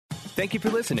Thank you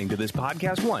for listening to this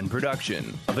Podcast One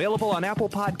production. Available on Apple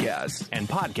Podcasts and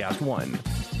Podcast One.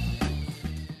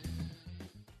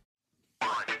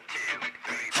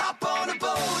 Hop on a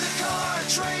boat, a car, a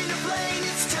train, a plane.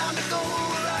 It's time to go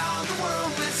around the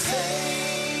world with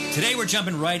Zane. Today we're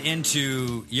jumping right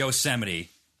into Yosemite.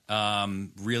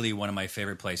 Really one of my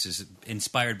favorite places,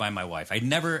 inspired by my wife. I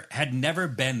had never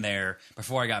been there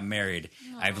before I got married.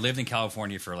 I've lived in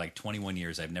California for like 21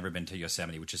 years. I've never been to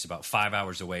Yosemite, which is about 5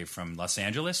 hours away from Los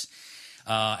Angeles.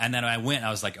 And then I went, I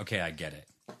was like, okay, I get it.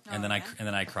 And then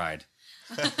I cried.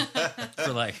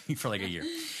 for like a year.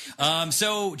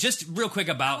 So just real quick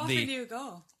about How often do you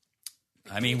go?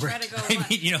 I mean,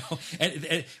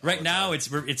 right now it's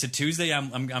a Tuesday.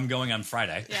 I'm going on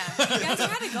Friday. Yeah, you guys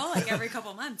gotta go like every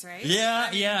couple months, right? Yeah.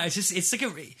 It's like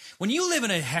when you live in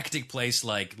a hectic place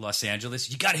like Los Angeles,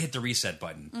 you got to hit the reset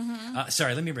button. Mm-hmm.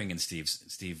 Sorry, let me bring in Steve.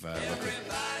 Real quick.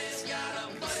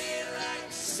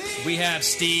 We have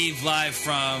Steve live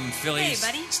from Philly. Hey,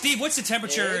 buddy. Steve, what's the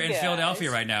temperature in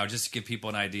Philadelphia right now? Just to give people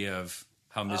an idea of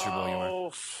how miserable you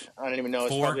are. I don't even know.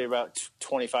 It's probably about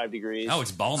 25 degrees. Oh,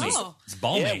 it's balmy. Oh. It's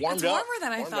balmy. Yeah, warmed It's up. warmer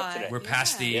than I thought. We're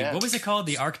past what was it called?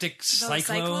 The Arctic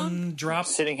cyclone drop?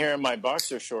 Sitting here in my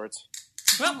boxer shorts.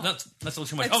 Well, that's a little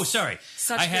too much. Oh, sorry.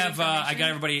 Such I good have. I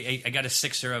got information. everybody. I got a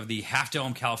sixer of the Half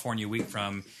Dome California wheat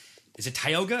from. Is it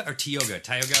Tioga or Tioga?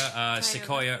 Tioga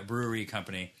Sequoia Brewery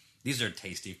Company. These are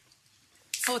tasty.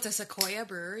 Oh, it's a Sequoia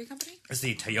Brewery Company? It's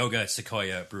the Tioga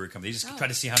Sequoia Brewery Company. They just try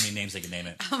to see how many names they can name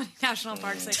it. How many national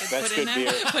parks they could That's put in good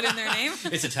there? beer. Put in their name?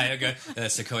 It's a Tioga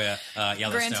Sequoia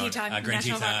Yellowstone Grand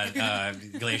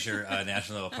Teton Glacier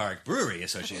National Park Brewery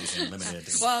Association Limited.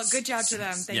 Well, good job to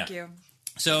them. Thank you.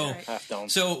 So, Half Dome.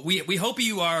 so we hope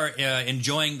you are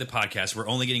enjoying the podcast. We're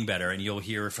only getting better, and you'll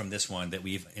hear from this one that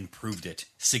we've improved it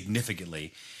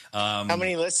significantly. How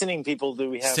many listening people do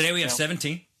we have? Today we have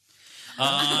 17.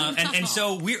 And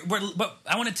so but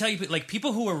I want to tell you, like,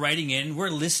 people who are writing in, we're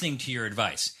listening to your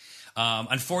advice.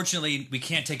 Unfortunately, we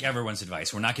can't take everyone's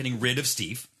advice. We're not getting rid of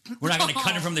Steve. We're not going to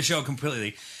cut him from the show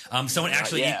completely. Someone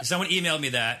emailed me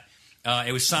that.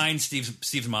 It was signed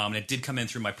Steve's mom, and it did come in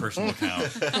through my personal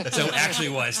account. So it actually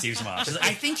was Steve's mom. She's like,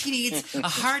 I think he needs a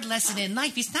hard lesson in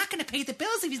life. He's not going to pay the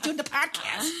bills if he's doing the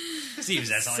podcast. Steve,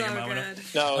 that's all your mom? Good.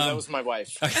 No, that was my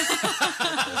wife. That's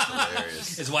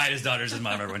hilarious. His wife, his daughters, his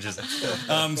mom, everyone just.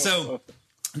 So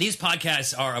these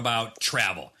podcasts are about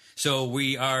travel. So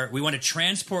we want to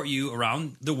transport you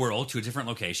around the world to a different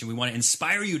location. We want to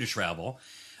inspire you to travel.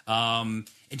 And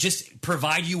just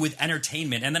provide you with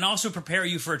entertainment, and then also prepare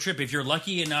you for a trip. If you're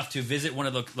lucky enough to visit one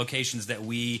of the locations that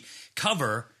we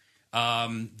cover,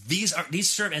 these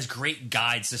serve as great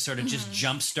guides to sort of just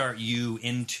jumpstart you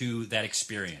into that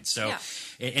experience. So,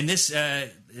 in this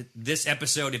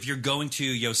episode, if you're going to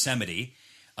Yosemite,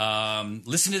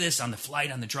 listen to this on the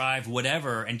flight, on the drive,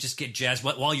 whatever, and just get jazzed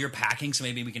while you're packing. So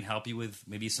maybe we can help you with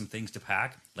maybe some things to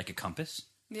pack, like a compass.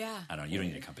 Yeah. I don't know. You don't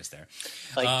need a compass there.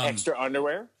 Like extra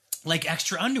underwear? Like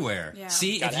extra underwear. Yeah.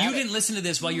 See, Gotta if you have it. didn't listen to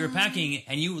this while you were packing,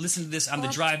 and you listened to this on the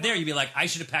drive there, you'd be like, I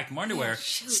should have packed more underwear.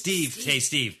 shoot,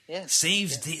 Steve, Yeah.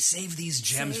 save these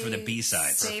gems for the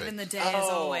B-sides. Saving the day as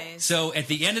always. So at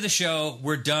the end of the show,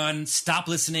 we're done. Stop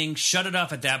listening. Shut it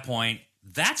off at that point.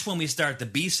 That's when we start the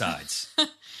B-sides. So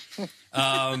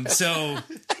I'll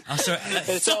start.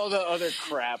 It's all the other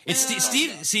crap. It's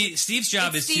Steve. See, Steve's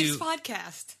job It's is Steve's to.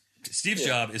 podcast. Steve's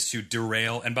job is to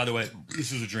derail. And by the way,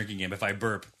 this is a drinking game. If I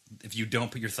burp, if you don't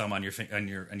put your thumb on your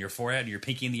forehead, your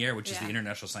pinky in the air, which is the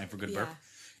international sign for good burp,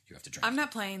 you have to drink. I'm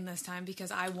not playing this time because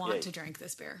I want to drink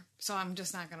this beer, so I'm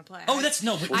just not going to play. Oh,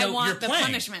 I want you're the playing.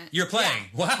 punishment. You're playing.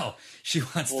 Wow, she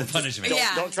wants the punishment.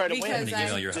 Don't try to win. I'm going to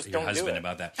email your Just don't do husband it.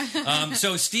 about that.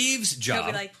 So Steve's job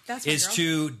be like, "That's my is girl."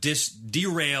 to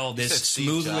derail this said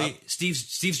Steve's smoothly. job?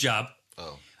 Steve's job.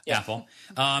 Oh. Apple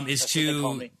is what they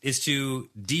call me. to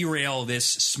derail this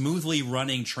smoothly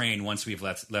running train once we've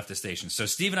left the station. So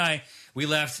Steve and I we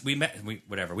met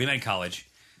in college.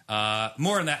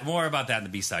 More about that in the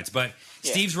B-sides. But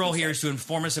Steve's role here is to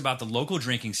inform us about the local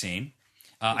drinking scene.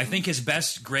 I think his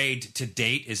best grade to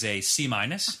date is a C-,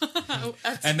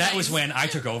 and that was when I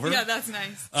took over. Yeah, that's nice.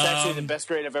 It's actually the best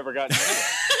grade I've ever gotten.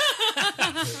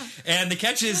 And the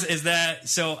catch is that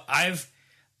so I've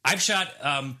shot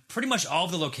pretty much all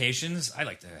of the locations. I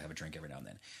like to have a drink every now and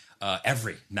then.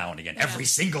 Every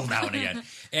single now and again.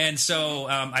 And so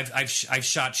I've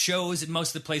shot shows at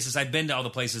most of the places. I've been to all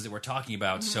the places that we're talking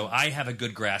about. So I have a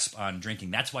good grasp on drinking.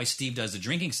 That's why Steve does the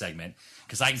drinking segment,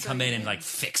 because I can come in and like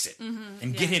fix it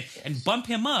and get him and bump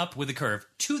him up with a curve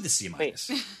to the C-. Wait,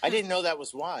 I didn't know that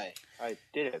was why I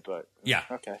did it, but Yeah.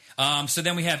 okay. So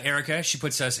then we have Erica. She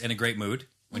puts us in a great mood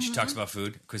when she talks about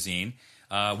food, cuisine.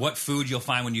 what food you'll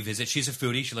find when you visit. She's a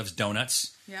foodie. She loves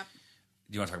donuts. Yep.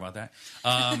 Do you want to talk about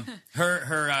that?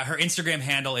 Her Instagram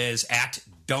handle is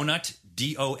 @donut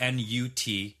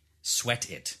DONUT sweat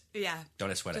it. Yeah.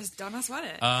 Donut sweat it. Just don't sweat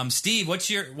it. Steve, what's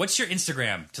your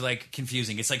Instagram to like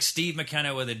confusing? It's like Steve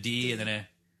McKenna with a D and then a.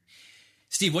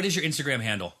 Steve, what is your Instagram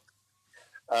handle?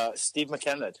 Steve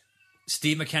McKenna.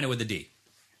 Steve McKenna with a D.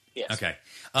 Yes. Okay.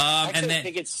 Actually, And then I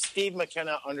think it's Steve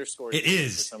McKenna _ it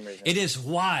is. for some reason. It is.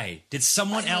 Why did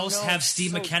someone I don't else know. have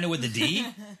Steve So- McKenna with a D,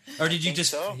 or did you think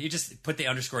just so. you just put the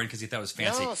underscore in because you thought it was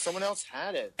fancy? No, someone else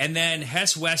had it. And then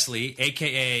Hess Wesley,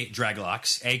 aka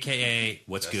Draglocks, aka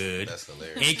What's Good, That's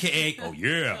hilarious. aka Oh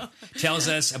Yeah, tells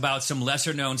us about some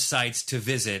lesser known sites to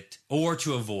visit or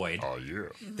to avoid. Oh yeah.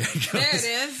 There it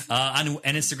is. On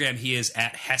Instagram, he is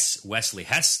 @Hess Wesley.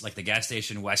 Hess, like the gas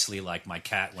station. Wesley, like my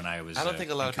cat when I was. I don't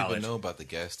think a lot in of people college. know about the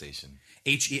gas station.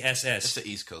 HESS. It's an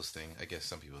East Coast thing. I guess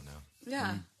some people know.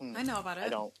 Yeah, I know about it. I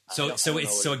don't. So I don't so know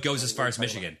it's what- so it goes as what far you're as talking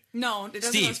Michigan. No, it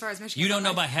doesn't Steve, go as far as Michigan. you don't but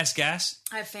know about Hess Gas?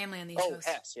 I have family on the East Oh, Coast.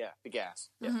 S, yeah, the gas.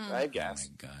 Yeah, Mm-hmm. I have Oh gas.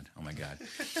 my god! Oh my god!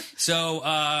 So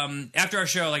after our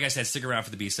show, like I said, stick around for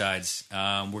the B-sides.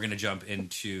 We're gonna jump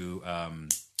into.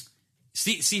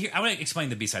 See here. I want to explain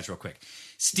the B-sides real quick.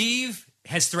 Steve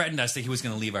has threatened us that he was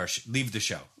going to leave the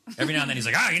show. Every now and then he's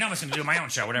like, you know, I'm just going to do my own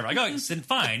show, whatever. I go, then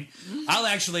fine. I'll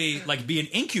actually like be an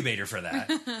incubator for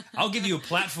that. I'll give you a I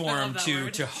platform love that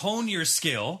word. to hone your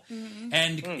skill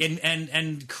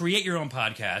and create your own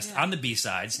podcast on the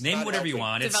B-sides. Name Not whatever you helping.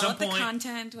 want. Develop At some the point,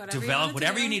 content, whatever. develop you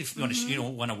whatever want you need. If you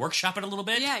want to workshop it a little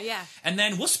bit. Yeah, yeah. And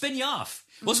then we'll spin you off.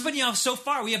 We'll spin you off so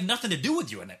far we have nothing to do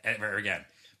with you ever again.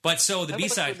 But so the How about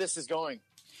B-side. where this is going?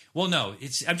 Well, no,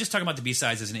 I'm just talking about the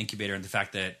B-sides as an incubator and the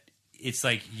fact that it's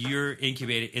like you're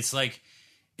incubating.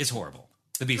 It's horrible.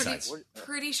 The B-sides.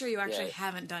 Pretty sure you actually Yeah.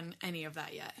 haven't done any of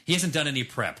that yet. He hasn't done any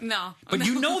prep. No. But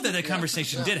you know that the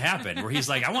conversation did happen where he's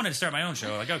like, I wanted to start my own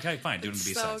show. Like, okay, fine, do it in the So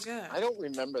B-sides. good. I don't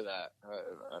remember that.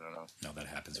 I don't know. No, that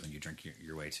happens when you drink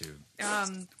your way to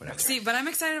whatever. Steve, but I'm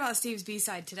excited about Steve's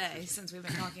B-side today since we've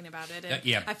been talking about it. And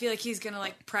yeah. I feel like he's going to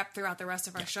like prep throughout the rest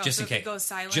of our show. just so in if case- it goes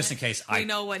silent, just in case we I-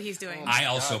 know what he's doing. I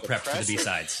also God, the prepped for the pressure.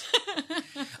 B-sides.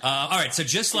 All right, so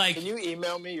just like, Can you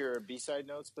email me your B-side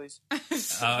notes, please?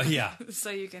 yeah. So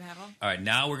you can have them. All right,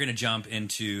 now we're going to jump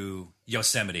into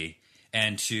Yosemite,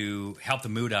 and to help the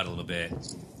mood out a little bit.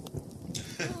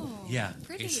 Oh, Yeah,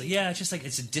 pretty. it's just like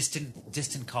it's a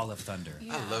distant call of thunder.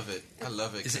 Yeah. I love it. I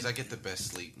love it Is because it- I get the best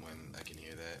sleep when I can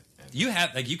hear that. And, You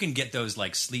have you can get those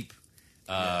like sleep.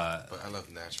 but I love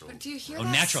natural. But do you hear Oh,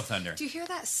 that natural thunder. Do you hear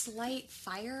that slight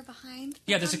fire behind?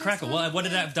 Yeah, there's a behind crackle. this Well, one? what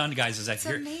did Yeah. I've done, guys, is It's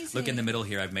look amazing. in the middle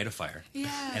here. I've made a fire.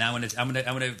 Yeah. And I'm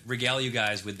gonna regale you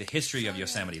guys with the history of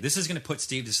Yosemite. This is gonna put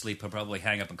Steve to sleep. He'll probably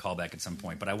hang up and call back at some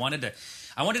point. But I wanted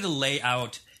to lay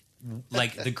out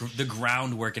like the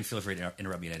groundwork, and feel free to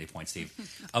interrupt me at any point, Steve,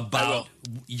 about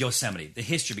Yosemite, the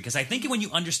history, because I think when you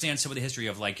understand some of the history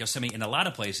of like Yosemite in a lot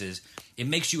of places, it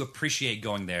makes you appreciate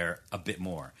going there a bit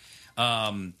more.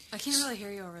 I can't really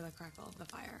hear you over the crackle of the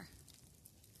fire.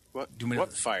 What? Do we-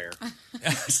 What fire?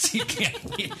 Steve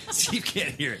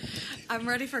can't hear it. I'm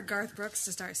ready for Garth Brooks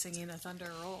to start singing "The Thunder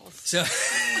Rolls." So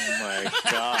Oh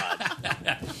my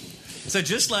God! so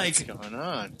just like What's going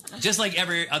on? just like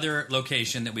every other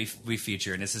location that we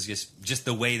feature, and this is just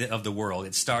the way of the world,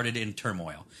 it started in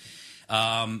turmoil. So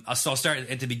I'll start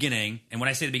at the beginning, and when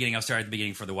I say the beginning, I'll start at the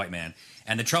beginning for the white man.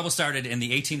 And the trouble started in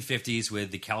the 1850s with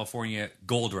the California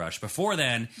Gold Rush. Before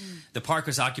then, the park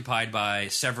was occupied by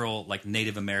several like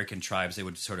Native American tribes. They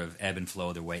would sort of ebb and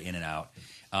flow their way in and out.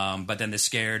 But then the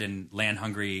scared and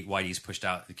land-hungry whiteys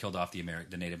killed off the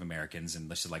Native Americans, and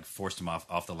just like forced them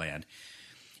off the land.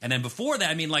 And then before that,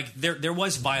 I mean, like there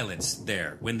was violence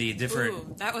there when the different.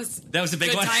 Ooh, that was a big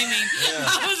good one. timing.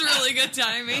 That was really good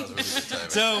timing. That was a really good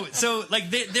timing. So like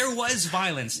there was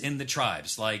violence in the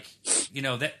tribes, like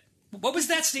that. What was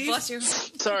that, Steve? Bless you.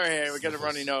 Sorry, we got a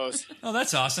runny nose. Oh,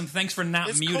 that's awesome. Thanks for not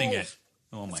It's muting cold. it.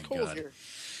 Oh my It's cold god. here.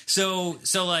 So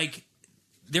like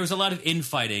there was a lot of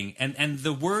infighting, and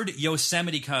the word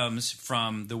Yosemite comes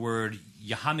from the word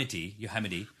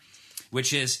Yosemite,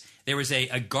 which is there was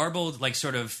a garbled like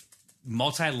sort of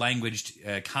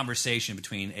multi-languaged conversation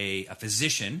between a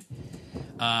physician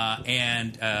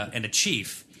and a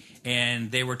chief. And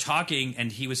they were talking,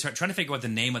 and he was trying to figure out what the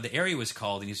name of the area was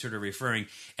called, and he's sort of referring.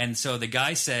 And so the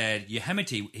guy said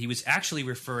Yosemite. He was actually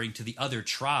referring to the other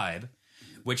tribe,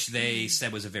 which they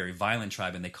said was a very violent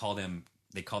tribe, and they call them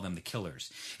the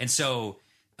killers. And so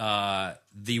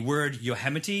the word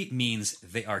Yosemite means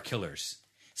they are killers.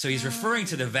 So he's referring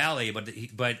to the valley, but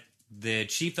the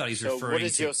chief thought he's So referring what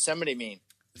does to Yosemite mean?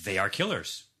 they are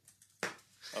killers.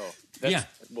 Oh, that's, Yeah.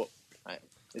 Well,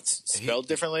 It's spelled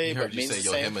differently, He but heard you means say the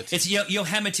same. Yosemite. It's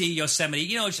Yosemite, Yosemite.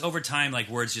 You know, it's over time, like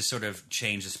words just sort of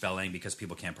change the spelling because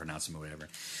people can't pronounce them or whatever.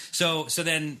 So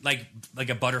then, like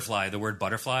a butterfly, the word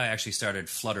butterfly actually started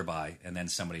flutterby, and then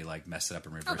somebody like messed it up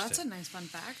and reversed Oh, that's it. a nice fun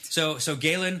fact. So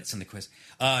Galen, it's in the quiz.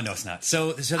 No, it's not.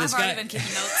 So this I've guy. already been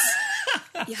keeping notes.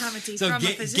 Yosemite So from a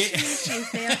physician in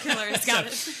chief. They are killers. Got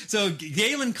it. So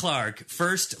Galen Clark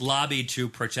first lobbied to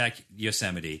protect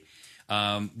Yosemite,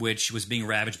 which was being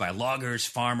ravaged by loggers,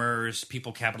 farmers,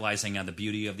 people capitalizing on the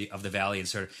beauty of the valley. And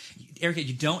sort of, Erica,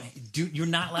 you're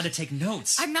not allowed to take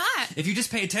notes. I'm not. If you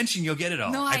just pay attention, you'll get it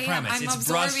all. No, I I am. promise. I'm It's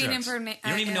broad absorbing strokes. informa- You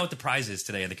don't even I know am. what the prize is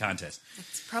today in the contest.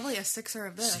 It's probably a sixer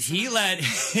of this. He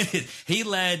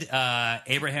led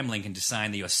Abraham Lincoln to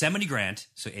sign the Yosemite Grant.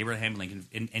 So Abraham Lincoln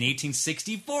in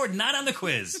 1864, not on the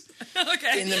quiz.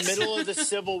 Okay. In the middle of the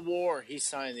Civil War, he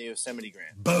signed the Yosemite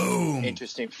Grant. Boom.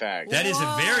 Interesting fact. That is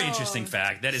a very Whoa. interesting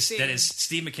fact. That is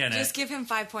Steve McKenna. Just give him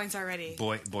 5 points already.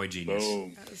 boy genius.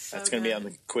 Boom. That was so That's going to be good.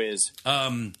 on the quiz.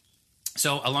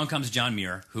 So along comes John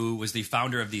Muir, who was the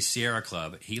founder of the Sierra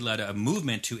Club. He led a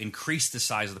movement to increase the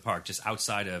size of the park just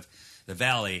outside of the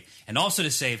valley, and also to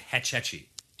save Hetch Hetchy.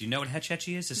 Do you know what Hetch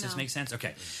Hetchy is? Does this No. make sense?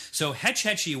 Okay. So Hetch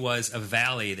Hetchy was a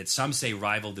valley that some say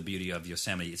rivaled the beauty of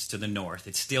Yosemite. It's to the north.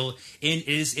 It's still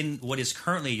in what is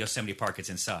currently Yosemite Park. It's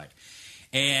inside.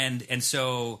 And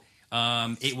so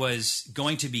it was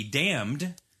going to be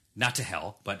dammed, not to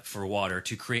hell, but for water,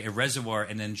 to create a reservoir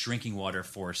and then drinking water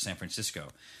for San Francisco.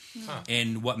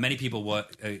 And what many people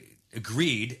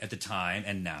agreed at the time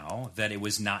and now that it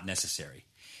was not necessary.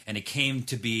 And it came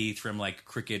to be from like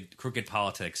crooked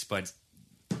politics, but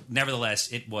nevertheless,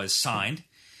 it was signed,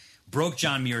 broke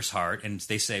John Muir's heart, and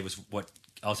they say was what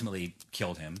ultimately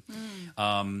killed him.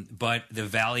 But the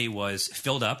valley was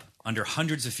filled up under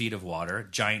hundreds of feet of water,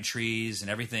 giant trees and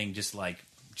everything just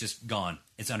gone.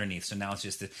 It's underneath. So now it's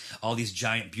just all these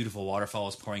giant, beautiful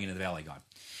waterfalls pouring into the valley gone.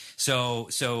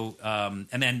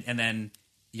 And then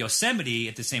Yosemite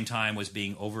at the same time was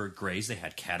being overgrazed. They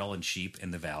had cattle and sheep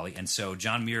in the valley, and so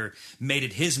John Muir made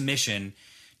it his mission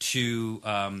to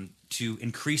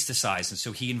increase the size. And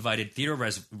so he invited Theodore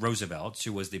Roosevelt,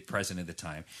 who was the president at the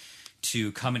time,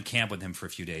 to come and camp with him for a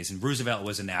few days. And Roosevelt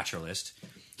was a naturalist.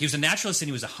 He was a naturalist and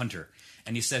he was a hunter.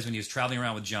 And he says when he was traveling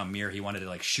around with John Muir, he wanted to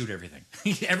like shoot everything.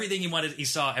 Everything he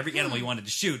saw every animal he wanted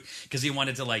to shoot because he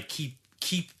wanted to like keep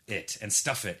it and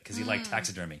stuff it because he liked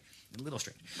taxidermy. A little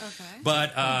strange. Okay.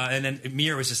 But and then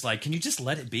Muir was just like, can you just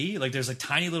let it be? Like there's a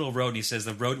tiny little road, and he says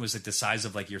the road was like the size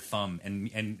of like your thumb,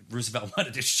 and Roosevelt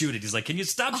wanted to shoot it. He's like, can you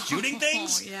stop shooting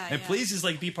things? yeah, and yeah. please just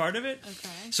like be part of it.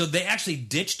 Okay. So they actually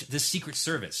ditched the Secret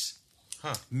Service.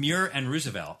 Muir and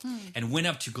Roosevelt, and went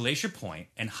up to Glacier Point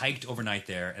and hiked overnight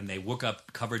there, and they woke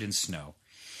up covered in snow.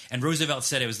 And Roosevelt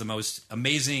said it was the most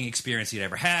amazing experience he'd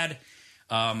ever had.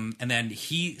 And then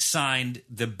he signed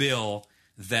the bill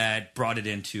that brought it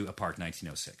into a park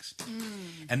 1906.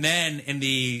 And then in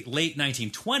the late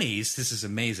 1920s, this is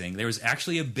amazing, there was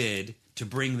actually a bid to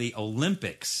bring the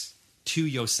Olympics to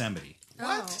Yosemite.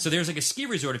 What? So there's like a ski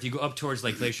resort. If you go up towards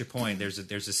like Glacier Point, there's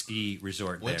a ski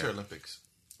resort Winter there. Olympics.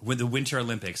 With the Winter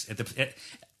Olympics.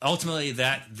 Ultimately,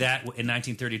 that in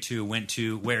 1932 went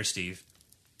to where, Steve?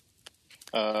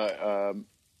 Come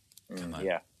on.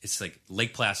 Yeah. It's like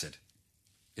Lake Placid.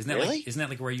 Isn't that Really? isn't that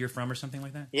like where you're from or something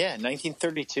like that? Yeah,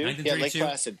 1932. Yeah, Lake 1932.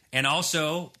 Placid. And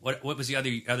also, what was the other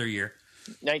year?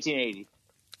 1980.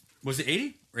 Was it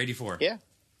 80 or 84? Yeah,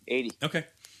 80. Okay.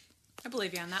 I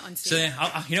believe you on that one, Steve. So then,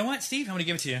 you know what, Steve? I'm going to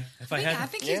give it to you. If I I had,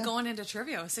 think Yeah. he's going into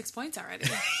trivia with 6 points already.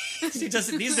 Steve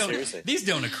doesn't, Seriously. these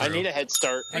don't accrue. I need a head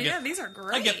start. Yeah, these are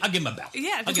great. I'll give him a bell.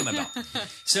 Yeah. I'll give him a bell.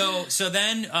 So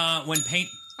then when paint.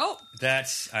 Oh,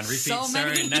 That's on repeat. So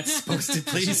Sorry, many. not supposed to.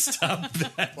 Please stop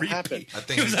that. What happened? I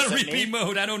think It was on that repeat me?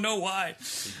 mode. I don't know why.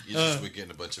 We're getting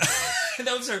a bunch of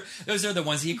balls. Those are the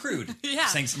ones he accrued. Yeah.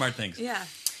 Saying smart things. yeah.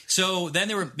 So then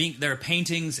there were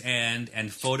paintings and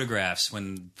photographs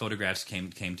when photographs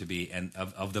came to be and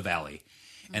of the valley,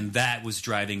 and that was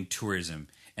driving tourism.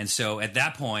 And so at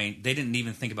that point, they didn't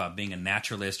even think about being a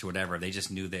naturalist or whatever. They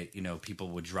just knew that people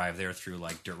would drive there through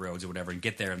like dirt roads or whatever and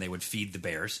get there, and they would feed the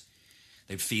bears,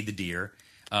 they'd feed the deer.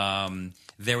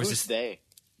 There was Who's this they?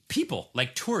 people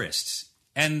like tourists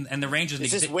and the rangers.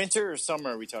 Is this winter or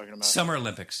summer are we talking about? Summer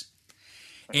Olympics.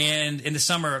 And in the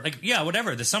summer,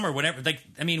 the summer, whatever,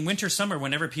 winter, summer,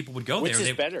 whenever people would go Which there.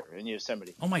 is better in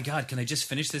Yosemite? Oh my God, can I just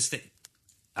finish this thing?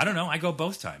 I don't know. I go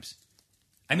both times.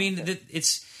 I mean,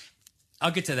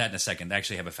 I'll get to that in a second. I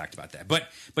actually have a fact about that.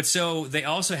 But so they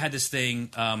also had this thing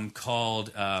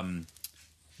called, and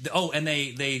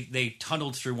they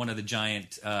tunneled through one of the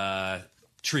giant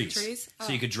trees. Trees?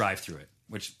 So you could drive through it,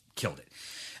 which killed it.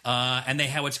 And they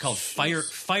had what's called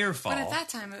firefall. But at that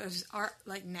time, it was art,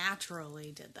 like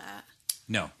naturally did that.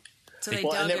 No. So they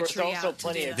Well, and dug there a was tree also out to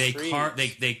plenty do of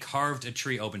that. They carved a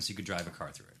tree open so you could drive a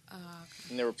car through it.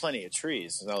 And there were plenty of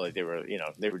trees. It's not like they were,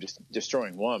 they were just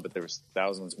destroying one, but there was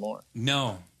thousands more.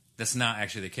 No, that's not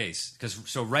actually the case.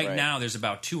 So right now there's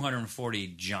about 240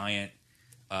 giant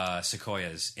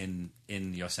sequoias in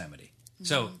Yosemite.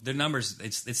 So the numbers,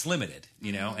 it's limited,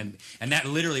 and that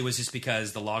literally was just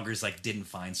because the loggers didn't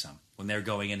find some when they were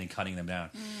going in and cutting them down.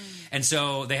 And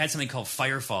so they had something called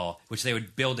firefall, which they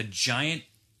would build a giant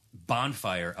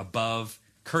bonfire above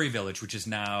Curry Village, which is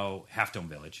now Half Dome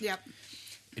Village. Yep.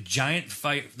 A giant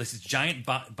fire, this giant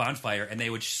bonfire, and they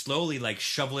would slowly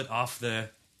shovel it off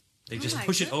they just my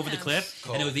push it over the goodness.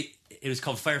 cliff, and it was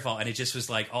called firefall, and it just was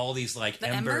all these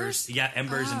embers,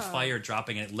 embers and fire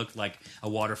dropping, and it looked like a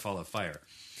waterfall of fire.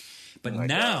 But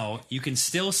now you can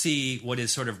still see what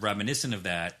is sort of reminiscent of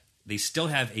that. They still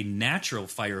have a natural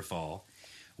firefall,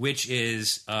 which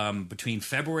is between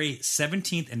February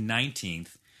 17th and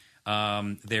 19th.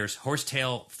 There's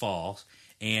Horsetail Falls,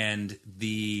 and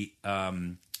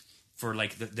for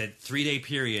the 3-day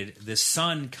period, the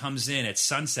sun comes in at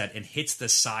sunset and hits the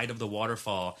side of the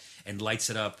waterfall and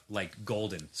lights it up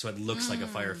golden, so it looks like a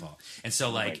firefall. And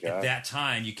so at that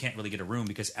time, you can't really get a room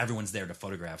because everyone's there to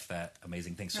photograph that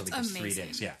amazing thing. So That's 3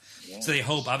 days, amazing. So they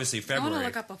hope, obviously, I February. want to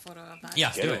look up a photo of that.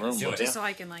 Yeah, do room, it. Just so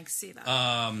I can see that.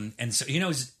 And so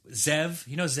Zev,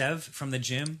 Zev from the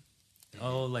gym,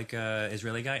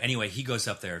 Israeli guy. Anyway, he goes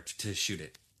up there to shoot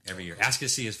it every year. Ask to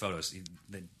see his photos.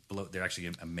 They're actually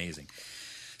amazing.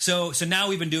 So now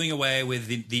we've been doing away with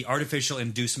the artificial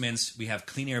inducements. We have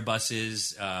clean air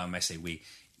buses. I say we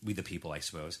the people, I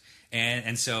suppose.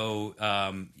 And so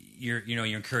you're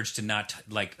encouraged to not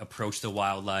approach the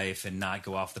wildlife and not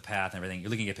go off the path and everything. You're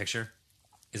looking at a picture.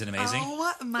 Is it amazing?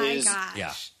 Oh my gosh!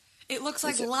 Yeah. It looks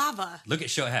like lava. Look at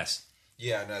Show Hess.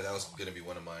 Yeah, no, that was going to be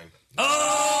one of mine.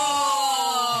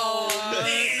 Oh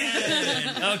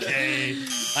man! Okay,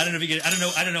 I don't know if you get. I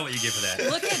don't know what you get for that.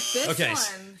 Look at this Okay.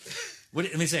 one.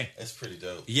 Let me see. That's pretty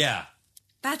dope. Yeah,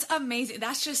 That's amazing.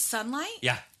 That's just sunlight?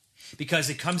 yeah. Because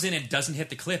it comes in, it doesn't hit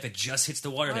the cliff. It just hits the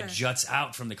water that juts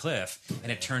out from the cliff,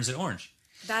 and it turns it orange.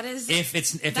 That is.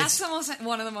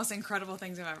 One of the most incredible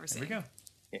things I've ever seen. There we go.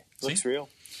 Yeah, looks real.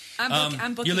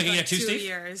 I'm booking you're looking for at 2 2 Steve?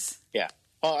 years. Yeah.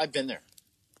 Oh, I've been there.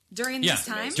 During this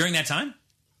time? During that time.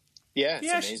 Yeah,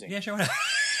 it's amazing. Yeah, sure. Why not?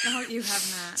 No, you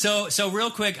have not. So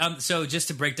real quick. So just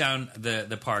to break down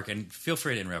the park, and feel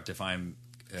free to interrupt if I'm.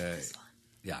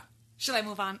 Yeah. Should I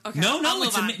move on? Okay. No, I'll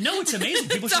move on. it's amazing.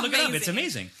 People It's should look it up. It's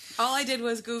amazing. amazing. All I did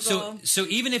was Google So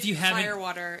even if you haven't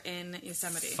firewater in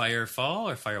Yosemite.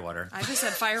 Firefall or firewater? I just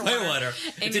said firewater. Firewater.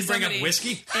 It didn't bring up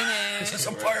whiskey. And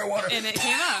Some firewater. it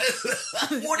came up.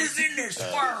 What is in this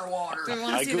firewater? Do we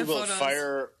want I to see the googled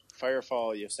photos?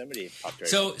 Firefall Yosemite. Popped right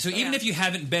So up. even Yeah. if you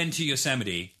haven't been to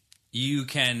Yosemite, you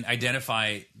can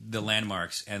identify the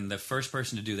landmarks. And the first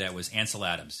person to do that was Ansel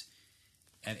Adams.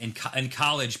 And in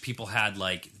college, people had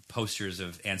posters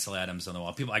of Ansel Adams on the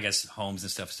wall. People, I guess, homes and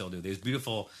stuff still do. There's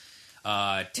beautiful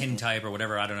tintype or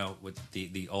whatever. I don't know, with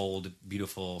the old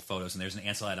beautiful photos. And there's an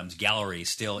Ansel Adams gallery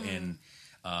still in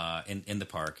the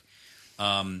park.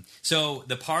 So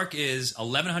the park is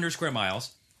 1,100 square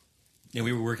miles. And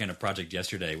we were working on a project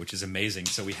yesterday, which is amazing.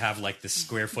 So we have the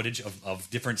square footage of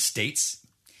different states.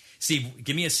 Steve,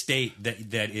 give me a state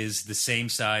that is the same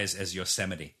size as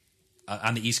Yosemite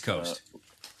on the East Coast.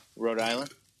 Rhode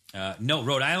Island? No,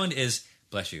 Rhode Island is.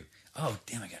 Bless you. Oh,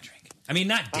 damn! I got to drink. I mean,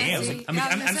 not damn. See? I'm Yeah,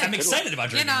 I was gonna I'm say. excited about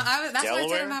drinking. That's why I said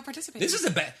Delaware? I'm not participating. This is the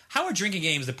best. How are drinking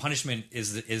games? The punishment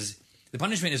is the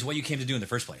punishment is what you came to do in the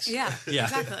first place. Yeah, Yeah.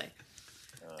 exactly.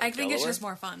 I think it's Delaware? just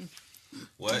more fun.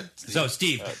 What? So,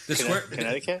 Steve,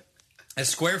 Connecticut? a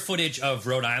square footage of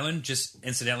Rhode Island, just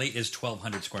incidentally, is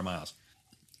 1,200 square miles.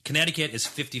 Connecticut is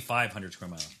 5,500 square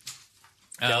miles.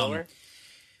 Delaware?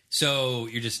 So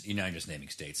you're just naming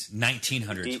states.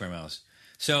 1,900 square miles.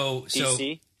 So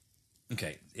DC?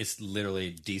 okay, it's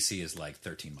literally DC is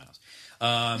 13 miles.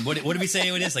 What did we say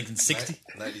it is? 60?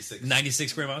 96.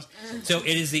 96 square miles. So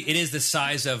it is the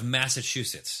size of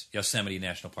Massachusetts. Yosemite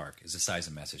National Park is the size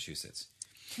of Massachusetts.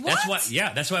 What?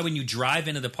 That's why when you drive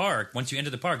into the park, once you enter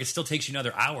the park, it still takes you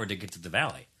another hour to get to the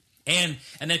valley. And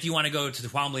then if you want to go to the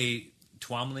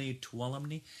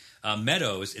Tuolumne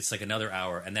Meadows, it's another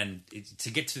hour, and then to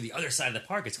get to the other side of the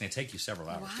park, it's going to take you several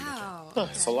hours to get there. Wow.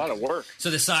 It's a lot of work. So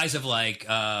the size of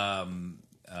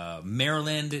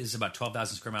Maryland is about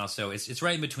 12,000 square miles. So it's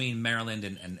right in between Maryland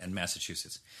and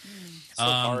Massachusetts. So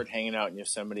hard hanging out in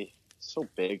Yosemite. So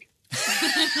big.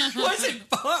 Why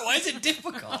is it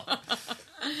difficult?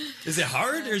 Is it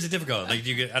hard or is it difficult? Like, do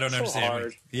you get? I don't understand.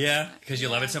 hard. Yeah, because you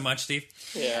love it so much, Steve.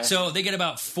 Yeah. So they get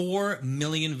about 4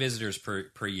 million visitors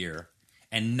per year,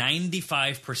 and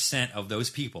 95% of those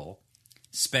people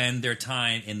spend their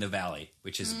time in the valley,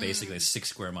 which is basically a 6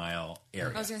 square mile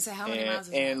area. I was going to say, how many miles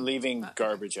is and that? leaving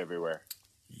garbage everywhere.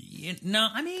 No,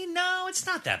 it's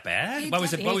not that bad. Hey, What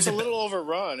was it? Daddy. What was It's a it? little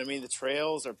overrun. I mean, the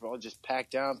trails are all just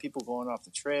packed down. People going off the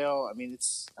trail. I mean,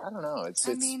 I don't know. It's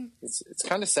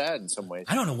kind of sad in some ways.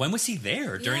 I don't know. When was he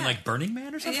there? During Yeah. like Burning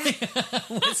Man or something?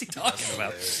 What is he talking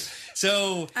about?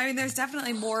 So I mean, there's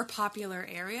definitely more popular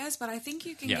areas, but I think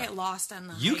you can Yeah. get lost on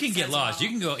the you hikes can get as lost.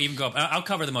 well. You can go up. I'll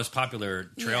cover the most popular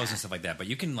trails Yeah. and stuff like that. But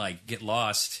you can like get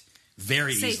lost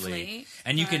very easily, Safely,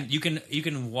 and you but-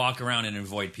 can walk around and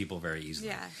avoid people very easily.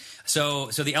 Yeah. So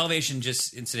the elevation,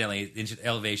 just incidentally, the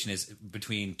elevation is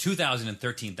between 2,000 and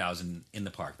 13,000 in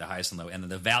the park, the highest and low, and then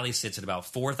the valley sits at about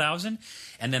 4,000,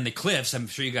 and then the cliffs. I'm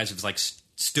sure you guys have like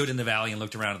stood in the valley and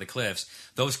looked around at the cliffs.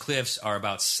 Those cliffs are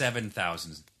about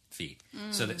 7,000 feet.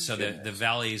 So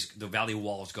the valley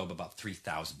walls go up about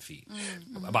 3,000 feet.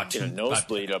 About Get a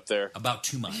nosebleed up there. About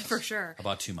 2 miles For sure.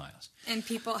 About 2 miles. And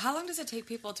people, how long does it take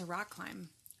people to rock climb?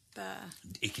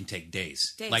 It can take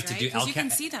days. Days, like to right? do 'Cause you can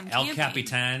see them El camping.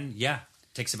 Capitan,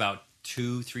 takes about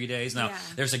 2-3 days. Now Yeah.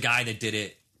 there's a guy that did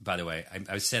it. By the way,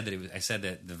 I said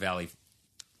that the valley,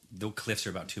 the cliffs are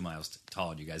about 2 miles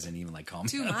tall. And you guys didn't even like call me.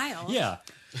 2 miles? Yeah,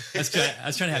 I was trying to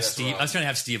have that's Steve. wrong. I was trying to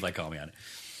have Steve like call me on it.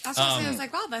 That's what I was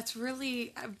like, wow, that's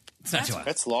really. It's not 2 miles.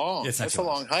 That's long. It's not That's 2 a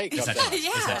long miles. hike It's up not 2 there.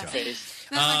 miles. It's not 2 miles. Face.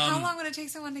 And I was like, how long would it take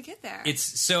someone to get there? It's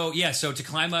so to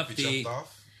climb up You the jumped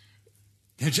off?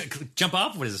 jump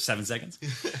off. What is it? 7 seconds.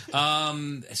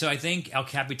 So I think El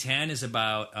Capitan is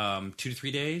about 2 to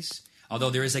 3 days. Although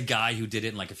there is a guy who did it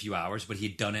in like a few hours, but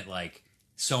he'd done it like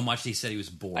so much that he said he was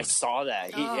bored. I saw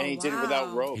that. Oh, And he did it without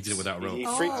wow. ropes. He did it without ropes. He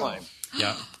free climbed.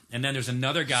 Yeah, and then there's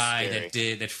another guy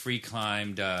Scary. that free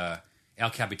climbed El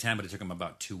Capitan, but it took him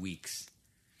about 2 weeks.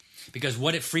 Because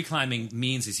what free climbing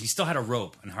means is he still had a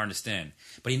rope and harnessed in,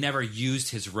 but he never used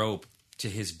his rope to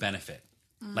his benefit.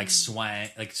 Like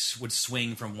would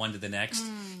swing from one to the next.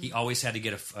 He always had to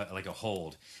get a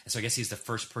hold. And so I guess he's the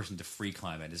first person to free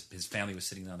climb it. His family was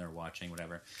sitting down there watching,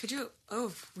 whatever, Could you?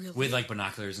 Oh, really? with like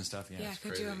binoculars and stuff. yeah, could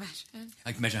crazy. you imagine?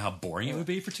 Like imagine how boring it would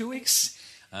be for 2 weeks.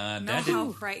 Know That how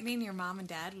didn't- frightening your mom and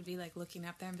dad would be, like looking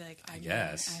up there and be like, I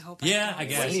guess. I hope. Yeah, I I don't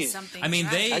guess. see something. I mean,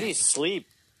 tragic. How do you sleep?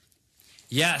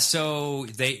 Yeah, so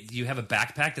you have a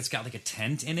backpack that's got like a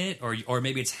tent in it, or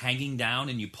maybe it's hanging down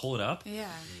and you pull it up Yeah.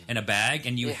 in a bag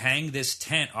and you hang this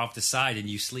tent off the side and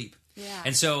you sleep. Yeah.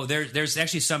 And so there's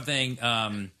actually something.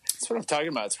 That's what I'm talking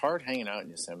about. It's hard hanging out in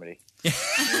Yosemite. Is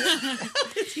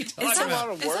It's a that, lot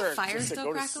of is work that fire just to still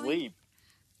go to crackling? sleep.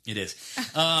 It is.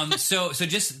 So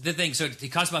just the thing. So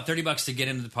it costs about $30 to get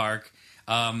into the park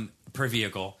per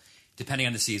vehicle. Depending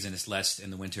on the season, it's less in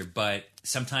the winter. But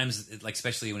sometimes, like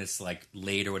especially when it's like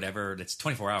late or whatever, it's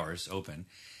 24 hours open.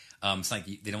 It's like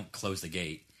they don't close the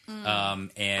gate,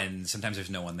 and sometimes there's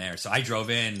no one there. So I drove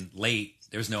in late.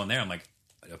 There was no one there. I'm like,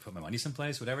 I put my money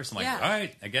someplace, whatever. So I'm like, Yeah. all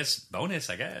right, I guess bonus,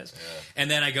 I guess. And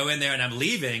then I go in there and I'm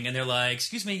leaving, and they're like,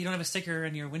 excuse me, you don't have a sticker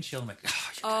in your windshield. I'm like, oh,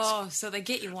 you guys. Oh, so they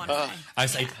get you one way. I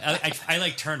was like, I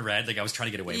like turned red, like I was trying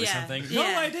to get away with Yeah. something.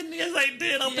 Yeah. No, I didn't. Yes, I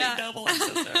did. I'll Yeah. pay double. I'm so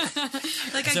sorry.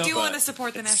 Like, I So- do want to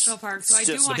support the national park, so I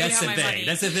do just- want you to That's have the my thing. money.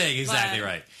 That's the thing. Exactly But-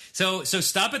 right. So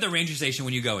stop at the ranger station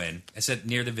when you go in. I said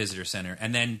near the visitor center,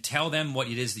 and then tell them what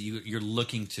it is that you're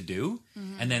looking to do,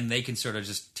 and then they can sort of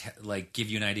just like give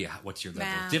you an idea what's your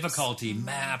level of Maps. difficulty,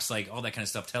 maps, like all that kind of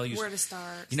stuff. Tell you Where to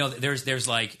start. You know, there's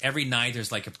like every night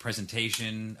there's like a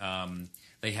presentation.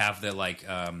 They have the like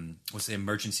what's the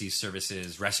emergency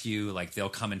services rescue. Like they'll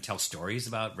come and tell stories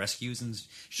about rescues and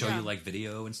show Yeah. you like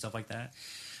video and stuff like that.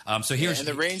 So here's And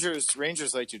the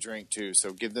rangers like to drink too,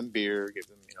 so give them beer, give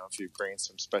them, if you bring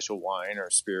some special wine or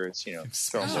spirits,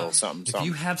 throw them a little something, If something.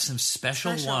 you have some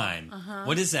special wine,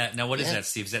 what is that? Now, what is that,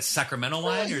 Steve? Is that Sacramento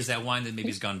wine, or is that wine that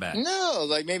maybe's gone bad? No,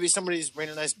 like maybe somebody's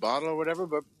bringing a nice bottle or whatever,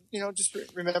 but just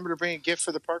remember to bring a gift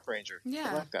for the park ranger. Yeah.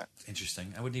 I like that.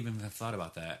 Interesting. I wouldn't even have thought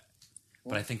about that.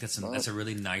 But I think that's a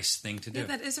really nice thing to do. Yeah,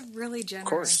 that is a really generous.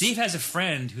 course. Steve has a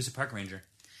friend who's a park ranger.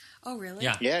 Oh, really?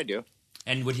 Yeah. Yeah, I do.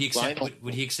 And would he accept? Lionel.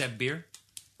 Would he accept beer?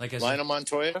 Like as Lionel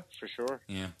Montoya for sure.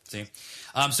 Yeah. See.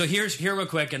 So here real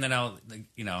quick, and then I'll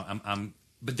I'm.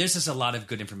 But this is a lot of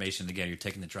good information. Again, you're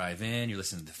taking the drive in. You're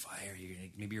listening to the fire.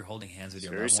 Maybe you're holding hands with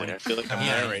your loved Seriously, one. I feel like I'm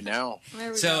there right now.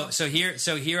 There we go. So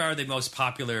here are the most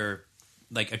popular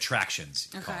like attractions.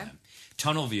 You call Okay. them.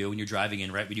 Tunnel view when you're driving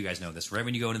in. Right, you guys know this. Right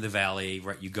when you go into the valley,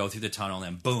 right, you go through the tunnel,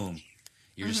 and boom,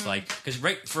 You're just like, because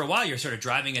for a while you're sort of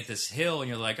driving at this hill and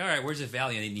you're like, all right, where's the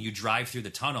valley? And then you drive through the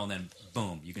tunnel and then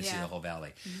boom, you can see the whole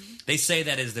valley. They say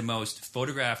that is the most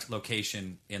photographed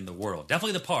location in the world.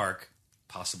 Definitely the park,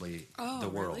 possibly the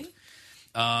world. Really?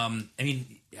 I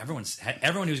mean, everyone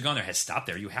who's gone there has stopped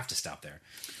there. You have to stop there.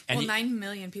 And 9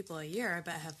 million people a year, I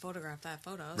bet, have photographed that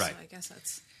photo. Right. So I guess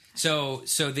that's... So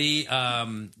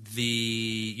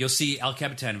you'll see El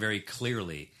Capitan very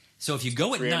clearly. So if you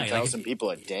go at night... 300,000 people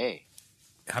a day.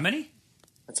 How many?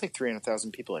 That's like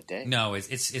 300,000 people a day. No, it's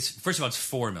first of all, it's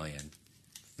 4 million.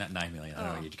 Not 9 million. I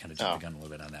don't know. You kind of jumped the gun a little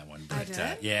bit on that one. But,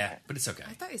 did? yeah, but it's okay.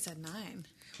 I thought you said 9.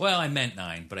 Well, I meant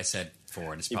 9, but I said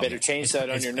 4, and it's You probably, better change that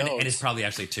on your notes. And it's probably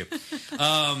actually 2.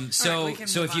 So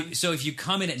if you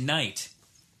come in at night,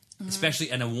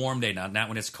 especially on a warm day, not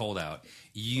when it's cold out,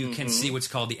 you can see what's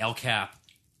called the El Cap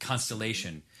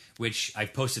constellation, which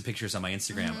I've posted pictures on my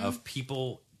Instagram of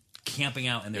people camping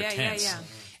out in their tents,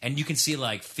 and you can see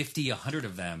like 50, 100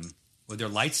 of them with their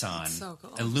lights on, so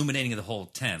cool. illuminating the whole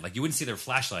tent. Like you wouldn't see their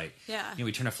flashlight. Yeah. You know,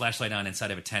 we turn a flashlight on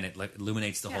inside of a tent, it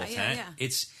illuminates the whole tent. Yeah.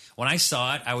 It's when I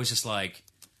saw it, I was just like,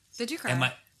 Did you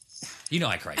cry? you know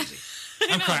I cry easy.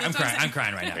 I'm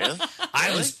crying right now. Really?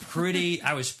 I was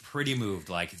pretty moved.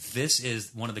 Like this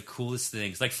is one of the coolest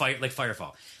things. Like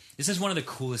Firefall. This is one of the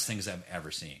coolest things I've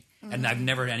ever seen, and I've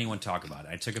never heard anyone talk about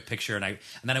it. I took a picture, and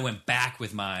then I went back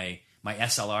with my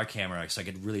SLR camera so I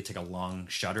could really take a long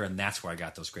shutter, and that's where I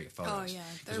got those great photos. Oh yeah,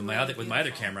 Because with my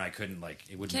other camera, I couldn't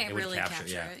it wouldn't really capture.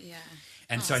 it. Yeah.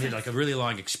 And so I did like a really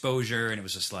long exposure, and it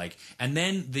was just like, and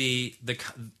then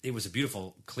it was a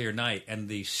beautiful clear night, and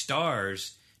the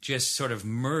stars just sort of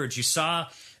merged. You saw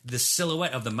the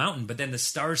silhouette of the mountain, but then the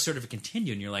stars sort of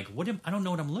continue, and you're like, I don't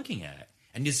know what I'm looking at.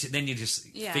 And then you just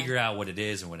figure out what it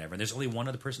is and whatever. And there's only one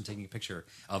other person taking a picture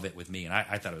of it with me, and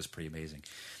I thought it was pretty amazing.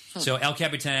 So El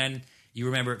Capitan, you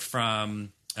remember it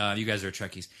from you guys are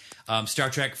Trekkies. Star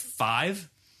Trek V.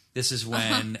 This is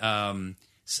when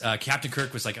Captain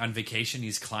Kirk was like on vacation.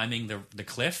 He's climbing the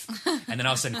cliff, and then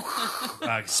all of a sudden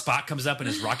Spock comes up in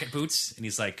his rocket boots, and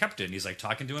he's like, "Captain." He's like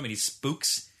talking to him, and he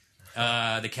spooks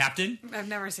the captain. I've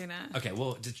never seen it. Okay,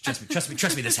 well,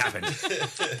 trust me, this happened.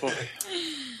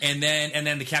 And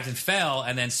then the captain fell,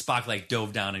 and then Spock like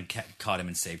dove down and caught him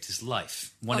and saved his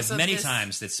life. One of many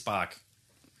times that Spock.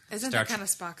 Isn't that kind of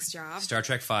Spock's job? Star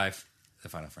Trek V, The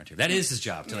Final Frontier. That is his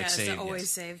job to save. To always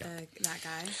save that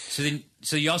guy.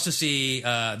 So you also see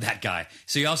that guy.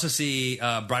 So you also see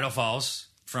Bridal Falls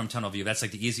from Tunnel View. That's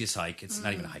like the easiest hike. It's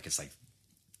not even a hike. It's like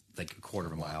a quarter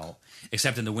of a mile.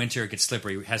 Except in the winter, it gets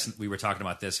slippery. We were talking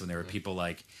about this when there were people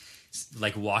like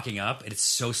walking up, and it's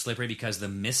so slippery because the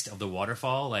mist of the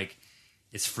waterfall,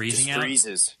 it's freezing out.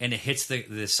 Freezes. And it hits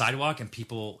the sidewalk, and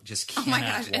people just cannot Oh my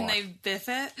gosh! walk. And they biff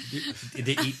it.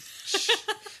 They eat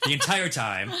the entire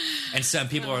time, and some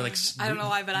people are like, I don't know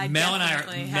why, but I Mel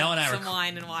definitely have some were,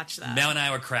 wine and watch that. Mel and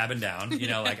I were crabbing down,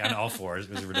 on all fours.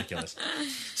 It was ridiculous.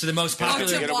 So the most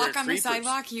popular to walk on the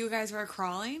sidewalk, you guys were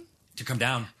crawling to come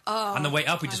down. On the way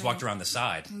up, we just walked around the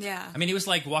side. Yeah, I mean, it was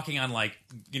like walking on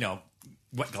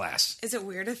wet glass. Is it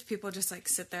weird if people just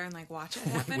sit there and watch it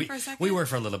happen for a second? We were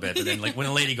for a little bit, but then when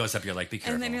a lady goes up, you're like, be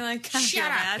careful. And then you're like, shut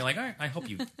up. You're like, all right, I hope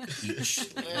you eat.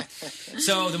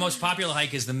 So the most popular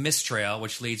hike is the Mist Trail,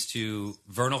 which leads to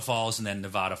Vernal Falls and then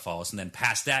Nevada Falls. And then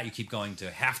past that, you keep going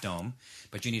to Half Dome,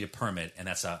 but you need a permit, and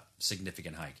that's a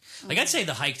significant hike. I'd say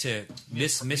the hike to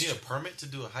Mist... You need a permit to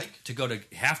do a hike? To go to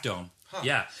Half Dome. Huh.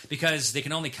 Yeah, because they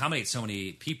can only accommodate so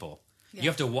many people. Yeah. You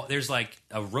have to walk. There's a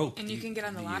rope. And you can get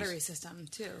on the lottery system,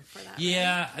 too, for that.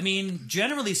 Yeah, right? I mean,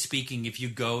 generally speaking, if you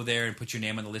go there and put your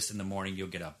name on the list in the morning, you'll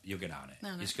get on it.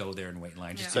 No. Just go there and wait in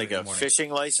line. It's like a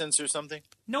fishing license or something?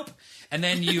 Nope. And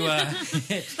then you...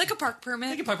 like a park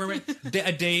permit.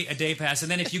 A day pass.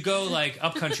 And then if you go,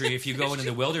 up country, if you go into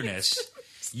the wilderness,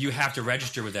 you have to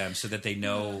register with them so that they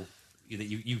know... that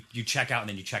you check out and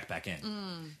then you check back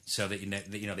in, so that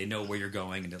they know where you're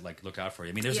going and to look out for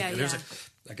you. I mean, there's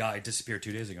a guy disappeared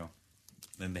 2 days ago,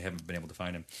 and they haven't been able to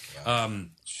find him. Wow.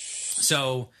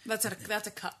 So that's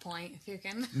a cut point if you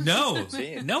can. No.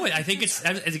 I think it's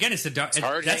the dark.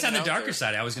 That's on the darker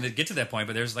side. I was going to get to that point,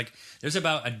 but there's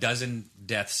about a dozen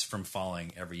deaths from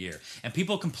falling every year, and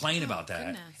people complain about that,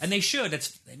 goodness. And they should.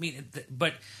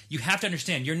 But you have to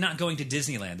understand, you're not going to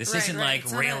Disneyland. This isn't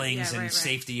railings and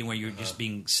safety and where you're just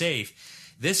being safe.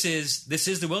 This is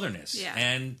the wilderness,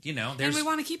 and and we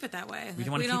want to keep it that way. We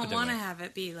don't want to have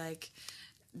it be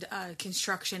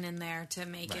construction in there to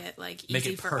make it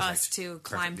easy for us to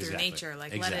climb through nature.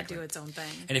 Let it do its own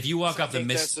thing. And if you walk up the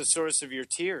that's the source of your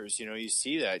tears. You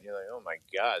see that and you're like, oh my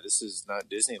god, this is not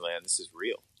Disneyland. This is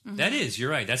real. Mm-hmm. That is,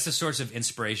 you're right. That's the source of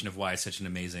inspiration of why it's such an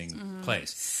amazing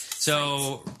place.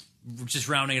 So just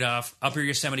rounding it off, Upper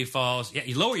Yosemite Falls. Yeah,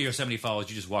 you lower Yosemite Falls,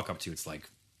 you just walk up to. It's like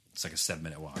a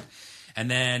 7-minute walk. And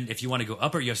then if you want to go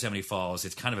Upper Yosemite Falls,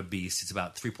 it's kind of a beast. It's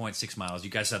about 3.6 miles. You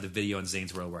guys saw the video in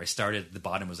Zane's World where I started. The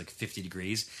bottom was like 50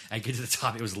 degrees. I get to the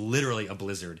top, it was literally a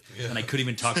blizzard. Yeah. And I couldn't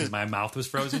even talk because my mouth was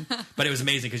frozen. But it was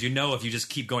amazing because if you just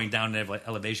keep going down in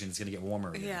elevation, it's going to get warmer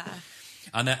again. Yeah.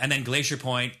 And then Glacier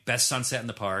Point, best sunset in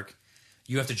the park.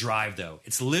 You have to drive, though.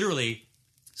 It's literally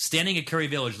standing at Curry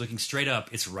Village, looking straight up.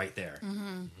 It's right there.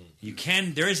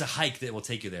 Mm-hmm. There is a hike that will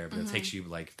take you there, but it takes you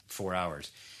like 4 hours.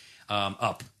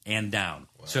 Up and down.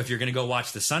 Wow. So if you're going to go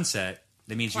watch the sunset,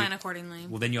 that means plan accordingly.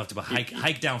 Well, then you have to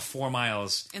hike down 4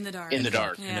 miles in the dark. In the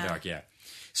dark. Yeah. In the dark. Yeah.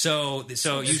 So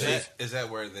usually is that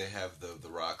where they have the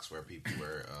rocks where people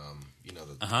were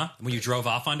when you drove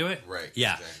off onto it? Right.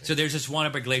 Yeah. Exactly. So there's this one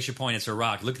up at Glacier Point. It's a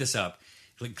rock. Look this up.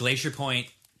 Glacier Point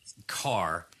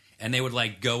car. And they would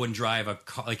like go and drive a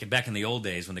car, like back in the old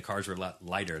days when the cars were a lot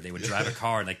lighter. They would drive a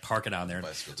car and like park it on there.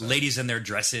 Ladies in their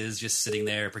dresses just sitting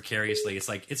there precariously.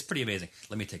 It's pretty amazing.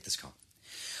 Let me take this call.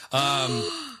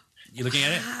 You looking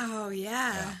at it? Oh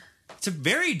yeah. It's a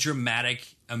very dramatic,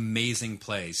 amazing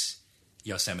place.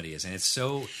 Yosemite is, and it's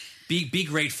so. Be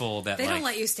grateful that they don't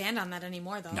let you stand on that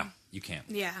anymore, though. No, you can't.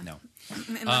 Yeah. No.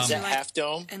 Is that Half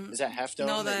Dome? Is that Half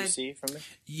Dome that you see from it?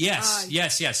 Yes.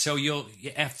 So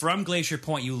from Glacier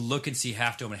Point, you look and see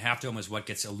Half Dome, and Half Dome is what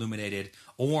gets illuminated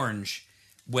orange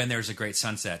when there's a great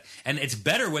sunset. And it's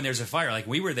better when there's a fire. Like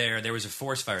we were there was a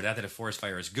forest fire. Not that a forest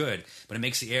fire is good, but it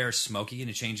makes the air smoky and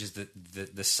it changes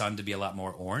the sun to be a lot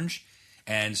more orange.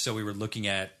 And so we were looking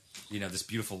at this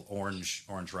beautiful orange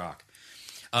rock.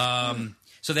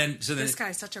 So then this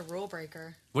guy's such a rule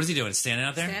breaker. What is he doing? Standing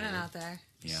out there? Standing out there.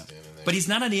 Yeah. But he's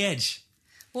not on the edge.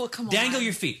 Well, come on. Dangle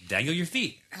your feet. Dangle your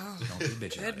feet. Oh, don't be a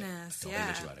bitch about it. Goodness, Don't be a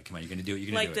bitch about it. Come on, you're going to do it.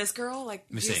 You're going to like do it. this girl? Like,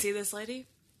 do you see this lady?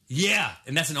 Yeah.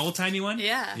 And that's an old-timey one?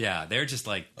 Yeah. Yeah. They're just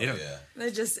like, they're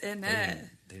just in it.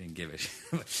 They didn't give it.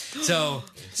 So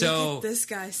look at this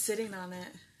guy sitting on it.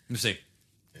 Let me see.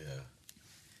 Yeah.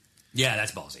 Yeah,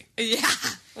 that's ballsy. Yeah.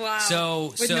 Wow.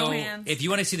 So no hands. If you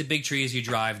want to see the big trees, you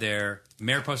drive there.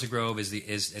 Mariposa Grove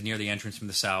is near the entrance from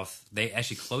the south. They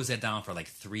actually closed that down for like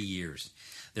 3 years.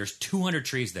 There's 200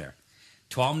 trees there.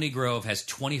 Tuolumne Grove has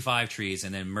 25 trees,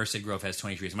 and then Merced Grove has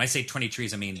 20 trees. When I say 20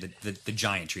 trees, I mean the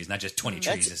giant trees, not just 20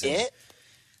 trees. That's it?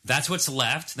 That's what's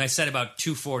left. And I said about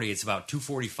 240. It's about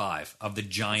 245 of the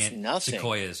giant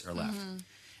sequoias are left. Mm-hmm.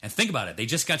 And think about it. They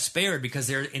just got spared because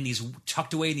they're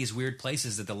tucked away in these weird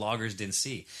places that the loggers didn't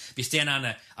see. If you stand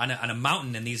on a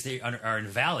mountain and these are in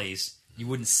valleys, you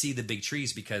wouldn't see the big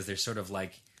trees because they're sort of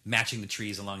like matching the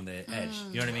trees along the edge.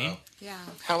 You know what I mean? Yeah.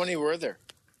 How many were there?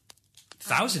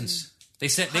 Thousands. They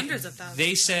said hundreds of thousands.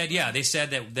 They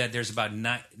said that there's about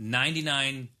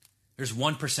 99. There's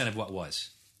 1% of what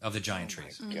was of the giant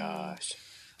trees. My gosh.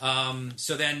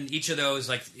 So then each of those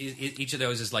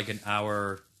is like an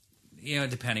hour.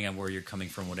 Depending on where you're coming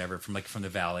from, whatever, from the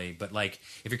valley. But like,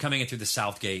 if you're coming in through the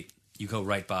South Gate, you go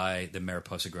right by the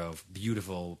Mariposa Grove.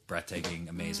 Beautiful, breathtaking,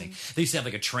 amazing. They used to have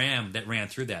like a tram that ran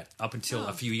through that up until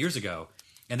a few years ago,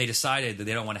 and they decided that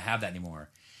they don't want to have that anymore.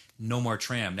 No more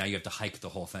tram. Now you have to hike the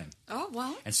whole thing. Oh,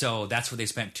 well. And so that's what they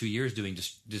spent 2 years doing,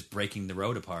 just breaking the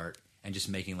road apart and just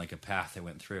making like a path that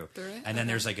went through. And then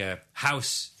there's like a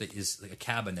house that is like a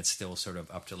cabin that's still sort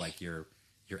of up to like your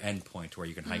end point where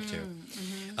you can hike to.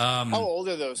 Mm-hmm. How old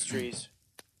are those trees?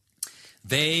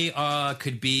 They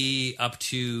could be up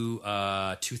to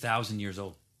 2,000 years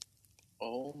old.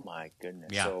 Oh my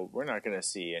goodness! Yeah. So we're not going to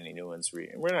see any new ones.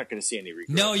 We're not going to see any regrowth.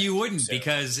 No, you wouldn't,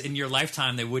 because in your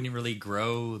lifetime they wouldn't really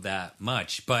grow that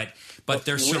much. But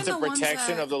there's with the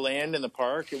protection of the land in the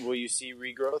park, will you see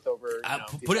regrowth over?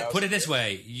 Put it this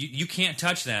way: you can't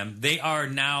touch them. They are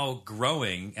now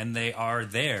growing, and they are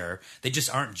there. They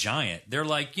just aren't giant. They're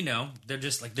like they're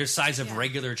just like they're size of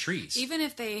regular trees. Even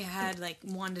if they had like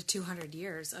 100 to 200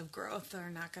 years of growth, they're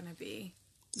not going to be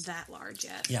that large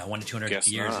yet. Yeah, 100 to 200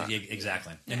 years. Not.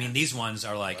 Exactly. Yeah. I mean, these ones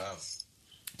are like,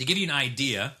 to give you an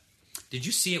idea, did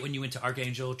you see it when you went to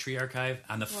Archangel Tree Archive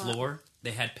on the floor?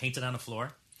 They had painted on the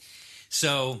floor.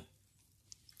 So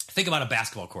think about a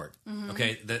basketball court,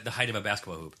 okay? The height of a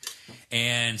basketball hoop.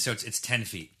 And so it's 10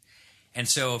 feet. And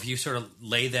so if you sort of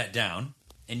lay that down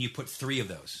and you put 3 of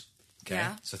those, okay?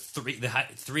 Yeah. So the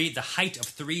height of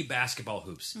 3 basketball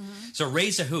hoops. So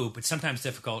raise a hoop. It's sometimes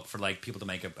difficult for like people to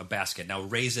make a basket. Now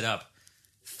raise it up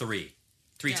 3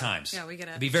 times. Yeah, we get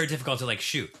it. It'd be very difficult to like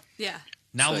shoot. Yeah.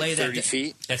 Now so lay like that 30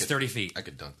 feet. That's 30 feet. I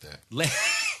could dunk that.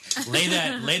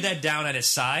 Lay that down at its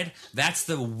side. That's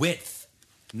the width,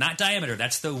 not diameter.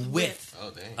 That's the width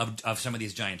of some of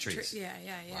these giant trees. Yeah.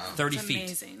 Wow. 30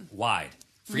 feet wide.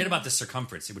 Forget about the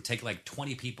circumference. It would take like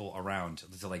 20 people around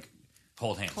to like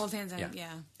hold hands. Hold hands. Yeah. Yeah.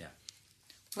 Yeah.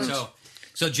 Which-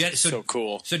 So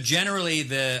cool. So generally,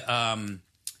 the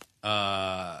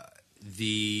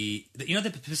you know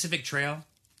the Pacific Trail,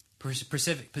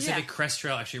 Pacific Yeah. Crest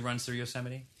Trail actually runs through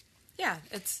Yosemite Yeah,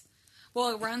 it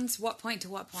runs what point to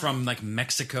what point? from like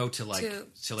Mexico to like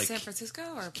San Francisco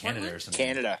or Canada Portland? or something.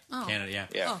 Canada. Oh. Canada, yeah.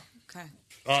 Yeah. Oh, okay.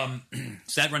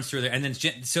 So that runs through there, and then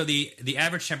so the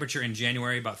average temperature in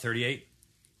January about 38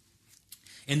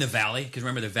 in the valley, because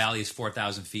remember the valley is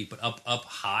 4,000 feet, but up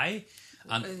high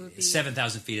on It would be-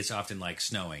 7,000 feet, it's often like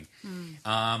snowing.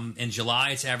 In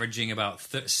July, it's averaging about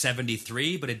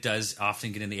 73, but it does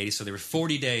often get in the 80s. So there were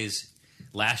 40 days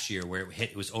last year where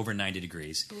it was over 90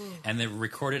 degrees, and the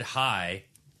recorded high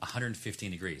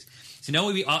 115 degrees. So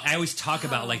I always talk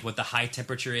about like what the high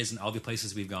temperature is in all the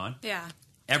places we've gone. Yeah.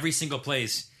 Every single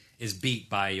place is beat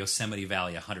by Yosemite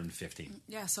Valley 115.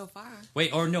 Yeah, so far.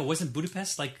 Wait, or no, wasn't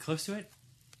Budapest like close to it?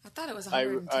 I thought it was I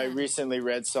 110. recently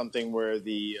read something where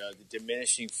the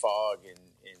diminishing fog in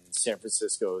San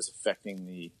Francisco is affecting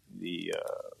the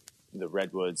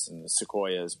redwoods and the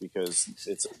sequoias because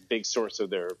it's a big source of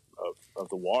the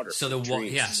water. So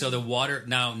the water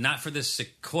now, not for the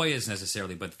sequoias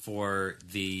necessarily, but for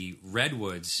the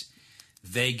redwoods,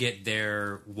 they get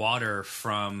their water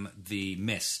from the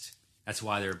mist. That's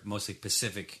why they're mostly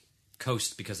Pacific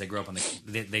coast, because they grow up on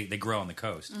they grow on the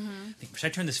coast. Should I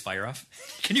turn this fire off?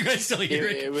 Can you guys still hear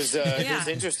it? It was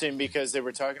interesting because they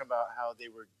were talking about how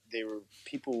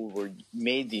people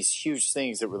made these huge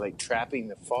things that were like trapping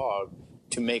the fog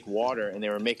to make water, and they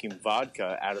were making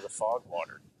vodka out of the fog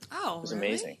water. Oh, It was really?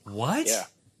 amazing. What?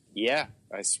 Yeah,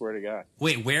 I swear to God.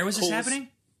 Wait, where was this Coolest- happening?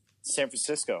 San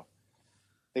Francisco.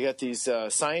 They got these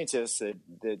scientists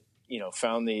that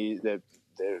found that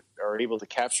are able to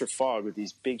capture fog with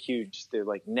these big, huge. They're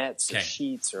like nets or Okay.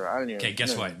 sheets, or I don't even. Okay,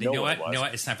 guess what? Know You know what? it was. You know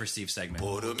what? It's time for Steve's segment.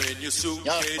 Put 'em in your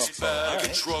suitcase, Oh, bag, all and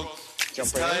right. trunk. Jump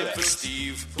It's right into time that. for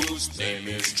Steve, whose name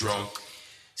is Drunk.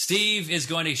 Steve is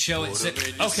going to show it. Put 'em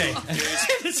in your Okay, suitcase.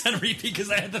 it's on repeat because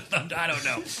I had the thumb. I don't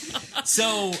know.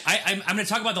 So I'm going to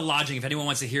talk about the lodging. If anyone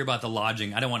wants to hear about the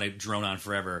lodging, I don't want to drone on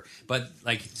forever. But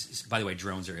like, by the way,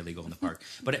 drones are illegal in the park.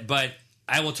 But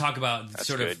I will talk about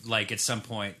sort of good. like at some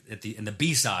point in the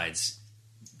B sides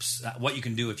what you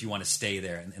can do if you want to stay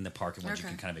there in the park and what you Okay.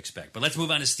 can kind of expect. But let's move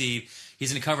on to Steve.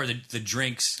 He's going to cover the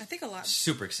drinks. I think a lot.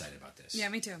 Super excited about this. Yeah,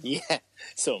 me too. Yeah,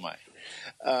 so am I.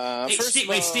 Hey, First Steve, of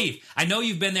wait, all- Steve. I know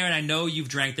you've been there and I know you've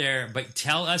drank there, but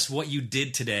tell us what you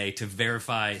did today to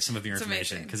verify some of your It's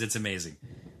information amazing. because it's amazing.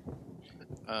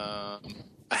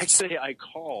 Actually, I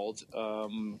called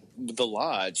the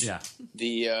lodge, Yeah.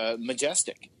 the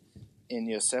Majestic in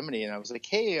Yosemite, and I was like,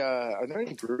 "Hey, are there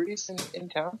any breweries in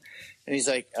town?" And he's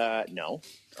like, "No."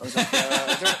 I was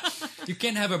like, You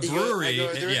can't have a goes, brewery. I go,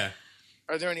 "Are there- Yeah.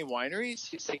 "Are there any wineries?"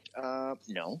 He's like,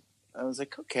 "No." I was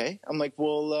like, "Okay." I'm like,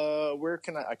 "Well, where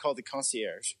can I?" I called the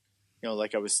concierge,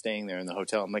 like I was staying there in the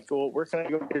hotel. I'm like, "Well, where can I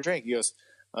go get a drink?" He goes,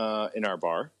 "In our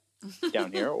bar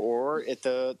down here, or at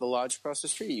the lodge across the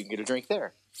street. You can get a drink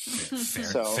there."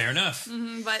 Fair enough.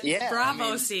 But Yeah, bravo, I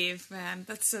mean- Steve, man.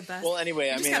 That's the best. Well, anyway,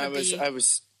 You I just mean,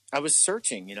 gotta I was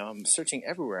searching. I'm searching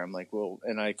everywhere. I'm like, well,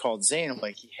 and I called Zane. I'm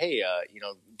like, hey,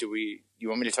 you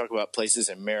want me to talk about places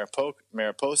in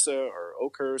Mariposa or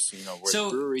Oakhurst? Where So-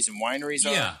 breweries and wineries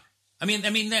are. Yeah. I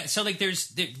mean, so like,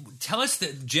 tell us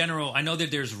the general. I know that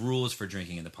there's rules for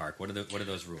drinking in the park. What are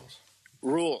those rules?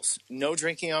 Rules: no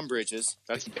drinking on bridges.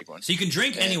 That's a big one. So you can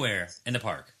drink anywhere in the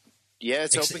park. Yeah,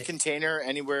 it's Ex- open container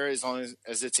anywhere as long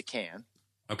as it's a can.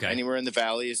 Okay. Anywhere in the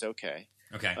valley is okay.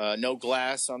 Okay. No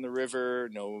glass on the river.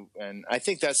 No, and I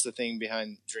think that's the thing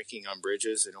behind drinking on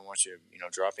bridges. They don't want you,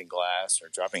 dropping glass or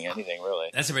dropping anything really.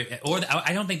 That's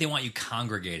I don't think they want you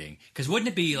congregating, because wouldn't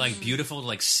it be like beautiful to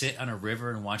like sit on a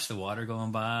river and watch the water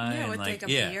going by? Yeah, and with, like, like, a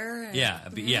beer and-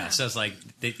 yeah. So it's like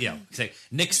say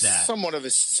nix that. Somewhat of a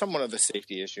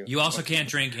safety issue. You also can't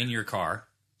drink in your car.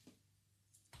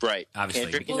 Right. Obviously.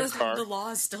 Can't drink in well, your car. the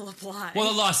laws still apply.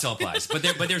 Well, the law still applies, but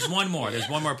there's one more. There's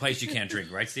one more place you can't drink,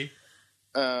 right, Steve?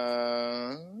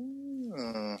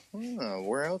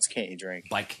 Where else can't you drink?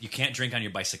 Like you can't drink on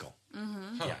your bicycle.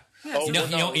 Oh, You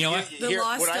know what? The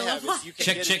law what I still have is applies. you can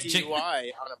Check, get check, a check.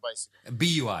 DUI on a bicycle.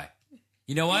 BUI.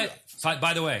 You know what?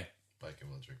 By the way, Bike and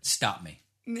wheel drink. stop me.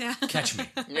 Yeah. Catch me.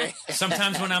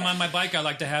 Sometimes when I'm on my bike, I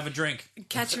like to have a drink.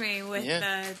 Catch me with Yeah.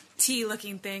 the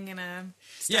tea-looking thing in a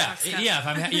Yeah, Starbucks cup. yeah. If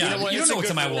I'm, yeah, you, what? don't It's know a what's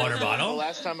in my good rule. water The bottle.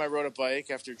 last time I rode a bike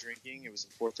after drinking, it was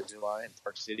the 4th of July in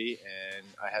Park City, and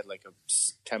I had like a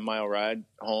 10-mile ride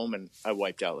home, and I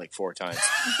wiped out like 4 times.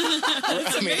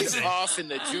 I mean, off in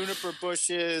the juniper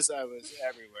bushes. I was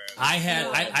everywhere.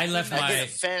 I left I my. hit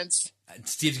a fence.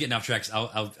 Steve's getting off tracks.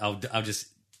 I'll just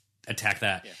attack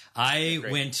that. Yeah. I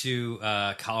great. went to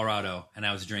Colorado and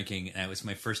I was drinking, and it was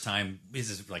my first time. This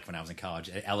is like when I was in college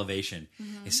at Elevation.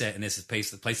 They said, and this is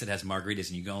the place that has margaritas,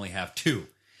 and you can only have 2.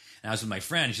 And I was with my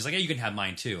friend, and she's like, "Yeah, you can have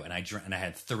mine too." And I drank, and I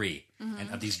had 3,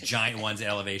 and of these giant ones at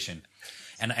Elevation.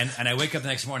 And I wake up the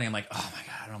next morning, I'm like, "Oh my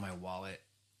god, I don't know my wallet.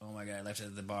 Oh my god, I left it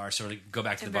at the bar." So I go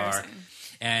back to the bar, Embarrassing.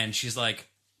 and she's like,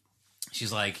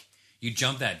 "You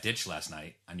jumped that ditch last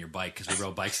night on your bike," because we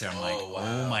rode bikes there. I'm like,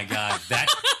 "Oh my god, that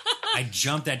I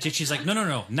jumped that ditch." She's like,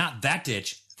 No, not that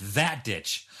ditch, that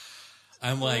ditch."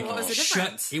 I'm like, What was the shut!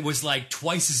 difference? It was like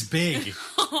twice as big,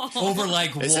 over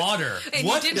like water. And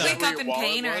What you didn't the? wake up in Your wallet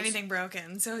pain or was? anything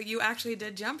broken, so you actually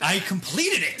did jump it. I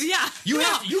completed it. Yeah. You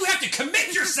Yeah. have to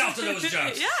commit yourself to those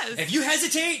jumps. Yes. If you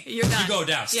hesitate, You're done. you go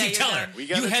down. Yeah, Steve, you're tell her. done. We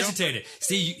got You a jumper. hesitated.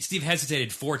 Steve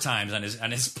hesitated 4 times on his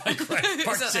bike ride.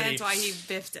 Park so City. that's why he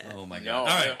biffed it. Oh my god! No, All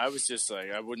right. I was just like,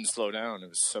 I wouldn't slow down.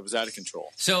 I was out of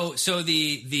control. So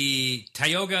the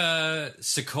Tioga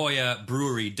Sequoia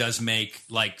Brewery does make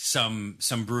like some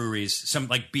breweries, some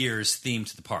like beers themed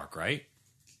to the park, right?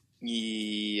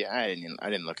 Yeah, I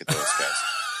didn't look at those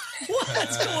guys.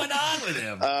 What's going on with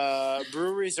him?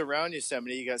 Breweries around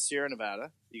Yosemite. You got Sierra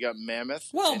Nevada. You got Mammoth.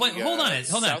 Well, and but you hold got on.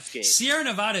 Southgate. Sierra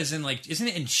Nevada is in like, isn't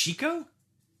it in Chico?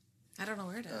 I don't know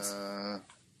where it is. Oh,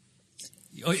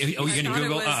 you're gonna thought it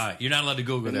Google? was- You're not allowed to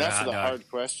Google that. Enough hot of the dog. hard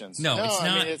questions. No, it's I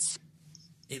not. mean, it's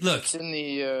Look, in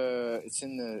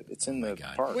the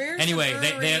God. park. Where's anyway, the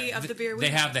they brewery have of the beer we they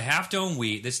have? have the Half Dome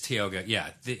Wheat. This Tioga, yeah.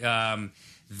 They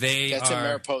That's are in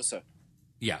Mariposa.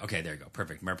 Yeah, okay, there you go.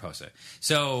 Perfect. Mariposa.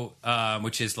 So,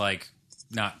 which is like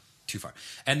not too far.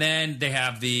 And then they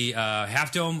have the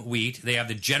Half Dome Wheat. They have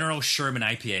the General Sherman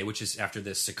IPA, which is after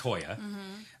the Sequoia.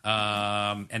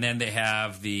 And then they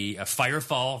have the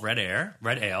Firefall Red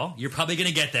Ale. You're probably going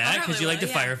to get that because probably you like the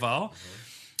will, yeah. Firefall.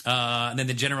 And then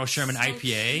the General Sherman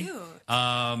IPA.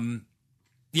 Cute.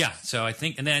 Yeah, so I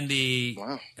think, and then the,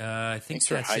 Wow. I think Thanks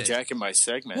for that's it. hijacking my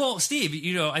segment. Well, Steve,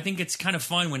 I think it's kind of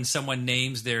fun when someone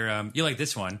names their. You like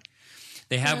this one?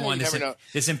 They have one. You This, never know.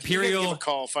 this You gotta Imperial. give a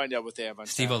call, find out what they have on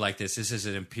Steve tap. will like this. This is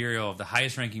an Imperial, the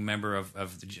highest-ranking member of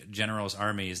the General's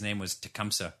army. His name was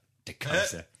Tecumseh.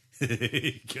 Tecumseh.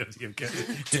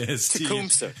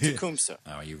 Tecumseh.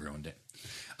 Oh, you ruined it.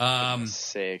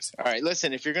 Sakes. All right,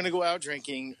 listen. If you're going to go out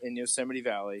drinking in Yosemite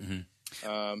Valley,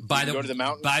 By the go to the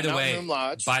mountain. By the Mountain way, Room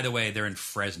Lodge. by the way, they're in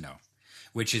Fresno,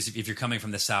 which is if you're coming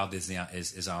from the south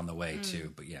is on the way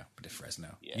too. But yeah, but to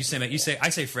Fresno. You say I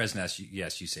say Fresno.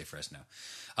 Yes, you say Fresno.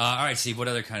 All right, Steve. What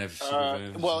other kind of?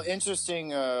 Well,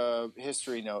 interesting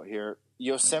history note here.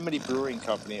 Yosemite Brewing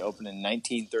Company opened in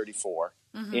 1934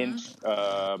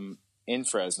 in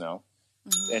Fresno,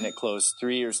 and it closed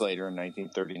 3 years later in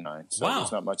 1939. So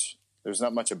Wow. there's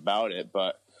not much about it,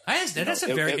 but that's a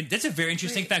it- very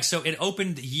interesting fact. So it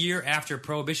opened the year after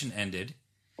Prohibition ended.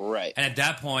 right. And at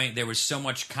that point, there was so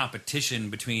much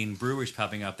competition between breweries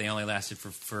popping up. They only lasted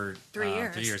for 3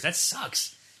 years. 3 years. That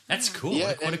sucks. That's cool.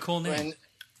 Yeah, what a cool name. And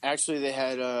actually, they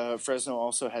had Fresno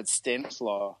also had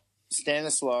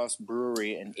Stanislaus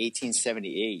Brewery in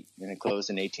 1878, and it closed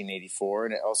in 1884.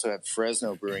 And it also had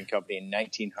Fresno Brewing Company in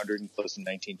 1900 and closed in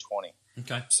 1920.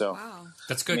 Okay, So, Wow.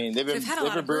 that's I good. mean, they've They've had a lot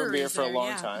been of brewing beer breweries for a there, long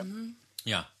yeah. time.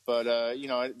 yeah. But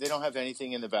they don't have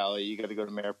anything in the valley. You got to go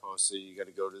to Mariposa. You got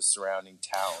to go to the surrounding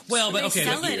towns. Well, but They okay,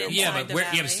 sell but, it yeah, inside but the where,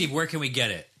 yeah, valley. but Steve, where can we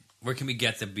get it? Where can we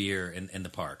get the beer in the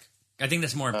park? I think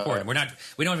that's more important.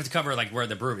 We don't have to cover like where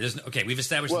the brewery. We've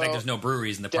established the fact Well, there's no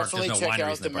breweries in the park. definitely There's no check wineries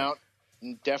out in the the park.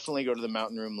 Definitely go to the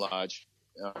Mountain Room Lodge.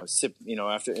 Sip,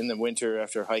 after in the winter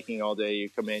after hiking all day, you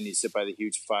come in, you sit by the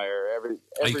huge fire. Every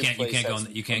You can't place go. has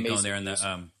You can't go in there in amazing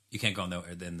the. views. You can't go in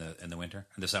the winter,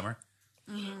 in the summer.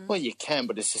 Well, you can,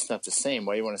 but it's just not the same.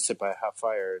 Why you want to sit by a hot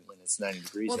fire when it's 90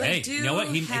 degrees? Well, out? Hey, they do you know what?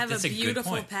 have That's a a good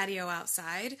beautiful point. patio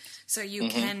outside, so you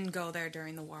can go there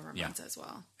during the warmer Yeah. months as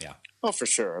well. Yeah. Oh, for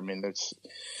sure. I mean, that's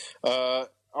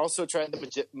also try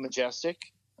the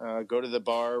Majestic. Go to the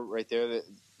bar right there,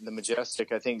 the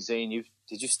Majestic. I think Zane,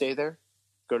 did you stay there?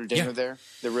 Go to dinner Yeah. there,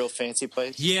 the real fancy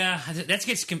place. Yeah,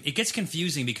 it gets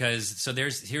confusing because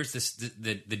here's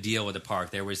the deal with the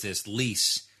park. There was this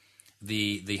lease,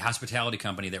 the hospitality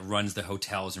company that runs the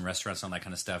hotels and restaurants and all that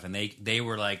kind of stuff, and they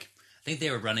were like, I think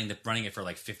they were running it for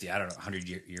like 50, I don't know, 100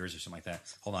 years or something like that.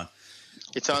 Hold on.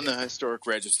 It's on the historic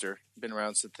register. Been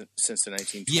around since the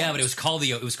 1920s. Yeah, but it was called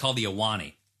the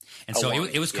Awani. And so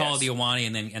Awani, it was called yes. the Awani,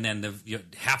 and then the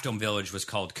Half Dome Village was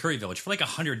called Curry Village for like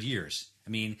 100 years. I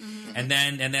mean, and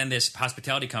then this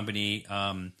hospitality company,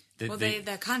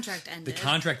 The contract ended. the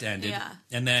contract ended, Yeah.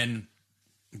 and then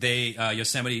they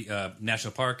Yosemite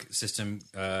National Park System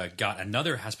got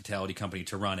another hospitality company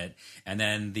to run it, and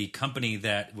then the company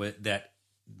that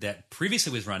that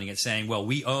previously was running it, saying, "Well,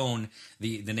 we own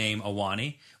the name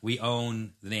Awani, we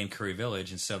own the name Curry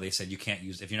Village," and so they said, "You can't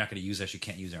use if you're not going to use us, you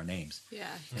can't use our names." Yeah,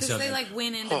 because so they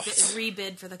went in to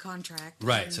rebid for the contract.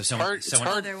 Right. and So someone, It's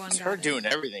hard got it. doing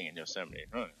everything in Yosemite.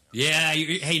 Huh? yeah.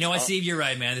 Hey, you know what, Steve? You're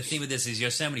right, man. The theme of this is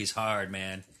Yosemite's hard,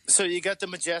 man. So you got the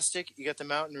Majestic, you got the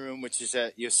Mountain Room, which is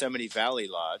at Yosemite Valley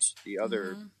Lodge, the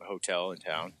other hotel in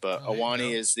town. But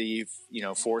Awani is the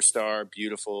 4-star,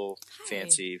 beautiful,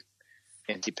 fancy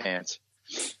pants.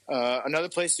 Another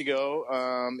place to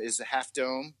go is the Half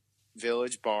Dome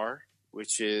Village Bar,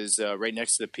 which is right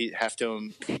next to the Half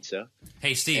Dome Pizza.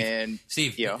 Hey, Steve. And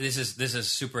Steve, yeah. this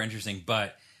is super interesting.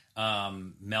 But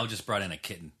Mel just brought in a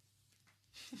kitten.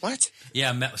 What?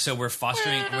 Yeah, so we're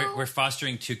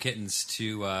fostering 2 kittens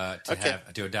to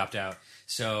adopt out.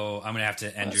 So I'm gonna have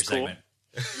to end your cool. segment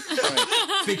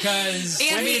because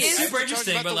I mean it's super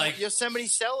interesting, but like Yosemite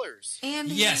Cellars. And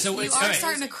Yeah, so you it's- are all right.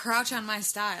 starting to crouch on my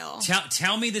style.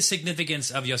 tell me the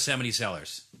significance of Yosemite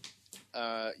Cellars.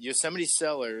 Yosemite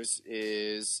Cellars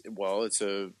is it's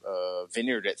a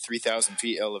vineyard at 3,000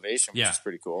 feet elevation, which Yeah. is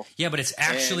pretty cool. Yeah, but it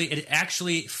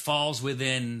actually falls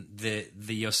within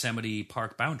the Yosemite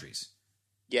Park boundaries.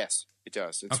 Yes, it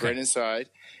does. It's Okay. right inside.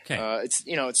 Okay.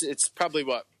 It's probably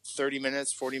 40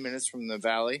 minutes from the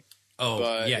valley. Oh,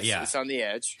 But yeah. it's on the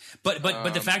edge. But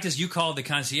the fact is, you called the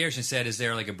concierge and said, "Is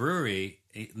there like a brewery?"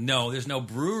 No, there's no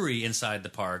brewery inside the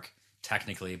park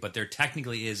technically, but there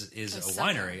technically is a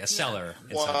winery, a cellar.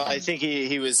 Well, inside. I think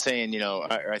he was saying,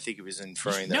 I think he was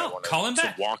inferring that I No, wanted call him to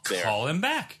back. walk there. Call him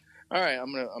back. All right,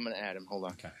 I'm gonna add him. Hold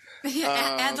on. Okay.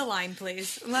 Add the line,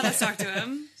 please. Let us talk to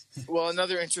him. Well,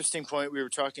 another interesting point, we were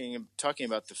talking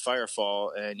about the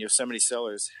Firefall, and Yosemite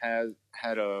Cellars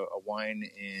had a wine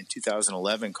in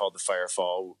 2011 called the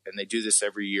Firefall, and they do this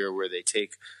every year where they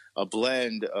take a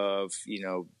blend of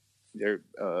their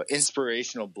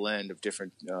inspirational blend of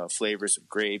different flavors of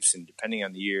grapes, and depending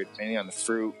on the year, depending on the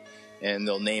fruit, and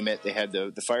they'll name it. They had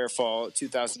the Firefall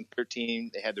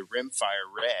 2013. They had the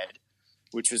Rimfire Red,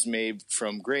 which was made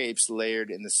from grapes layered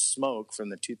in the smoke from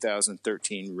the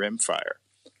 2013 Rimfire.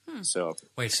 So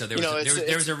Wait, so there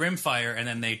was a rim fire, and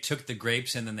then they took the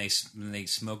grapes, and then they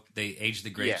smoked. They aged the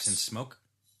grapes Yes. in smoke.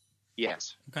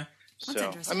 yes, Okay. so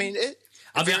interesting. I mean,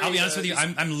 I'll be honest with you.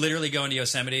 I'm literally going to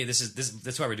Yosemite.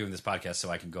 That's why we're doing this podcast, so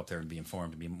I can go up there and be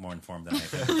informed, and be more informed than I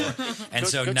have been before. And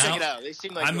so go now check it out. They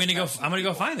seem like I'm gonna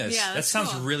go find this. Yeah, that that's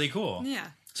sounds cool. really cool. Yeah.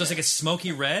 So it's like a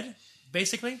smoky red,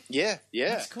 basically. Yeah.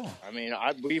 That's cool. I mean,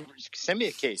 send me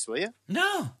a case, will you?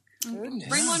 No.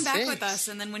 Bring one back with us,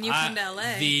 and then when you come to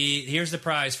LA, Here's the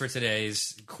prize for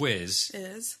today's quiz: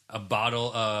 is a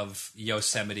bottle of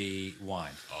Yosemite wine.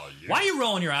 Oh, yeah. Why are you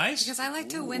rolling your eyes? because I like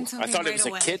to win I something thought right it was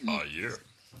away. a kitten. Oh, yeah.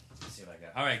 Let's see what I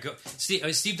got. All right, go. Steve,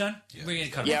 is Steve done? Yeah. We're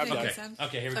gonna cut Yeah, him I'm off. done.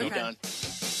 Okay, here we go. Okay. Done.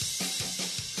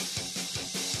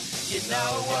 You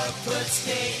know what puts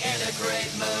me in a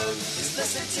great mood is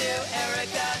listen to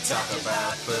Erica talk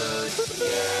about food.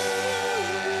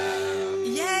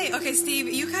 Yay! Okay, Steve,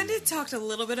 you kind of talked a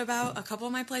little bit about a couple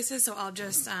of my places, so I'll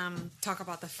just talk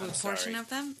about the food portion of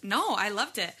them. No, I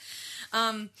loved it.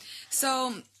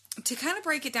 So to kind of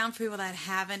break it down for people that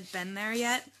haven't been there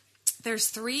yet, there's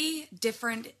 3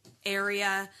 different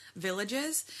area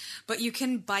villages, but you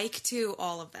can bike to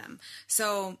all of them.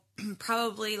 So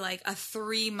probably like a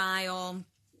 3-mile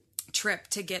trip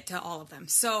to get to all of them.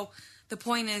 So the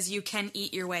point is you can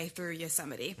eat your way through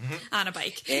Yosemite on a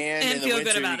bike And in the feel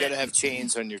winter, good about you got to it. have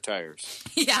chains on your tires.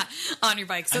 Yeah, on your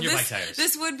bike. So On your bike tires.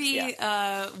 this would be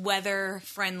weather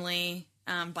friendly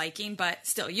biking, but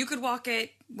still you could walk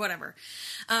it, whatever.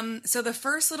 So the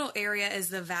first little area is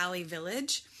the Valley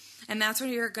Village, and that's where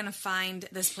you're going to find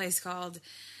this place called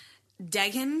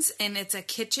Deggins, and it's a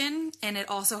kitchen, and it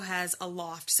also has a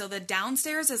loft. So the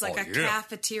downstairs is like a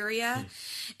cafeteria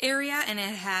area, and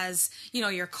it has,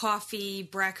 your coffee,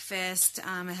 breakfast, it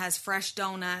has fresh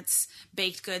donuts,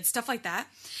 baked goods, stuff like that.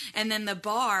 And then the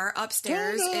bar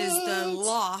upstairs is the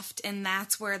loft, and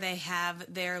that's where they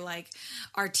have their like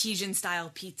artesian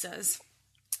style pizzas.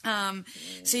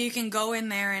 So you can go in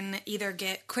there and either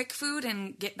get quick food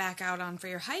and get back out on for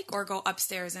your hike, or go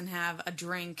upstairs and have a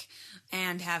drink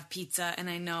and have pizza. And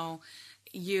I know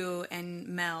you and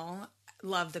Mel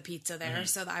love the pizza there,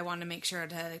 so I wanted to make sure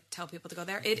to tell people to go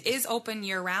there. It is open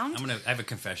year round. I have a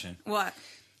confession. What?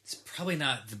 It's probably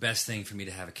not the best thing for me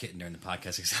to have a kitten during the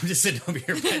podcast because I'm just sitting over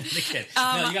here petting the kitten.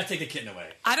 No, you got to take the kitten away.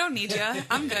 I don't need you.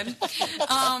 I'm good.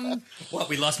 What?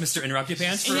 We lost Mr. Interrupt Your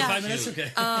Pants for 5 minutes?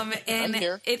 Okay. And I'm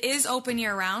here. it is open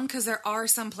year round because there are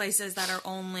some places that are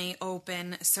only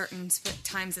open certain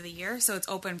times of the year. So it's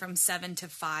open from 7 to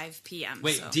 5 p.m.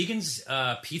 Wait, so. Deegan's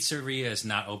Pizzeria is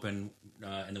not open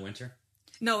in the winter?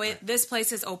 No, this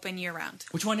place is open year round.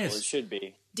 Which one Well, it is? should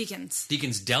be. Deacon's.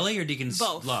 Deacon's Deli or Deacon's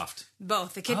Both. Loft?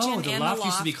 Both. The kitchen Oh, and the the loft loft.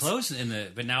 used to be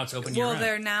closed but now it's open year Well, round.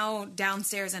 they're now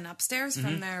downstairs and upstairs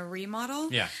from their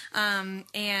remodel. Yeah.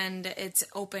 And it's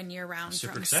open year round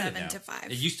Super from excited 7 now. to 5.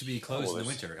 It used to be closed in the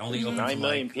winter. Only open 9 from,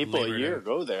 million like, people a Labor year to-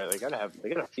 go there. They gotta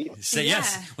feed them. Say Yeah,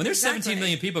 yes. When there's 17 exactly.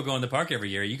 million people going to the park every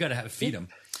year, you got to feed them.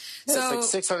 Yeah, So- it's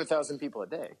like 600,000 people a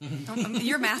day.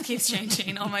 Your math keeps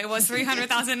changing. Oh my, it was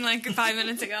 300,000 like 5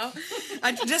 minutes ago.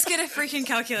 I just get a freaking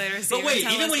calculator. So But wait,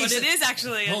 tell even us when he what said- it is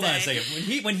actually. Hold on a day.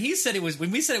 second. When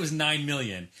we said it was 9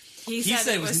 million. He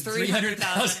said it was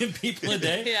 300,000 people a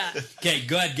day. Yeah. Okay,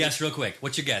 go ahead. Guess real quick.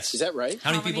 What's your guess? Is that right? How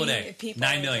many How people a many day? people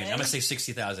 9 a million. day? I'm gonna say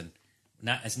 60,000.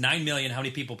 It's 9 million. How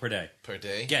many people per day? Per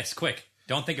day? Guess quick.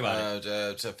 Don't think about it.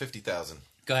 It's 50,000.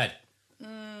 Go ahead,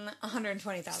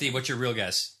 120,000. Steve. What's your real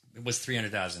guess? It was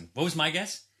 300,000. What was my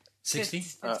guess? 60?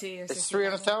 50 or 60. It's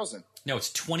 300,000. No,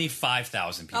 it's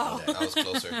 25,000 people Oh. a day. I was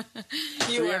closer.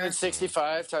 You were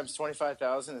 365 times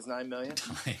 25,000 is 9 million. I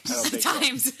don't think so.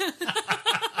 times.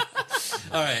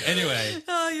 All right. Anyway,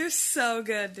 Oh, you're so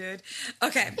good, dude.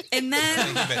 Okay, and then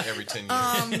You meant every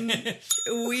 10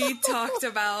 years. we talked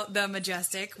about the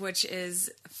Majestic, which is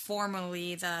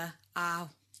formerly the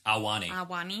Awani.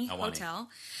 Awani Hotel.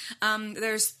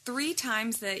 There's 3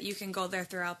 times that you can go there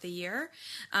throughout the year,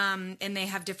 and they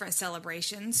have different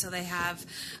celebrations. So they have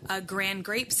a Grand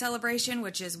Grape celebration,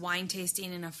 which is wine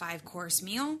tasting and a 5-course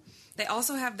meal. They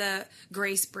also have the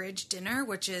Grace Bridge dinner,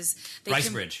 which is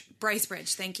Bridge. Bryce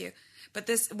Bridge, thank you. But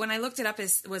this, when I looked it up,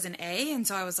 was an A, and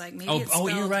so I was like, maybe it's Oh,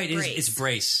 spelled you're right. Brace. It's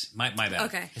Brace. My bad.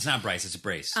 Okay. It's not Bryce. It's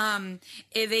Brace.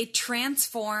 They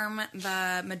transform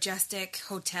the Majestic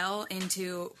Hotel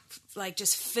into like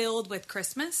just filled with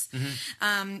Christmas,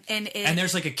 and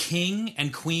there's like a king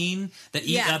and queen that eat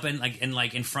Yeah. up and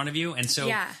in front of you. And so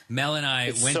Yeah. Mel and I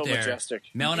It's went so there. majestic.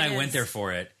 Mel and It I went is. there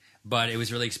for it, but it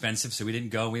was really expensive, so we didn't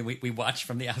go. We watched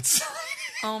from the outside.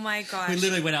 oh my gosh, We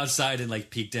literally went outside and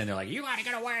like peeked in. They're like, "You gotta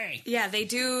get away." yeah, they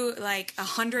do like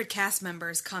 100 cast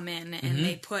members come in and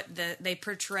they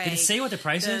portray. Did it say what the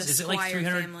price the is? Is it like Squire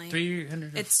 300? family.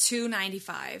 300? It's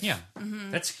 $295. Yeah,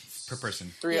 that's per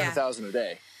person. 300,000 a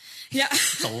day. Yeah.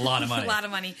 It's a lot of money. A lot of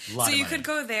money. Lot So of you money. could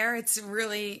go there. It's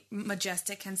really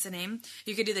majestic, hence the name.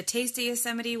 You could do the Taste of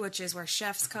Yosemite, which is where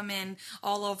chefs come in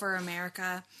all over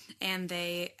America and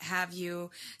they have you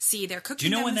see their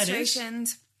cooking you know when that is?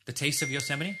 demonstrations. The Taste of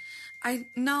Yosemite. I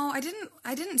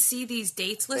didn't see these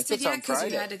dates listed it's yet on because you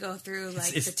Friday. had to go through like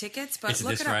It's- the tickets. But Is it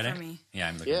look this it up Friday? for me. Yeah,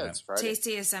 I'm looking Yeah, it up. it's Friday. Taste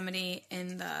of Yosemite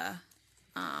in the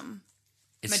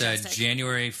It's Majestic.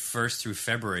 January 1st through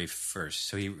February 1st.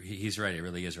 So he's right. It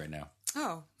really is right now.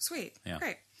 Oh, sweet. Yeah.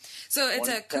 Great. So it's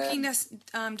a 110.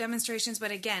 cooking demonstrations, but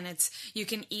again, you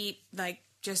can eat like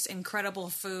just incredible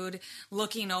food,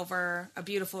 looking over a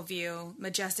beautiful view.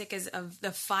 Majestic is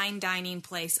the fine dining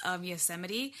place of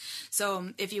Yosemite. So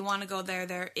if you want to go there,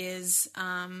 there is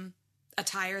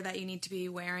attire that you need to be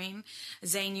wearing.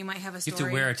 Zane, you might have a You story. have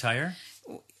to wear attire.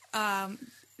 You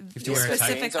have to wear attire.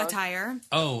 specific Chains on? attire.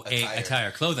 Oh,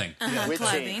 attire, clothing. With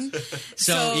Clothing.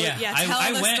 So, yeah, tell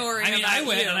I the went. story I mean, I about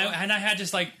went you. and I had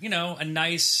just like a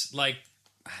nice like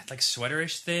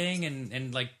sweaterish thing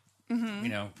and like my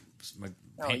No,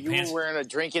 you pants. were wearing a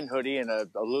drinking hoodie and a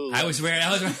Lululemon. I was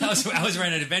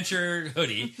wearing an adventure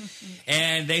hoodie,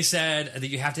 and they said that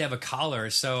you have to have a collar.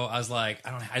 So I was like,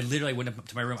 I literally went up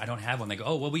to my room. I don't have one. They go,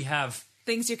 oh well, we have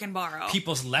Things you can borrow.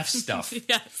 people's left stuff.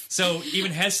 Yes. So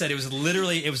even Hez said it was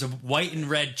a white and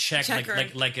red check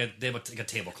Checkered. like a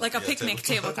tablecloth. Like a picnic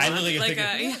tablecloth. I literally like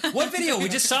think what video? We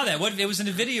just saw that. What it was in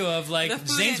a video of like the food,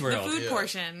 Zane's World. the food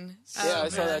portion. Yeah, I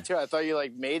saw that too. I thought you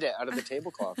like made it out of the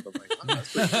tablecloth. I'm like, oh,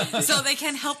 that's pretty cool. So they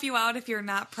can help you out if you're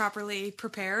not properly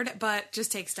prepared, but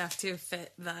just take stuff to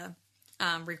fit the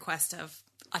request of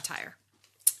attire.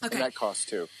 Okay. And that costs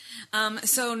too.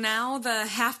 So now the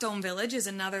Half Dome Village is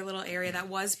another little area that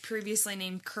was previously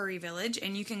named Curry Village,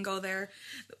 and you can go there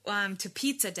to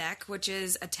Pizza Deck, which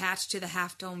is attached to the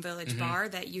Half Dome Village bar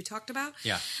that you talked about.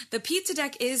 Yeah. The Pizza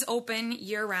Deck is open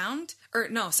year round.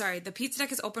 The Pizza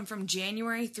Deck is open from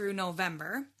January through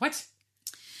November. What?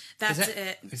 That's Does that,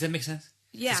 it. Does that make sense?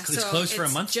 Yeah, It's closed for a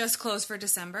month? Just closed for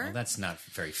December. Well, that's not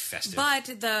very festive. But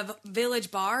the Village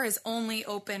Bar is only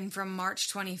open from March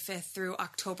 25th through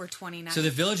October 29th. So the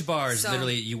Village Bar is So-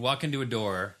 literally, you walk into a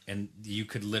door and you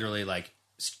could literally like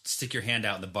stick your hand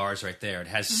out and the bar's right there. It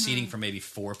has seating for maybe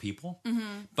 4 people.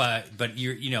 But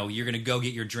you're going to go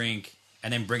get your drink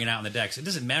and then bring it out on the deck. So it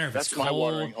doesn't matter if That's it's my cold.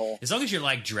 watering hole. As long as you're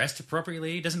like dressed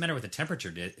appropriately, it doesn't matter what the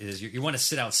temperature is. You want to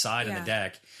sit outside on the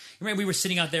deck. Remember, we were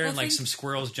sitting out there and like some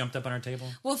squirrels jumped up on our table.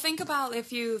 Well, think about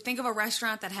if you think of a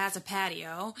restaurant that has a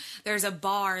patio, there's a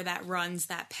bar that runs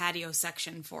that patio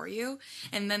section for you.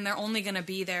 And then they're only going to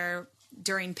be there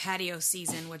during patio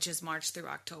season, which is March through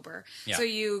October. Yeah. So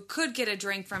you could get a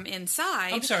drink from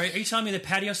inside. I'm sorry, are you telling me the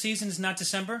patio season is not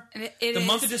December? It the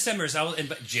month is. of December is out,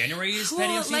 but January is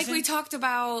patio season? Like we talked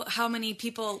about how many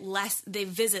people they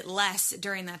visit less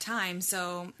during that time,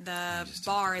 so the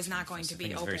bar is not going to be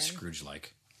It's open. very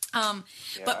Scrooge-like.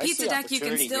 But I Pizza see Deck, you can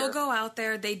opportunity still here. go out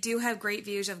there. They do have great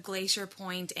views of Glacier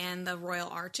Point and the Royal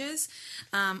Arches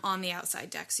on the outside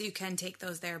deck, so you can take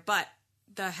those there. But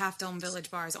the Half Dome Village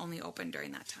Bar is only open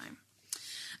during that time.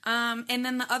 And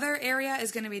then the other area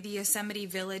is going to be the Yosemite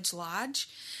Village Lodge.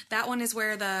 That one is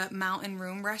where the Mountain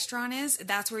Room restaurant is.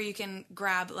 That's where you can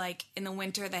grab, like, in the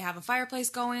winter, they have a fireplace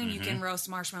going. You can roast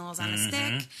marshmallows on a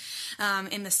stick.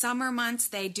 In the summer months,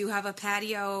 they do have a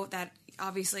patio that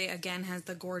obviously, again, has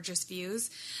the gorgeous views.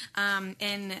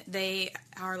 And they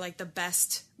are, like, the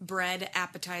best bread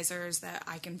appetizers that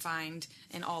I can find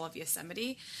in all of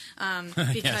Yosemite.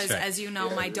 Because, right. as you know,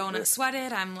 my donut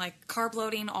sweated. I'm, like, carb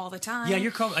loading all the time. Yeah,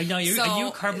 you're carb. No, are you So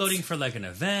carb loading for like an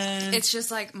event? It's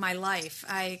just like my life.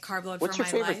 I carb load What's for your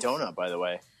my favorite life. donut, by the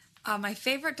way? My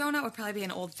favorite donut would probably be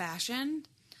an old fashioned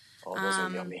Oh, those are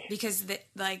yummy. because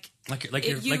like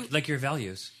you- your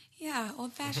values. yeah,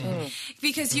 old fashioned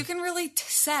because you can really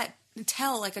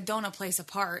tell like a donut place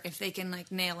apart if they can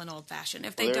like nail an old fashioned.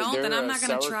 If they don't, then I'm not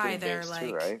going to try their like.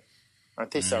 Too, right?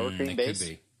 Aren't they sour cream It based? could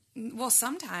be. Well,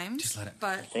 sometimes. Just let it.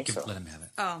 But I think so. Let him have it.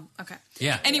 oh, okay.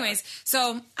 Yeah. Anyways,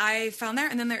 so I found there,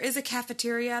 and then there is a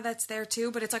cafeteria that's there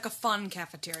too, but it's like a fun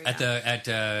cafeteria.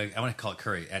 I want to call it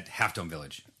Curry at Half Dome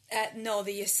Village. No,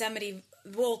 the Yosemite.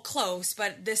 Well, close,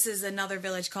 but this is another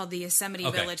village called the Yosemite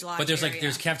Okay. Village Lodge. But there's area.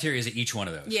 there's cafeterias at each one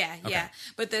of those. Yeah, Okay. yeah.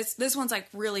 But this one's like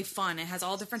really fun. It has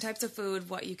all different types of food,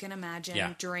 what you can imagine,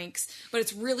 Yeah. drinks. But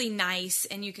it's really nice,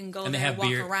 and you can go And they there, have walk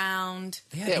beer. around.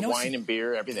 Yeah, Yeah, you know what's- wine and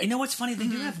beer, everything. You know what's funny? They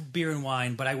do have beer and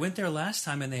wine, but I went there last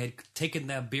time and they had taken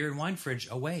the beer and wine fridge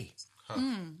away.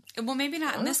 Well, maybe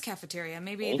not in this cafeteria.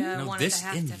 Maybe the No, one this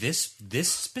at the in half. this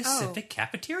specific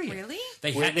cafeteria. Really?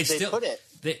 They Where had they did they still put it?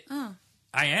 They,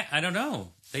 I don't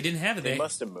know. They didn't have it. They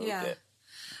must have moved Yeah. it.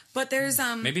 But there's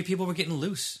Maybe people were getting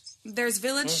loose. there's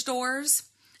village stores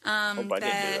Hope I didn't do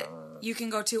that that. you can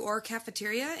go to, or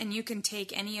cafeteria, and you can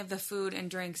take any of the food and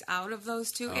drinks out of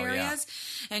those two Oh, yeah. areas,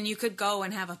 and you could go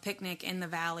and have a picnic in the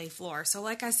valley floor. So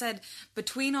like I said,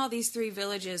 between all these three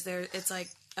villages, it's like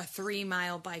a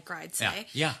 3-mile bike ride, say.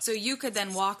 Yeah. So you could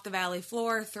then walk the valley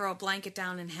floor, throw a blanket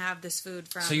down, and have this food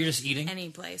from So you're just eating? any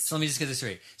place. So let me just get this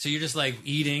straight. So you're just like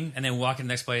eating and then walking to the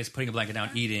next place, putting a blanket down,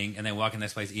 eating, and then walking to the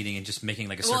next place, eating, and just making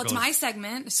like a circle. Well, it's my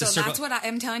segment, so circle- that's what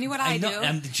I'm telling you what I do.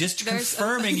 I'm just There's-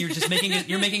 confirming you're just making it.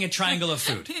 You're making a triangle of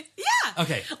food. Yeah.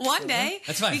 Okay. One day.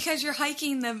 That's fine. Because you're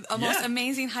hiking the most Yeah.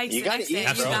 amazing hikes You the gotta next eat, day.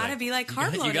 bro. You gotta be like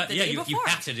carb loaded the day you before.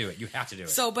 have to do it. You have to do it.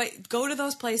 So, but go to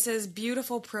those places.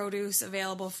 Beautiful produce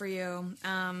available for you.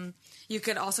 You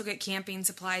could also get camping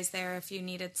supplies there if you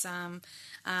needed some.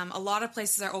 A lot of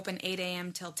places are open 8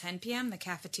 a.m. till 10 p.m. The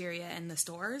cafeteria and the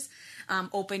stores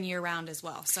open year round as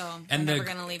well. So And they're the- never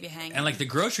going to leave you hanging. And like the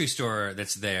grocery store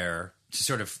that's there to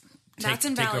sort of That's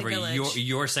in take Valley over Village.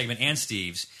 your segment and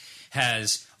Steve's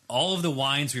has all of the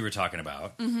wines we were talking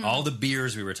about, Mm-hmm. all the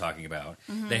beers we were talking about.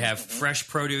 They have fresh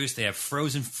produce, they have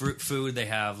frozen fruit food, they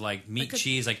have like meat,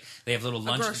 cheese, like they have little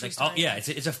lunch. grocery Like, store, yeah, yeah.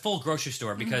 it's a full grocery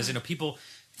store because you know people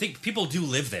do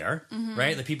live there,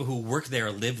 right? The people who work there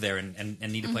live there and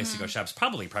need a place to go shop. It's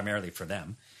probably primarily for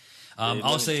them. live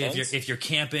Also, in if tents? you're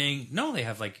camping, no, they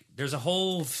have like there's a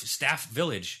whole staff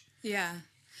village. Yeah.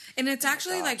 And it's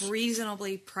actually like gosh.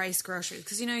 reasonably priced groceries.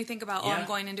 Because, you think about, Yeah. I'm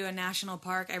going into a national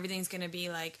park, everything's going to be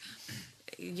like,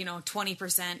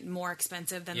 20% more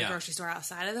expensive than Yeah. the grocery store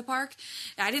outside of the park.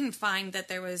 I didn't find that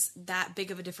there was that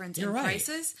big of a difference You're in right.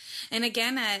 prices. And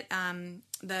again, at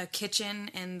the kitchen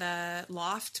and the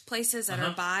loft places that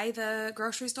are by the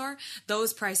grocery store,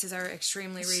 those prices are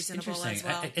extremely reasonable Interesting. as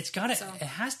well. It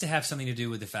has to have something to do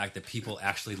with the fact that people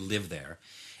actually live there,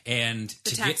 and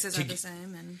The to taxes get, are the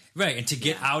same. And right, and to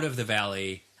get Yeah. out of the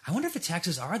valley. I wonder if the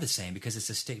taxes are the same because it's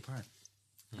a state park.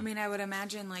 I mean, I would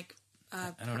imagine like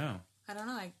I don't know. I don't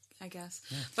know. I guess,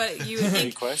 but you would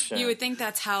think question. you would think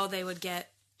that's how they would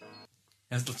get.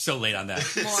 It's so late on that.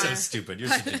 So More. stupid. You're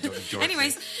such a dork.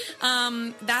 Anyways,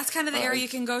 that's kind of the area you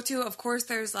can go to. Of course,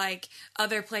 there's like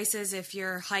other places if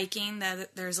you're hiking.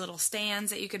 That there's little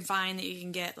stands that you can find that you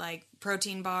can get like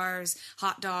protein bars,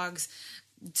 hot dogs,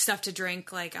 stuff to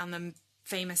drink like on the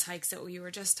famous hikes that we were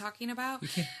just talking about.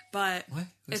 But What? What's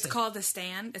it's that? called the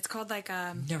Stand. It's called like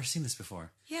Never seen this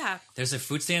before. yeah. There's a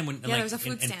food stand when like there's a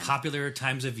food in stand. popular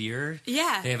times of year.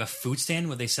 Yeah. They have a food stand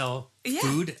where they sell Yeah.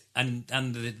 food on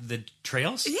the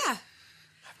trails. Yeah.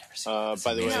 I've never seen that.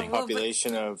 By the way, Yeah, the well, but-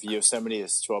 population of Yosemite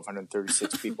is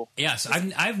 1,236 people. Yeah, so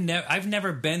I've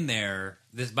never been there.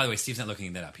 This, by the way, Steve's not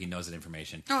looking that up. He knows that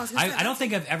information. Oh, I was gonna say I don't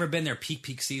think I've ever been there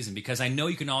peak season because I know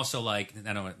you can also like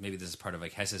I don't know maybe this is part of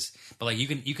like Hess's, but like you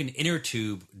can inner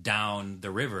tube down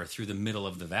the river through the middle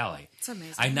of the valley. It's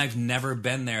amazing. I've never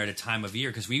been there at a time of year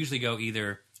because we usually go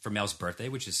either for Mel's birthday,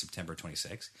 which is September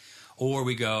 26th, or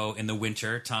we go in the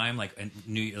winter time, like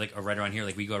right around here,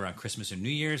 like we go around Christmas or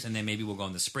New Year's, and then maybe we'll go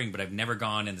in the spring. But I've never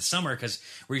gone in the summer because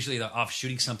we're usually off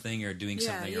shooting something or doing Yeah,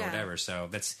 something or yeah. whatever. So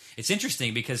it's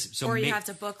interesting because Or you have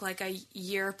to book like a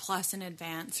year plus in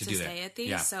advance to do that. stay at these.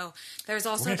 Yeah. So there's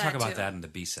also we're going to that talk about too. that in the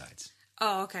B-sides.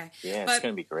 Oh, okay. Yeah, But it's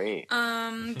going to be great.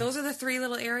 those are the three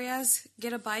little areas.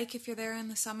 Get a bike if you're there in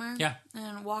the summer. Yeah.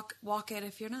 And walk it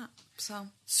if you're not.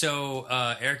 So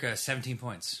Erica, 17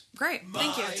 points. great.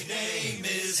 Thank you. name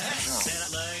is Hans,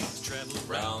 and I like to travel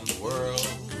Around the world.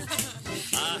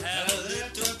 I have a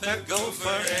little pet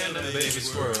Gopher and a baby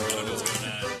squirrel.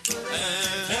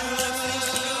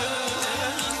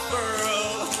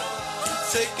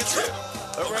 Take a trip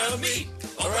around me,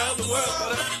 around the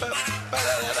world.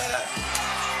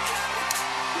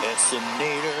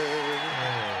 Destinator.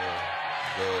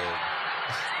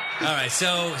 All right,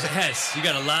 so Hess, you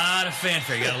got a lot of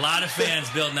fanfare. You got a lot of fans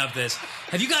building up this.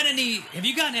 Have you gotten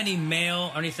any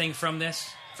mail or anything from this?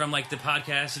 From like the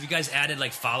podcast? Have you guys added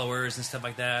like followers and stuff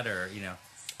like that, or you know?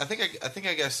 I think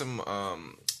I got some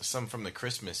from the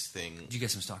Christmas thing. Did you get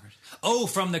some stalkers? Oh,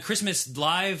 from the Christmas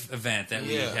live event that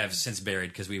we Yeah. have since buried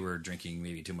because we were drinking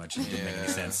maybe too much and it didn't make any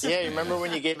sense. Yeah, you remember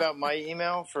when you gave out my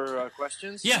email for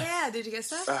questions? Yeah. Yeah. Did you get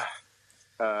stuff?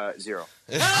 0.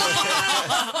 I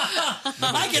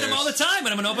get them all the time, and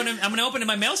I'm gonna open in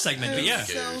my mail segment. But yeah,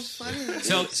 So funny.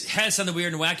 so Hess on the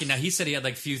weird and wacky. Now he said he had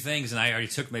like few things, and I already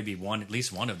took maybe at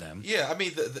least one of them. Yeah, I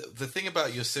mean the thing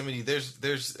about Yosemite,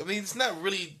 there's I mean it's not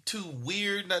really too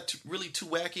weird, really too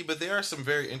wacky, but there are some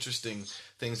very interesting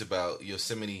things about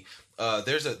Yosemite.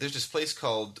 There's this place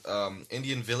called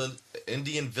Indian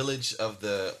Village of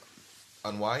the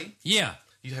Hawaii. Yeah.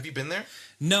 Have you been there?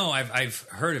 No, I've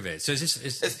heard of it. So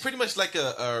It's pretty much like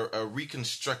a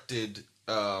reconstructed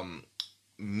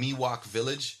Miwok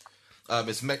village.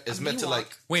 It's meant to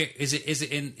like wait, is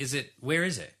it where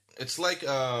is it? it's like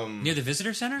Near the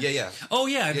visitor center? yeah. Oh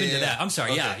yeah, I've been to yeah. that. I'm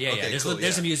sorry. Okay, Yeah. okay, There's cool,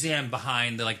 there's a yeah. museum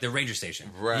behind the ranger station.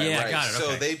 Right, Yeah, right. got it. So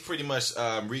Okay. they pretty much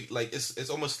like it's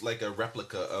almost like a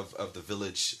replica of the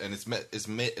village, and it's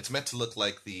meant to look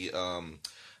like the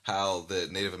how the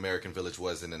Native American village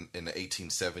was in the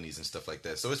 1870s and stuff like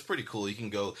that. So it's pretty cool. You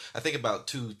can go. I think about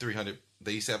 200-300.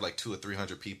 They used to have like 200 or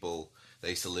 300 people that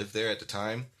used to live there at the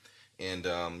time, and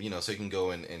so you can go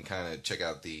and kind of check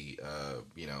out the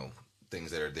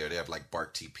things that are there. They have like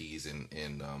bark teepees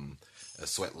and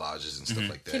sweat lodges and stuff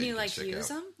like that. Can you like check use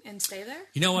out. them and stay there?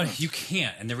 You know what? You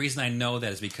can't. And the reason I know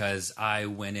that is because I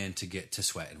went in to get to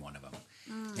sweat in one of them.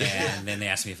 And then they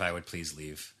asked me if I would please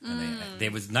leave. And they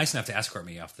was nice enough to escort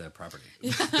me off the property.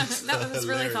 That was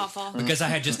really thoughtful. Because I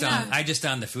had just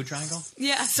done the food triangle.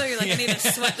 Yeah, so you're like, I need to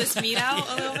sweat this meat out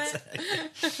a little bit.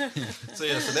 So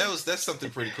that's something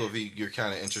pretty cool. If you're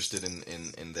kind of interested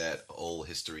in that old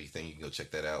history thing, you can go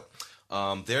check that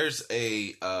out. There's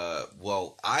a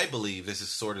I believe this is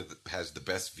sort of has the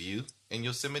best view in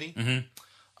Yosemite,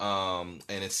 and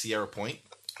it's Sierra Point.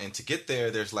 And to get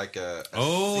there, there's like a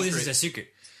secret. This is a secret.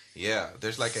 Yeah,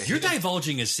 there's like a. You're hidden-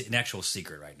 divulging an actual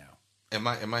secret right now. Am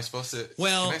I supposed to?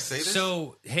 Well, can I say this?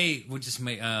 so hey, we'll just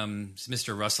make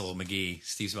Mr. Russell McGee.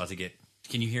 Steve's about to get.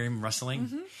 Can you hear him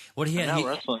rustling? What he I'm had? not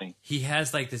wrestling. He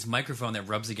has like this microphone that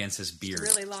rubs against his beard.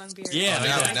 Really long beard. Yeah, Oh, like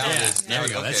now- that. now it Yeah. is. There we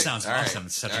go. Okay. That sounds All right. awesome.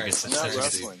 It's such All a good, right. such, Not such,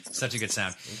 wrestling. such a good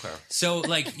sound. Okay. So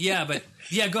like,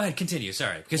 go ahead, continue.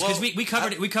 Sorry, because Well, we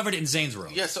covered it in Zane's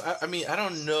World. Yeah, so I mean, I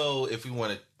don't know if we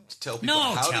want to tell people No,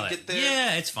 how tell to it. get there.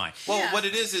 Yeah, it's fine. Well, Yeah. what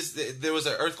it is there was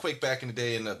an earthquake back in the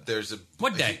day, and there's a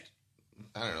What day?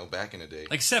 I don't know, back in the day.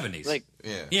 Like 70s. Like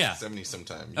Yeah. 70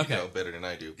 sometime. You Okay. know better than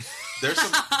I do. There's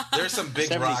some big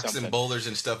 70 rocks something. and boulders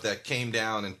and stuff that came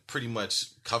down and pretty much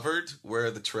covered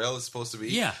where the trail is supposed to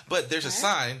be. Yeah. But there's a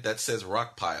sign that says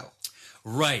rock pile.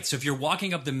 Right. So if you're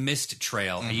walking up the Mist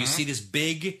Trail and you see this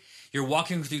big, you're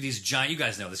walking through these giant. You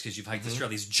guys know this because you've hiked this trail.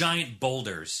 These giant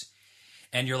boulders,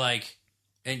 and you're like,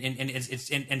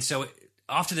 and so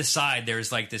off to the side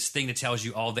there's like this thing that tells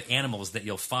you all the animals that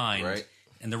you'll find Right.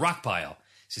 in the rock pile.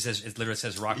 It literally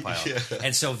says rock pile, Yeah.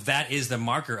 and so that is the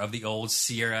marker of the old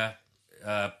Sierra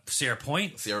Sierra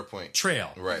Point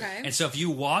Trail. Right. Okay. And so if you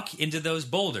walk into those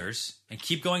boulders and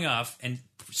keep going off and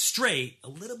straight, a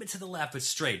little bit to the left, but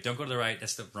straight. Don't go to the right.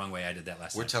 That's the wrong way I did that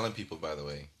last We're time. telling people, by the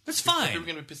way. That's fine. People are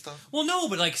going to be pissed off. Well, no,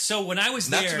 but like, so when I was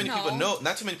Not there... too many people know.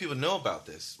 Not too many people know about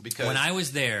this because When I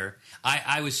was there,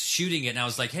 I was shooting it, and I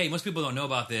was like, hey, most people don't know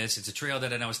about this. It's a trail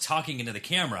that... And I was talking into the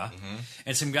camera,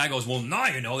 and some guy goes, well, now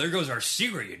you know. There goes our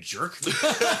secret, you jerk. Well,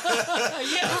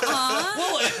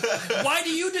 why do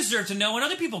you deserve to know when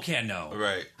other people can't know?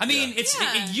 Right. I mean,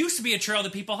 Yeah. it used to be a trail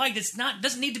that people hiked. It's not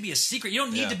doesn't need to be a secret. You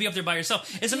don't need to be up there by yourself.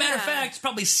 As a matter of fact, it's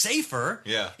probably safer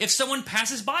if someone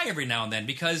passes by every now and then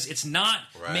because it's not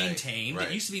maintained. Right.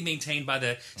 It used to be maintained by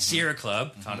the Sierra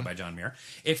Club, founded by John Muir.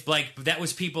 If like that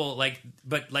was people like,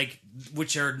 but like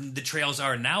which are the trails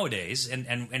are nowadays,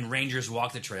 and rangers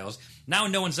walk the trails. Now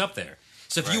no one's up there.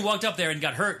 So if you walked up there and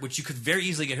got hurt, which you could very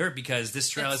easily get hurt because this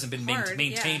trail hasn't been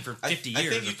maintained for 50 years. I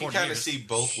think you can kind of see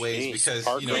both ways because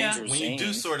Park you know Ranger when Zane. you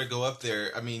do sort of go up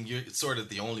there, I mean you're sort of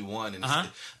the only one. And I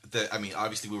mean,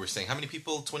 obviously we were saying how many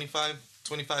people?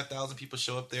 25,000 people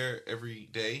show up there every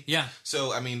day. Yeah.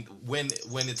 So I mean, when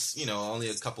it's only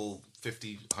a couple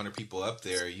 50, 100 people up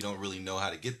there, you don't really know how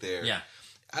to get there. Yeah.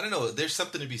 I don't know. There's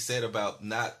something to be said about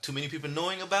not too many people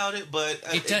knowing about it, but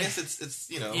I guess it's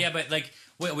Yeah, but like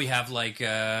we have like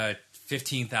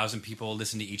 15,000 people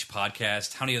listen to each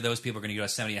podcast. How many of those people are going to go to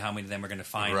Yosemite? How many of them are going to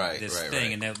find this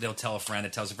thing? And they'll tell a friend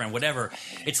that tells a friend, whatever.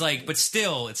 It's like, but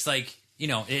still, it's like it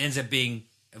ends up being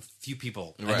a few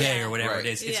people a day or whatever it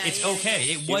is. It's okay.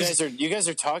 It was. You guys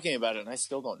are talking about it, and I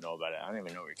still don't know about it. I don't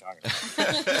even know what you're talking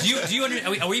about. do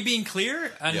you are we being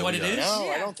clear on what it is? No,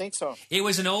 I don't think so. It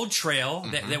was an old trail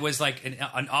that was like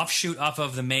an offshoot off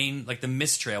of the main, like the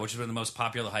Mist Trail, which is one of the most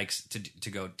popular hikes to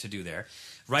go to do there.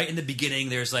 Right in the beginning,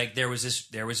 there was this.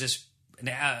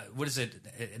 What is it?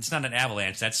 It's not an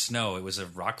avalanche. That's snow. It was a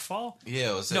rock fall.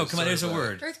 Yeah. It was come on. There's a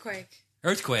word.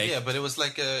 Earthquake. Yeah, but it was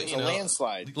like a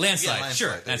landslide. Landslide,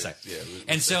 sure, landslide. Yeah,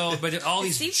 and so, but all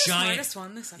these Steve's giant. the smartest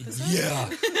one this episode. Yeah,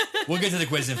 we'll get to the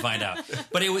quiz and find out.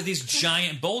 But it was these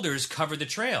giant boulders covered the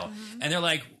trail, and they're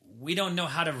like, we don't know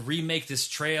how to remake this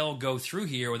trail go through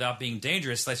here without being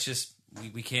dangerous. Let's just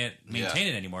we can't maintain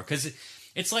it anymore because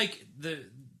it's like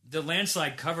the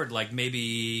landslide covered like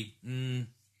maybe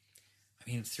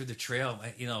through the trail,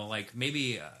 like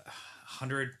maybe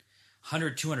 100,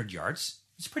 200 yards.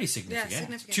 It's pretty significant. Yeah,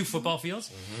 significant. 2 football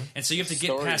fields. And so you have to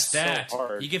get past that.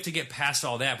 You have to get past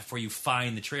all that before you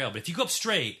find the trail. But if you go up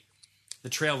straight, the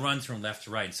trail runs from left to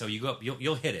right. So you go up,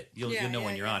 you'll hit it. You'll know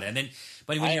when you're on it. And then,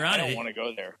 but when you're on it, I don't want to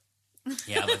go there.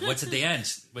 Yeah, but what's at the end?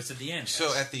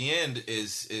 So at the end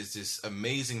is this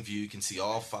amazing view. You can see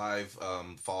all 5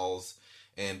 falls.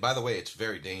 And by the way, it's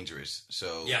very dangerous.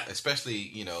 So especially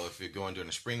if you're going during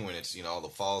the spring when it's all the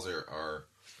falls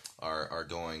are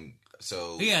going.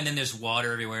 So and then there's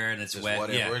water everywhere and it's wet.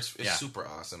 Water everywhere. It's super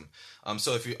awesome.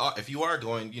 So if you are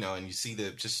going, and you see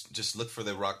the just look for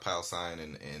the rock pile sign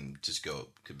and just go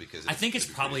because I think it's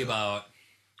probably about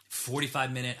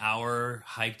 45-minute hour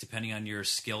hike depending on your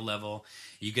skill level.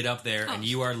 You get up there and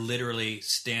you are literally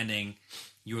standing.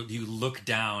 You look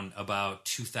down about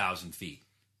 2,000 feet.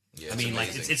 Yeah, I mean, like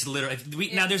it's literally.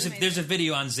 Now there's a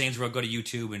video on Zane's Road. Go to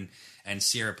YouTube and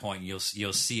Sierra Point. And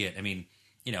you'll see it. I mean.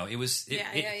 It was.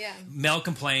 Mel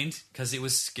complained because it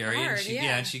was scary. Hard,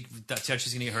 and she thought she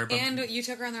was going to get hurt. But, and you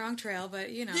took her on the wrong trail,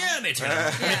 but Yeah, I may turn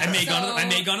out. I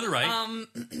may gone to the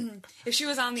right. If she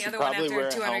was on the other one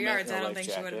after 200 yards, I don't think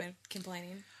she would have been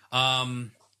complaining.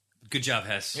 Good job,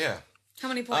 Hess. Yeah. How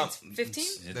many points? 15?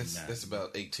 That's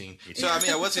about 18. So I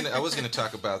mean, I was gonna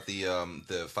talk about the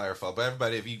firefall, but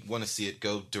everybody, if you want to see it,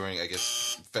 go during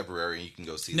February. You can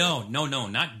go see. No,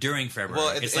 not during February.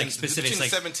 Well, it's like specific. Between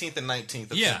 17th and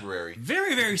 19th of February.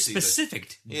 Very, very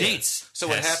specific dates. So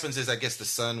what happens is, I guess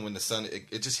when the sun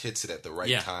it just hits it at the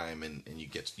right time, and you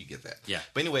get that. Yeah.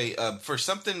 But anyway, for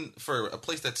a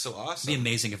place that's so awesome, it'd be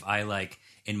amazing if I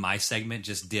in my segment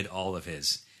just did all of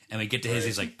his. And we get to his,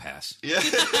 he's like, pass. Yeah.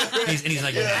 he's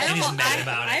like, and he's mad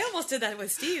about it. I almost did that with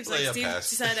Steve's. Steve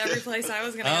said every place I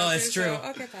was going to go to. Oh, that's true. So,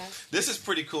 okay, pass. This is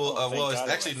pretty cool. Well, it's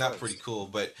actually not pretty cool,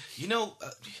 but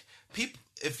people,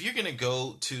 if you're going to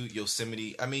go to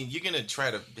Yosemite, I mean, you're going to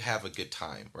try to have a good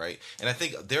time, right? And I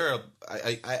think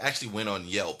I actually went on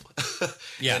Yelp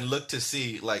and looked to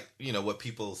see, what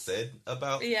people said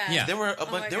about. Yeah. There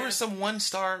were some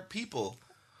 1-star people.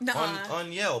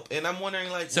 On Yelp, and I'm wondering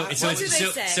it's a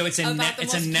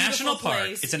national park.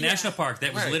 It's a national park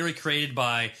that was literally created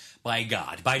by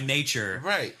God, by nature,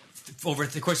 right? Over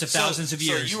the course of thousands of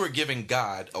years. So you were giving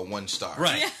God a 1-star,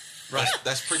 right? Right.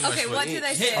 That's pretty much Okay, what did I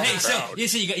Hey, say? hey, so you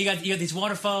see, you got these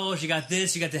waterfalls, you got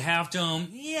this, you got the half dome.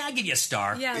 Yeah, I'll give you a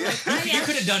star. Yeah, like, You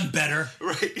could have done better.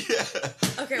 Right, yeah.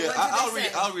 Okay, Yeah, what did I'll they read.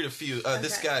 say? I'll read a few.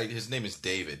 This Okay. guy, his name is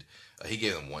David. He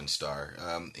gave them 1 star.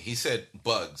 He said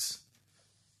bugs,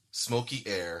 smoky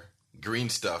air, green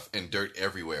stuff, and dirt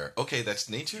everywhere. Okay, that's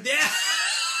nature. Yeah,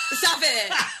 Stop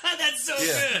it, that's so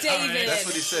Yeah. good. David. All right. That's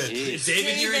what he said.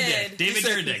 David, you're a dick. David,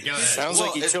 you're a dick. Go ahead. Sounds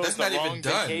like he chose that's the not wrong even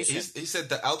done. vacation. He said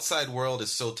the outside world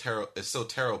is so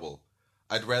terrible.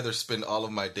 I'd rather spend all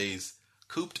of my days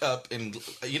cooped up in, I'm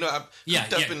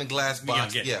cooped up in a glass We don't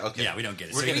box. get it. Yeah, okay. Yeah, we don't get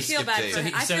it. We're So gonna We feel skip bad Dave. for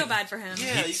him. I So- feel bad for him.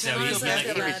 Yeah, you So can he- feel so bad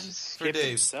he- for bad. Skipped Dave.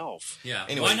 himself. Yeah.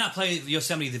 Anyway. Why not play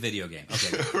Yosemite the video game?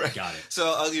 Okay, got it.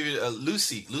 So I'll give you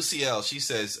Lucy L. She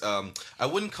says, I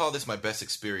wouldn't call this my best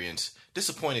experience.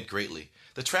 Disappointed greatly.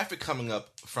 The traffic coming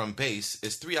up from base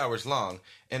is 3 hours long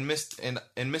and missed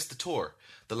the tour.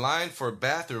 The line for a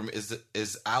bathroom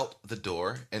is out the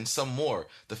door and some more.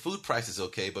 The food price is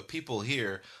okay, but people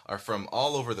here are from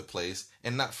all over the place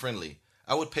and not friendly.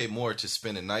 I would pay more to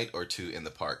spend a night or two in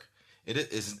the park. It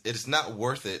is not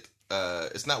worth it.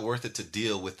 It's not worth it to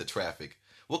deal with the traffic.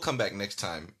 We'll come back next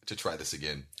time to try this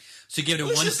again. So give it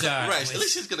a 1 star. Right. At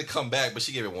least she's gonna come back, but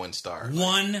she gave it 1 star.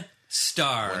 1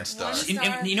 star. 1 star. And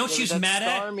you know what Yeah, she's but that mad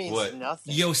star at? means What?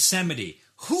 nothing. Yosemite.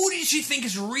 Who did she think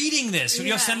is reading this?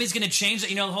 Yeah. Yosemite's going to change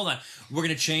that. Hold on. We're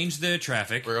going to change the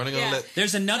traffic. We're only gonna Yeah. let.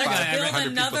 There's another guy I Build read. 500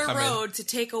 people another come in. road to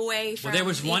take away from. Well, there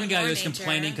was one even guy more who was nature.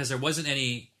 complaining because there wasn't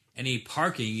any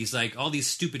parking. He's like, all these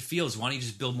stupid fields. Why don't you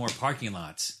just build more parking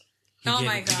lots? He Oh gave,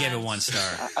 my He gave it God. 1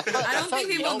 star. I don't think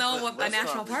people Yelp know was what a national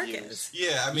restaurant park reviews. is.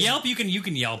 Yeah, I mean, Yelp, you can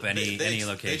Yelp any they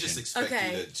location. just expect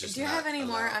Okay. you to just. Do you not have any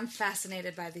more? allow- I'm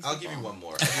fascinated by these. I'll people. give you one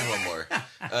more.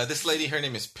 This lady, her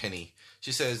name is Penny.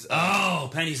 She says.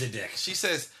 Oh, Penny's a dick. She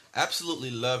says,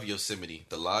 absolutely love Yosemite.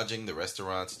 The lodging, the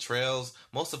restaurants, trails.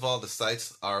 Most of all, the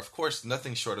sights are, of course,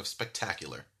 nothing short of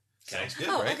spectacular. Okay. Sounds good,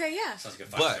 Oh, right? okay, yeah. Sounds good.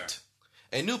 5 But star.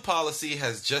 a new policy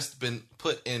has just been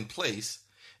put in place.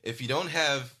 If you don't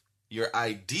have your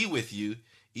ID with you,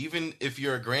 even if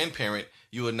you're a grandparent,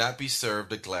 you will not be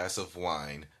served a glass of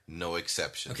wine. No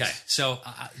exceptions. Okay, so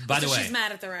by the So way, she's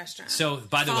mad at the restaurant. So,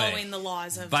 by the way, following the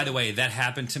laws of. by the way, that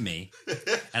happened to me,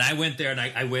 and I went there, and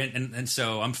I went, and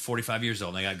so I'm 45 years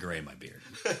old, and I got gray in my beard,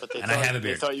 and I have a They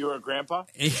beard. thought you were a grandpa?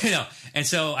 And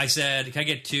so I said, "Can I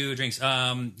get 2 drinks?"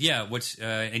 Yeah. What's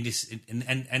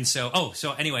and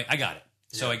so anyway, I got it.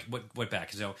 So I went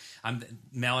back. So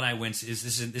Mel and I went. This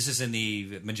is in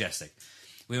the Majestic.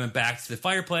 We went back to the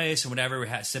fireplace and whatever. We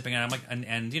had sipping on. I'm like,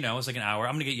 and it was like an hour.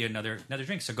 I'm gonna get you another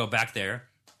drink. So go back there.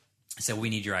 I said, we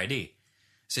need your ID. I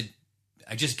said,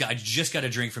 I just got a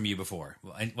drink from you before.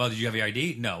 Well, did you have your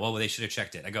ID? No. Well, they should have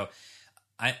checked it. I go,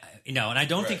 and I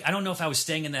don't think, I don't know if I was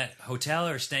staying in that hotel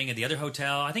or staying at the other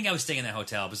hotel. I think I was staying in that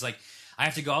hotel. It was like, I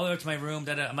have to go all the way up to my room.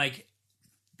 I'm like,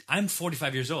 I'm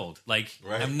 45 years old. Like,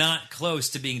 Right. I'm not close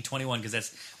to being 21 because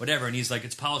that's whatever. And he's like,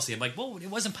 it's policy. I'm like, well, it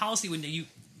wasn't policy when you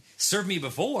served me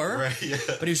before. Right, yeah.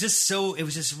 But it was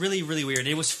just really, really weird.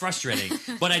 It was frustrating.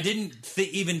 But I didn't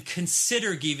even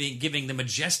consider giving the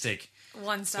Majestic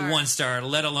 1 star. 1 star,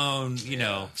 let alone,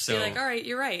 so. You're like, all right,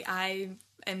 you're right. I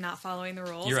am not following the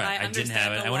rules. You're right. I didn't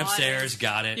have it. I went upstairs,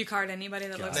 got it. You card anybody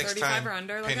that looks Next 35 time, or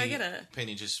under. Like, I get it.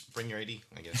 Penny, just bring your ID,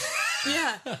 I guess.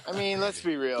 Yeah. I mean, let's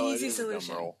be real. Easy it is a dumb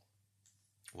solution. rule.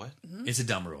 What? It's a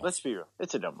dumb rule. Let's be real.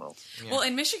 It's a dumb rule. Well,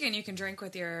 in Michigan, you can drink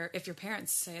with if your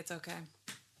parents say it's okay.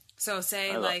 So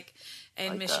say like in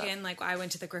like Michigan, like I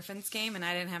went to the Griffins game and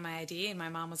I didn't have my ID and my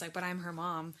mom was like, but I'm her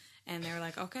mom. And they were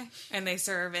like, okay. And they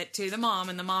serve it to the mom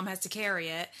and the mom has to carry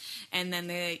it. And then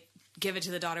they give it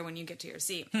to the daughter when you get to your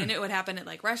seat. And it would happen at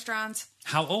like restaurants.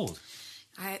 How old?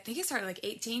 I think it started like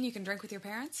 18. You can drink with your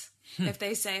parents if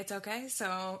they say it's okay.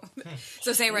 So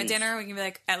say we're at dinner, we can be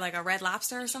like at like a Red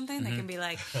Lobster or something. They can be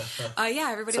like, yeah,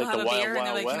 everybody It's will like have the a Wild beer, and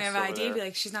they're Wild like, can I have an West ID? over Be there.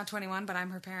 like, she's not 21, but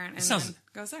I'm her parent, and Sounds- then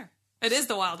goes there. It is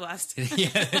the Wild West. Yeah,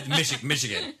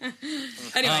 Michigan.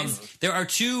 Anyways, There are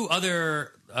 2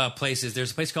 other places.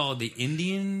 There's a place called the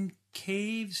Indian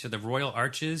Caves or the Royal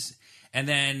Arches, and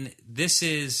then this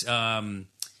is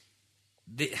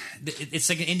it's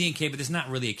like an Indian cave, but it's not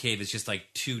really a cave. It's just like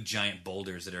 2 giant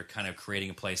boulders that are kind of creating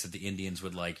a place that the Indians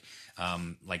would like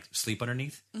sleep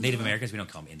underneath. Native Americans, we don't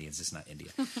call them Indians. It's not India.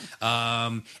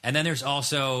 And then there's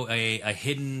also a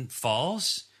hidden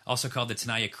falls, also called the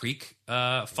Tenaya Creek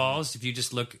Falls. If you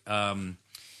just look,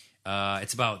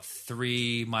 it's about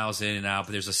 3 miles in and out,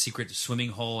 but there's a secret swimming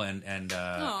hole and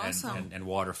awesome. and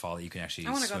waterfall that you can actually.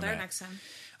 I want to go swim there at. next time.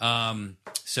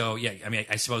 So yeah, I mean,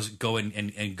 I suppose go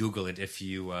and Google it if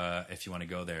you want to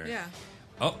go there. Yeah.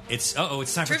 It's time for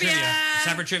Trivia! trivia. It's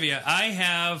time for trivia. I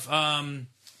have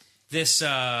this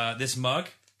mug.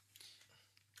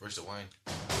 Where's the wine?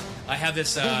 I have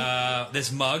this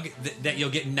this mug that you'll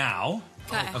get now.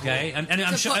 Okay, and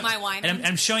I'm To showing put my wine in.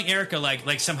 I'm showing Erica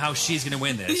like somehow she's going to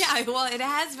win this. Yeah, well, it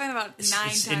has been about 9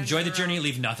 times. Enjoy in the a journey, row.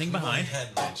 leave nothing behind.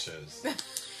 Headline shows.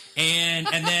 And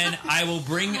then I will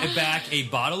bring back a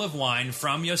bottle of wine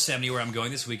from Yosemite where I'm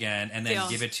going this weekend, and then Deal.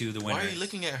 give it to the winner. Why are you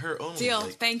looking at her only? Deal.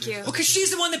 Thank you. Well, because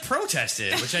she's the one that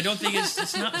protested, which I don't think is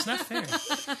it's not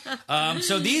fair.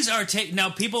 So these are now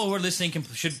people who are listening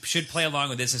should play along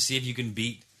with this and see if you can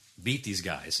beat these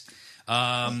guys.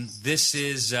 This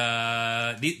is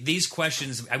these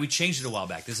questions. We changed it a while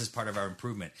back. This is part of our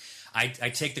improvement. I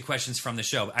take the questions from the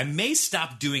show. I may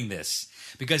stop doing this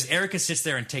because Erica sits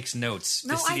there and takes notes.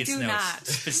 No, I fastidious do notes. not.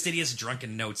 Fastidious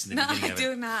drunken notes in the No, beginning I of it.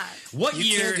 do not. What You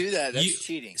year? can't do that. That's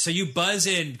cheating. So you buzz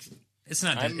in. It's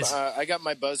not. I got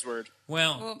my buzzword.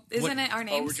 Well, isn't it our Oh,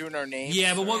 names? we're doing our names.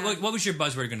 Yeah, but what was your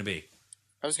buzzword going to be?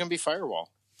 I was going to be firewall.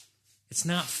 It's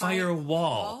not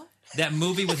firewall. That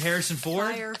movie with Harrison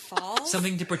Ford. Firefall?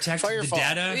 Something to protect the Firefall.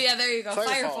 data. Yeah, there you go.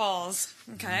 Firefall. Firefalls.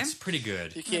 Okay. It's pretty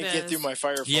good. You can't It get is. through my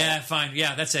firefall. Yeah, fine.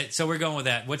 Yeah, that's it. So we're going with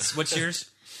that. What's yours?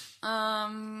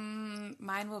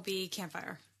 Mine will be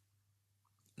campfire.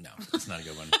 No, it's not a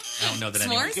good one. I don't know that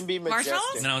anyone. You S'mores? can be majestic.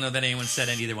 Marshmallows? I don't know that anyone said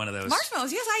either one of those.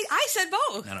 Marshmallows. Yes, I said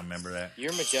both. I don't remember that.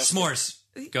 You're majestic. S'mores.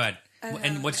 Go ahead.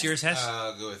 And what's okay. yours, Hess?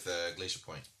 I'll go with Glacier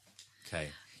Point. Okay.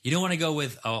 You don't want to go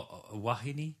with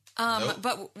Wahini? Nope.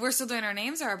 But we're still doing our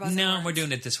names or our buzzing No, words? we're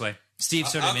doing it this way. Steve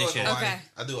sort I'll of go with initiated. Awani. Okay.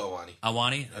 I'll do Awani.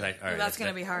 Awani? All right, that's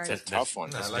gonna be hard. Tough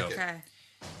one. I like dope. it. Okay.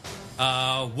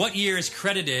 What year is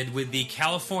credited with the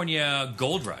California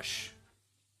Gold Rush?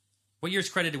 What year is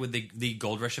credited with the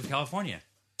Gold Rush of California?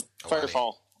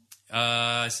 Firefall.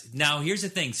 Now, here's the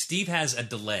thing. Steve has a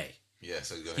delay. Yeah,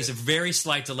 so go ahead. He's a very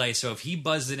slight delay, so if he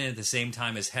buzzed it in at the same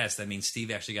time as Hess, that means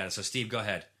Steve actually got it. So, Steve, go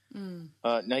ahead.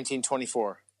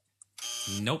 1924.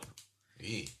 Nope.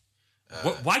 Eee.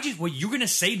 Why'd you? Well, you were gonna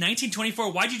say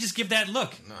 1924? Why'd you just give that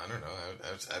look? No, I don't know.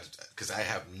 Because I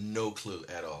have no clue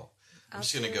at all. I'm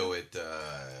just going to go with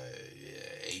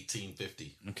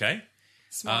 1850. Okay.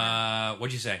 Smart.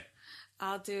 What'd you say?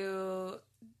 I'll do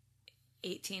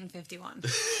 1851.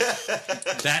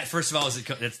 That first of all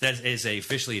that is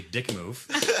officially a dick move.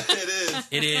 It is.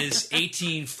 It is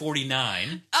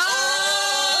 1849.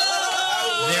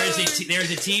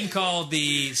 There's a team called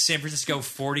the San Francisco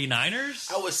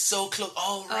 49ers. I was so close.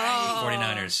 All right.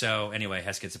 49ers. So anyway,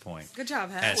 Hess gets a point. Good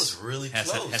job, Hess. Hess was really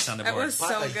Hess close. on the That board. was By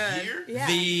so a good. year? Yeah.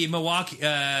 The Milwaukee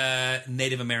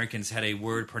Native Americans had a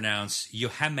word pronounced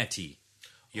Yosemite.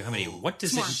 Yosemite. What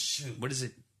does S'more. it? What is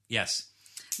it? Yes.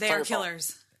 They are Firefall.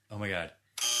 killers. Oh my God.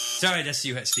 Sorry, that's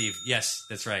you, Steve. Yes,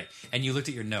 that's right. And you looked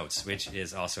at your notes, which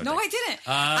is also a No, thing. I didn't.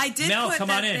 I did Mel, put come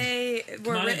that on in. they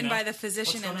were on in, written Mel. by the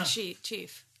physician What's and the going on?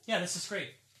 chief. Yeah, this is great.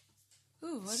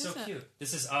 Ooh, what is So it? cute.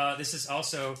 This is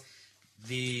also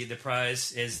the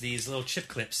prize is these little chip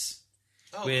clips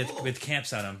Oh, with cool. with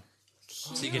camps on them.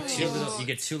 So you get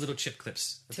two little chip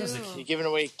clips. Those are You giving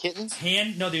away kittens?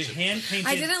 there's hand painted.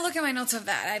 I didn't look at my notes of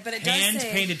that, but it does Hand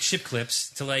say painted chip clips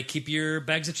to like keep your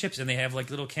bags of chips, and they have like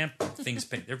little camp things.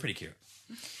 They're pretty cute.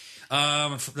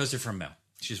 Those are from Mel.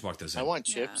 She just walked those in. I want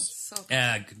Yeah, chips. so cool.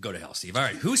 Go to hell, Steve. All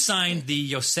right, who signed the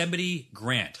Yosemite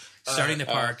grant starting the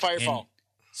park? Firefall.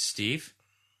 Steve.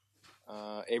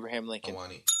 Abraham Lincoln.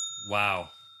 Awani. Wow.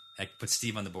 I put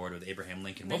Steve on the board with Abraham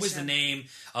Lincoln. What Nice was the job. name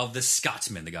of the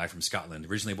Scotsman, the guy from Scotland,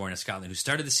 originally born in Scotland, who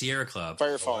started the Sierra Club?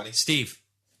 Firefall. Awani. Steve.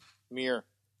 Mir.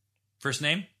 First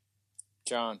name?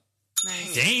 John.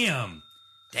 Nice. Damn.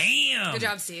 Good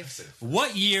job, Steve.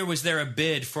 What year was there a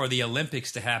bid for the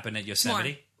Olympics to happen at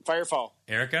Yosemite? Firefall.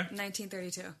 Erica?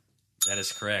 1932. That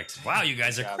is correct. Wow, you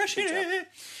guys are job, crushing good job. it.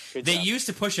 Good They job. used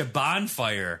to push a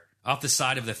bonfire off the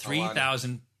side of the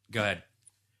 3,000. Go ahead.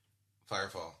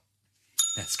 Firefall.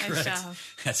 That's Nice correct. job.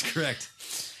 That's correct.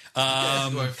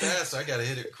 It's going fast, so I got to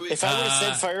hit it quick. If I would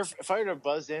have said if I would have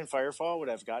buzzed in Firefall, would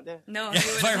I have gotten it? No, you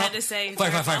would have had to say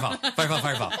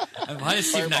Firefall. Why did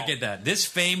Steve not Firefall. get that? This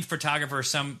famed photographer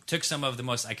took some of the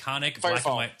most iconic black and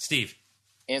Firefall. white. Steve.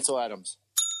 Ansel Adams.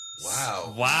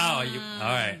 Wow. Wow. All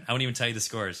right. I won't even tell you the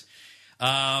scores.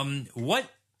 What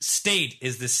state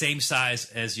is the same size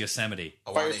as Yosemite?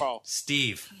 Awani. Firefall.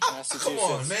 Steve. Massachusetts. Come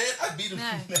on, man. I beat him.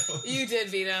 Yeah. You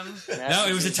did beat him. No,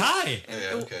 it was a tie.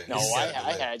 Yeah, okay. No,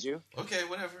 I had you. Okay,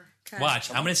 whatever. Watch.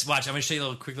 I'm gonna show you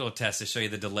a quick little test to show you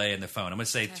the delay in the phone. I'm gonna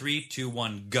say 3, 2,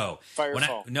 1, go.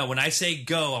 Firefall. When I say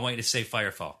go, I want you to say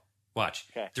Firefall. Watch.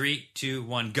 Okay. 3, 2,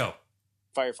 1, go.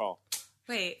 Firefall.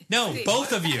 Wait. No, Wait.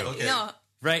 both of you. Okay. No.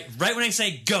 Right when I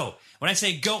say go. When I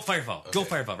say go, Firefall. Go Okay.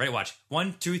 Firefall. Right, watch.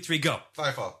 1, 2, 3, go.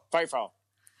 Firefall. Firefall.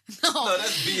 No,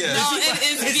 that's BS. No, it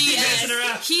is messing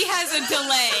around. BS. He has a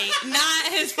delay. Not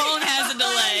his phone has a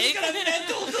delay.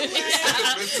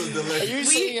 Mental Are delay. you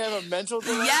saying I have a mental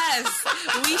delay? Yes,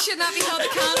 we should not be held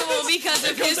accountable because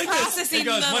of his processing It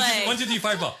goes delay. 1, 2, 3,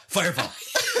 fireball. Firefall.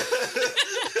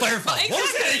 Firefall. What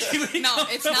was that? No,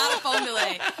 it's not a phone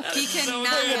delay. He cannot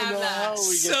have that.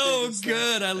 So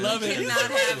good. I love it. Cannot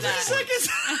have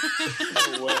that.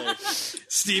 No way.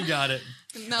 Steve got it.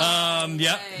 No.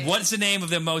 Yep. way. What's the name of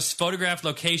the most photographed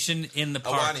location in the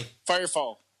park? Awani.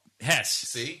 Firefall. Hess.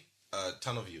 See?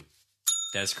 Tunnel view.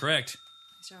 That's correct.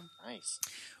 Nice.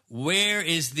 Where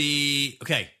is the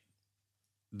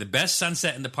best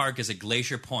sunset in the park is at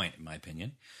Glacier Point, in my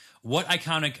opinion. What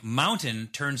iconic mountain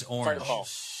turns orange? Firefall.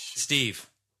 Steve.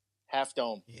 Half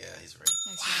Dome. Yeah, he's right.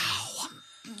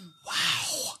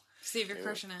 Wow. Steve, you're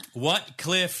crushing it. What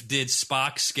cliff did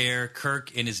Spock scare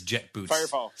Kirk in his jet boots?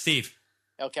 Firefall. Steve.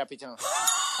 El Capitan.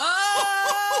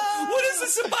 Oh, What is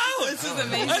this about? this is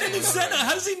amazing. I didn't say that.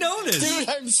 How does he know this? Dude,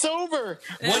 I'm sober.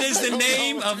 What is the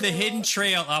name of the hidden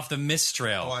trail off the Mist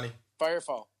Trail? Awani.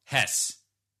 Firefall. Hess.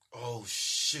 Oh,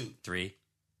 shoot. 3,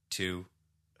 2,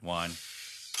 1.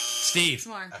 Steve.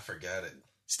 More. I forgot it.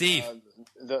 Steve.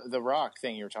 The rock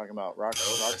thing you were talking about. Rock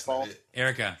That's not fall. it.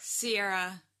 Erica.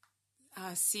 Sierra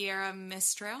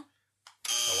Mist Trail.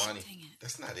 Awani. Dang it.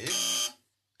 That's not it.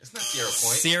 That's not Sierra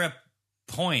Point. Sierra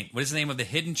Point. What is the name of the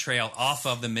hidden trail off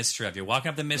of the Mist Trail? If you're walking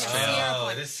up the Mist Trail. Sierra Oh,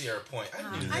 Point. it is Sierra Point. I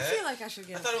knew that. I feel like I should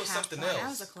get I thought it was half something point. else. That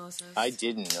was the closest. I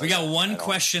didn't know. We got that one at all.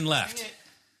 question left.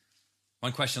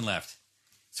 One question left.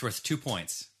 It's worth 2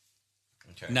 points.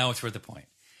 Okay. No, it's worth a point.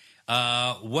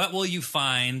 What will you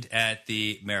find at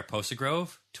the Mariposa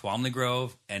Grove, Tuamli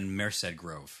Grove, and Merced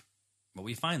Grove? What will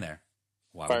you find there?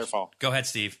 Why would you- Firefall. Go ahead,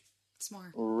 Steve. It's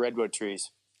more. Redwood trees.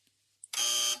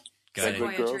 Go ahead.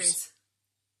 Redwood Sequoia Groves. trees.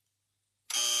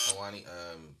 Awani.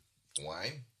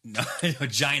 Wine? No,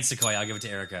 giant sequoia. I'll give it to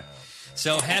Erica.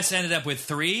 So Hess ended up with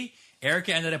 3.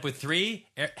 Erica ended up with 3.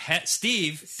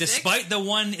 Steve, 6? despite the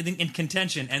one in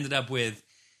contention, ended up with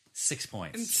 6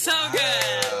 points. So good.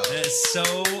 That is so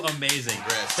amazing.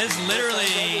 Congrats, That is Steve. literally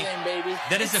Everything, baby.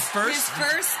 that is the His first.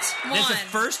 first one. That's the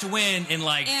first win in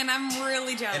like. And I'm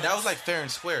really jealous. And that was like fair and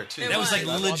square, too. That was like was.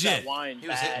 I want legit. that wine He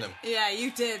was bad. hitting them. Yeah,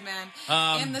 you did, man.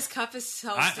 And this cup is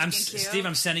so I'm stinking cute. Steve.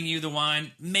 I'm sending you the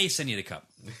wine. May send you the cup.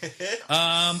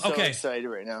 So Okay, excited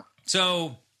right now.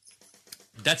 so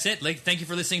that's it. Like, thank you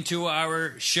for listening to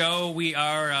our show. We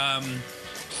are.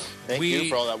 Thank you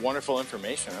for all that wonderful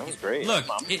information. That was great. Look,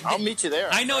 I'll meet you there.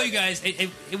 I know you guys.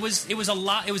 It was a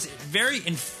lot. It was very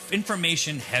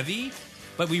information heavy,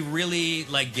 but we really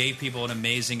like gave people an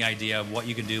amazing idea of what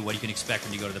you can do, what you can expect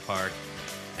when you go to the park.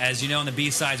 As you know, on the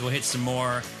B-sides, we'll hit some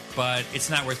more, but it's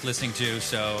not worth listening to.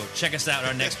 So check us out on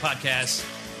our next podcast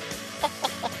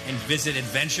and visit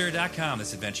adventure.com.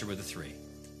 That's adventure with a 3.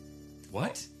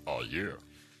 What? Oh, yeah.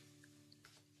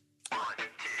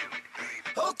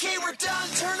 Okay, we're done.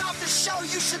 Turn off the show.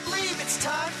 You should leave. It's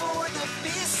time for the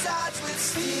B-sides with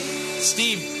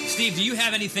Steve. Steve, do you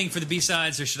have anything for the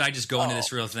B-sides, or should I just go into Oh.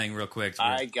 this real thing real quick?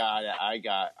 I got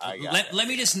it. Let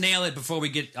me just nail it before we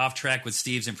get off track with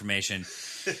Steve's information.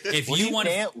 If What, you want,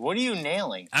 what are you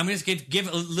nailing? I'm going to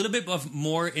give a little bit of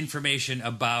more information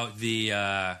about the.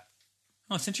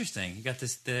 Oh, it's interesting. You got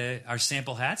our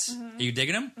sample hats. Mm-hmm. Are you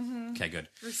digging them? Okay, good.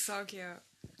 They're so cute.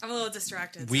 I'm a little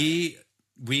distracted.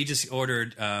 We just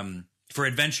ordered for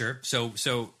adventure. So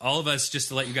all of us, just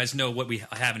to let you guys know what we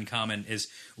have in common, is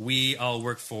we all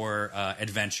work for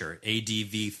Adventure,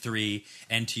 ADV3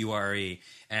 NTURE,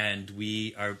 and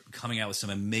we are coming out with some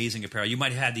amazing apparel. You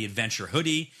might have had the Adventure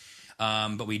hoodie,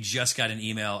 but we just got an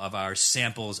email of our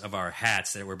samples of our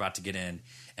hats that we're about to get in,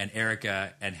 and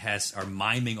Erica and Hess are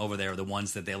miming over there the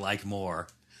ones that they like more.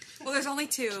 Well, there's only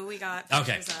 2 we got.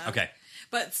 Okay, pictures of. okay.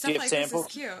 But stuff Do you like have this is samples?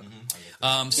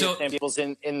 cute. So Samples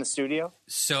in the studio.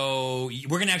 So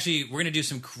we're gonna do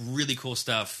some really cool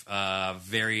stuff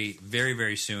very, very,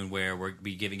 very soon, where we'll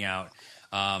be giving out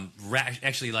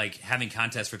actually like having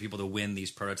contests for people to win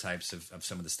these prototypes of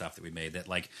some of the stuff that we made that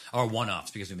like are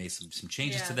one-offs because we made some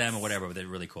changes to them or whatever, but they're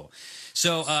really cool.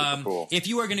 So cool. if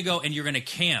you are going to go and you're going to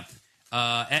camp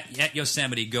at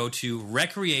Yosemite, go to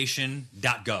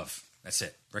recreation.gov. That's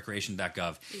it,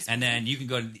 recreation.gov. And then you can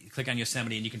go and click on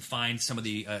Yosemite and you can find some of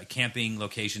the camping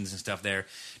locations and stuff there.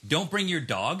 Don't bring your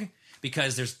dog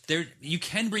because you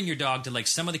can bring your dog to like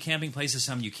some of the camping places,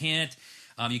 some you can't.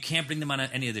 You can't bring them on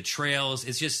any of the trails.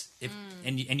 It's just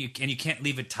and you can't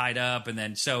leave it tied up. And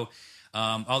then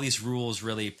all these rules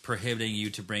really prohibiting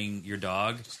you to bring your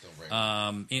dog. Just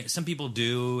don't bring Some people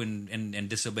do and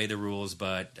disobey the rules,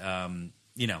 but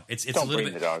it's Don't a little bring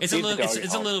bit the dog. it's Leave a the little dog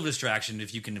it's a home. little distraction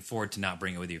if you can afford to not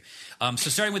bring it with you. So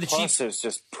starting with the Plus, there's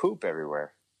just poop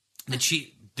everywhere.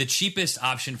 the cheapest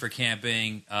option for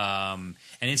camping, and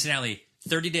incidentally,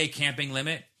 30-day camping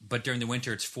limit, but during the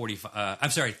winter it's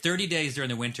 30 days during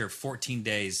the winter, 14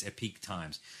 days at peak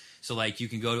times. So like you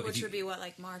can go, Which would be what,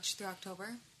 like March through October?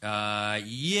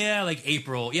 like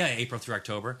April through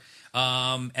October.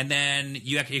 And then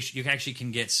you actually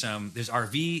can get some. There's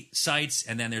RV sites,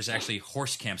 and then there's actually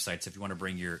horse campsites if you want to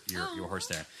bring your horse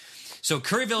there. So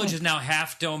Curry Village is now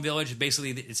Half Dome Village.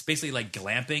 It's basically like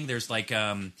glamping. There's like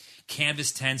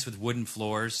canvas tents with wooden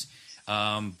floors,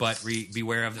 but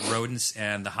beware of the rodents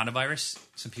and the hantavirus.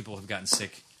 Some people have gotten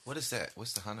sick. What is that?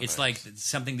 What's the Hantavirus? It's like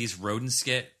something these rodents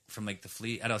get from like the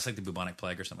flea. I don't know. It's like the bubonic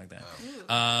plague or something like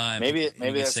that. Maybe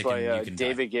get that's sick why and you can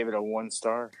David gave it a 1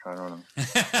 star. I don't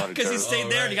know. because he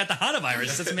stayed there and he got the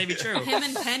hantavirus. That's maybe true. Him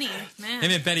and Penny, man. Him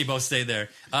and Penny both stayed there.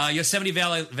 Yosemite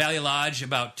Valley Lodge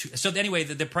so anyway,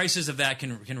 the prices of that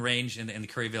can range in the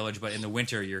Curry Village, but in the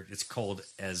winter it's cold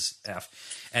as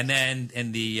F. And then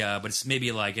but it's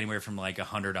maybe like anywhere from like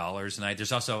 $100 a night.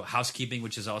 There's also housekeeping,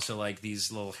 which is also like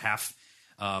these little half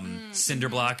cinder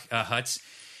block huts.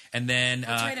 And then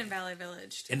That's right in Valley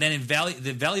Village, too. and then in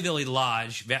the Valley Village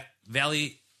Lodge,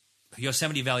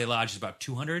 Yosemite Valley Lodge is about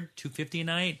 $250 a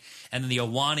night, and then the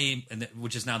Ahwahnee,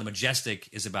 which is now the Majestic,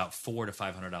 is about $400 to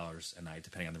 $500 a night,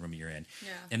 depending on the room you're in. Yeah.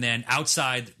 And then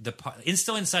outside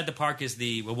still inside the park is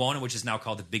the Ahwahnee, which is now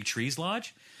called the Big Trees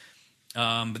Lodge,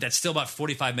 but that's still about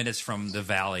 45 minutes from the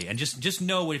valley. And just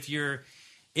know if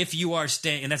you are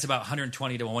staying, and that's about $120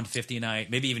 to $150 a night,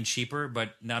 maybe even cheaper,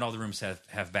 but not all the rooms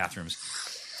have bathrooms.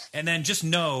 And then just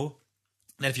know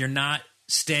that if you're not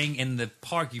staying in the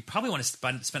park, you probably want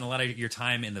to spend a lot of your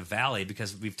time in the valley,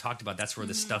 because we've talked about that's where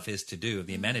the stuff is to do,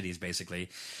 the amenities basically.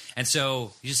 And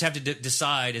so you just have to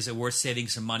decide, is it worth saving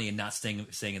some money and not staying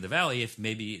in the valley? If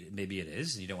maybe it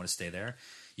is, and you don't want to stay there,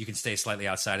 you can stay slightly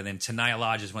outside. And then Tenaya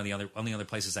Lodge is one of the only other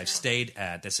places I've stayed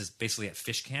at. This is basically at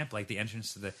Fish Camp, like the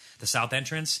entrance to the south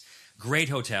entrance. Great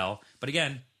hotel, but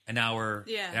again, an hour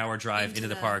drive into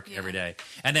the park every day.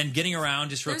 And then getting around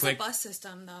just real quick. There's a bus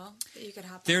system, though, that you could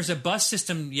hop on. There's a bus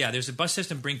system. Yeah, there's a bus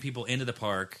system bring people into the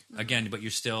park again, but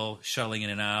you're still shuttling in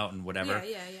and out and whatever.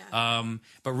 Yeah.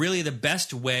 But really, the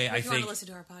best way If I you want think. to listen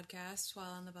to our podcast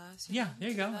while on the bus. Yeah, there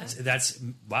you go. That's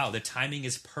wow. The timing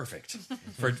is perfect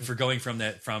for going from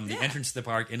the entrance to the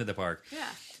park into the park. Yeah.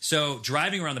 So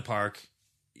driving around the park,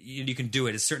 you can do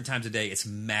it at certain times of day. It's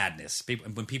madness.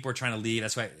 When people are trying to leave,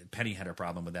 that's why Penny had a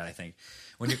problem with that, I think.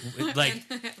 When you're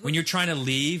when you're trying to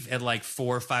leave at like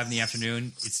 4 or 5 in the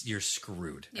afternoon, you're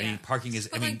screwed. Yeah. I mean, parking is.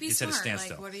 But be it's smart. at a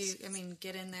standstill. Like, what do you? I mean,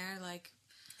 get in there. Like,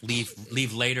 leave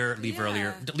later. Leave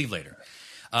earlier. Leave later.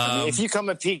 If you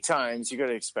come at peak times, you got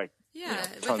to expect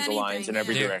with tons of lines in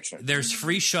every direction. There's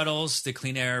free shuttles, the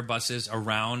clean air buses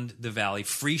around the valley.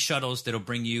 Free shuttles that'll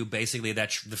bring you basically the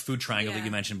food triangle that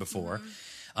you mentioned before.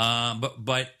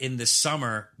 But in the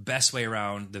summer, best way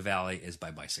around the valley is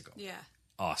by bicycle. Yeah.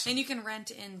 Awesome. And you can rent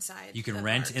inside. You can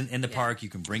rent in the park. You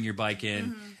can bring your bike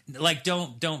in. Like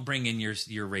don't bring in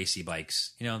your racy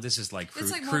bikes. This is like,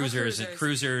 like cruisers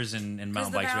and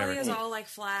mountain bikes. The valley whatever. is all like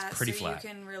flat, Pretty so flat. you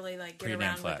can really like get Pretty damn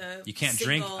around flat. with a You can't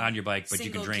drink on your bike, but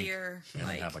you can drink gear, and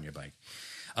then hop on your bike.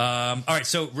 All right,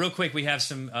 so real quick, we have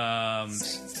some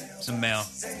mail.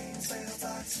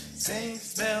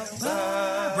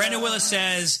 Brandon Willis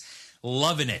says,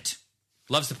 loving it.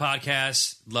 Loves the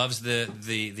podcast. Loves the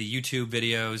YouTube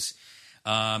videos.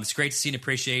 It's great to see an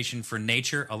appreciation for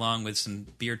nature, along with some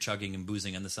beer chugging and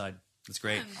boozing on the side. That's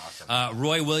great. Awesome.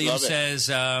 Roy Williams says,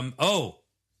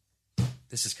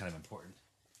 this is kind of important.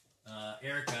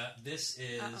 Erica, this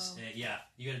is, you got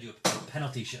to do a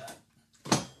penalty shot.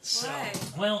 So,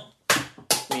 well,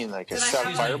 You mean like a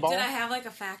shot fireball? Did I have like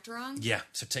a fact wrong? yeah.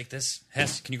 So take this.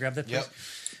 Hess, can you grab that, please?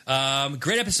 Yep.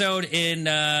 Great episode in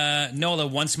NOLA.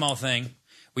 One small thing.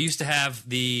 We used to have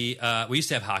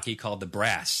hockey called the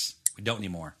Brass. We don't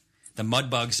anymore. The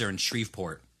Mudbugs are in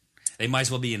Shreveport. They might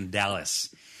as well be in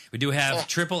Dallas. We do have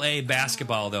AAA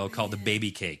basketball though, called the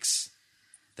Baby Cakes.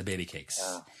 The Baby Cakes.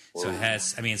 So it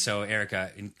has. I mean, so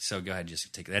Erica. So go ahead, and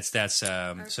just take it. That's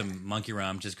some monkey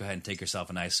rum. Just go ahead and take yourself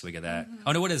a nice swig of that.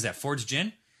 Oh no, what is that? Ford's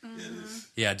gin.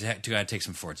 Yeah, go ahead and take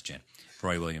some Ford's gin.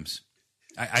 Roy Williams.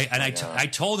 I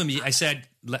told him. I said,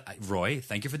 Roy,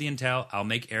 thank you for the intel. I'll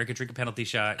make Erica drink a penalty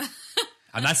shot.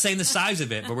 I'm not saying the size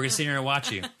of it, but we're gonna sit here and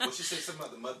watch you. What you say something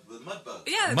about the mud bug?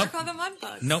 Yeah, they're called the mud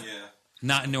bugs. Nope. Yeah.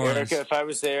 Not in New Orleans. Erica, if I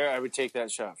was there, I would take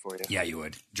that shot for you. Yeah, you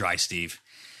would. Dry Steve.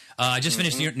 I just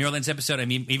finished the New Orleans episode.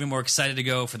 I'm even more excited to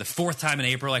go for the 4th time in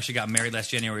April. I actually got married last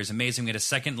January. It was amazing. We had a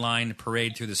second line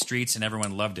parade through the streets, and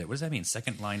everyone loved it. What does that mean,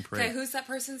 second line parade? Okay, who's that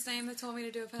person's name that told me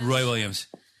to do it? Roy Williams.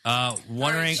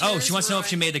 Wondering. Cheers, she wants to know if Roy.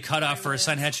 she made the cutoff for a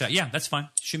signed headshot. Yeah, that's fine.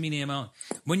 Shoot me an email.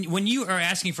 When you are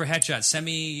asking for headshots, send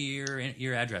me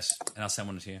your address, and I'll send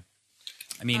one to you.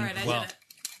 I mean, All right, I well, did it.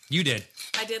 you did.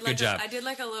 I did like Good job. I did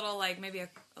like a little, like maybe a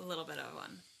little bit of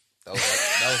one. That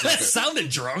was like That sounded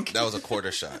drunk. that was a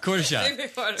quarter shot. Quarter shot. Maybe a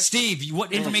quarter. Steve,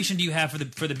 what information do you have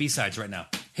for the B-sides right now?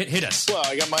 Hit us. Well,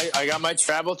 I got my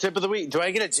travel tip of the week. Do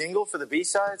I get a jingle for the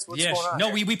B-sides? What's Yeah. going on?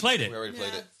 No, here? we played it. We already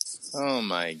played it. Oh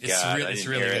my god! It's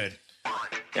really good.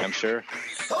 Yeah, I'm sure.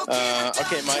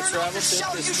 Okay, my travel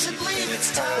tip this week, and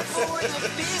it's kind of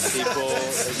people.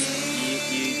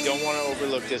 You don't want to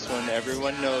overlook this one.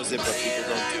 Everyone knows it, but people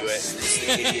don't do it. It's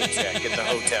the idiot check at the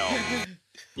hotel.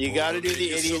 You got to do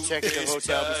the idiot check at the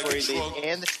hotel before you leave,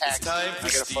 and the taxi. I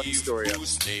got a funny story on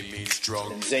this.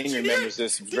 And Zane remembers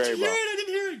this very well. I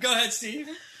didn't hear it. Go ahead, Steve.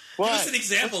 What? Give us an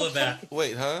example of that.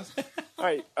 Wait, huh? All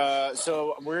right,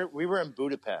 so we were in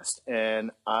Budapest,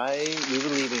 and we were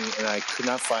leaving, and I could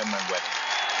not find my wedding.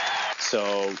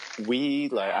 So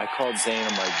I called Zane.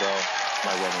 I'm like, bro,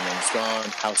 my wedding ring's gone.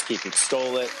 Housekeeping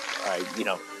stole it.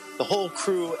 The whole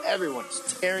crew, everyone's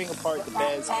tearing apart the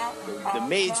beds. The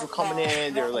maids were coming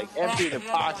in. They were like emptying their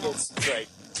pockets. It's like,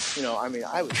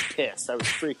 I was pissed. I was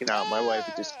freaking out. My wife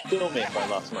would just kill me if I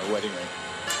lost my wedding ring.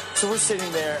 So we're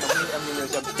sitting there, and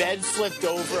there's a bed flipped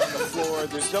over on the floor.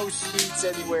 There's no sheets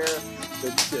anywhere.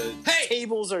 The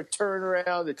tables are turned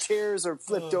around. The chairs are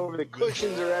flipped over. The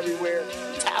cushions are everywhere.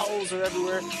 Towels are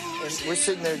everywhere. And we're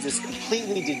sitting there just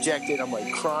completely dejected. I'm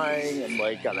like crying. I'm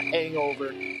like got a hangover.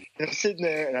 And I'm sitting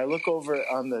there, and I look over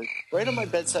right on my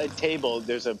bedside table.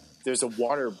 There's a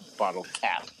water bottle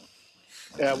cap.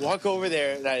 And I walk over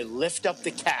there, and I lift up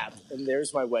the cap, and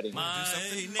there's my wedding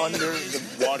ring under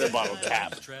the water bottle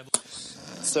cap.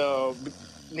 So,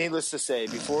 needless to say,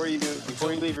 before you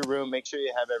leave your room, make sure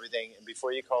you have everything, and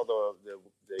before you call the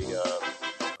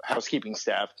housekeeping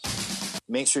staff,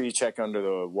 make sure you check under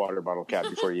the water bottle cap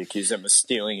before you accuse them of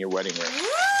stealing your wedding ring.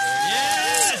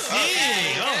 Yes!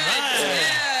 Hey! All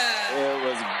right! It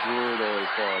was brutally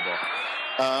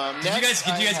horrible. Did you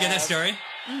guys get that story?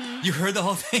 Mm-hmm. You heard the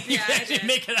whole thing? Yeah, You I actually did.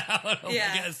 make it out. Oh Yeah.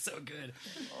 my god, it's so good.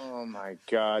 Oh my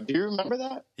god! Do you remember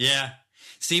that? Yeah.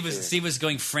 Steve was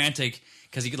going frantic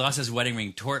because he lost his wedding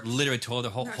ring. Literally tore the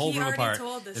whole he room already apart.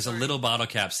 told this There's story. a little bottle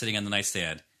cap sitting on the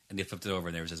nightstand, and they flipped it over,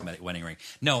 and there was his wedding ring.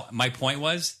 No, my point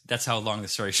was that's how long the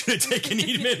story should have taken.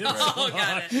 He admitted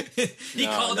got it. He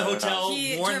called the hotel,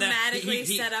 He warned them. dramatically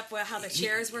set up how the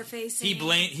chairs were facing.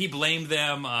 He blamed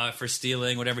them for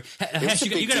stealing, whatever. Hash,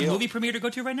 you got a movie premiere to go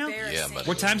to right now? Yeah, but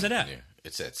What time's it at?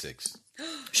 It's at 6.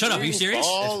 Shut up! Are you serious?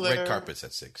 Baller. It's red carpet's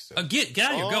at 6. So Get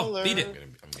out of here! Go Baller. beat it. I'm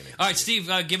gonna All right,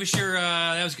 Steve, give us your.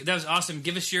 That was awesome.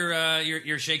 Give us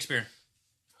your Shakespeare.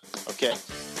 Okay,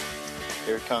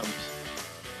 here it comes.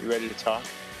 You ready to talk?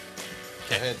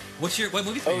 Go ahead. What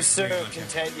movie? Oh, sir,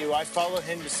 content you. I follow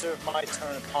him to serve my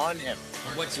turn upon him.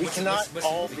 We cannot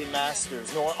all be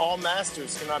masters, nor all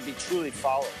masters cannot be truly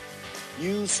followed.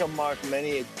 You shall mark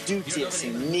many a duteous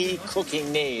and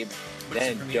knee-cooking knave,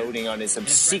 then doting on his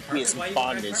obsequious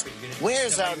bondage,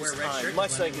 wears out his time,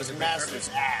 much like his master's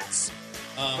ass.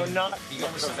 For not the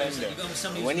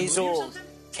provender. When he's old,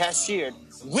 cashiered,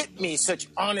 whip me such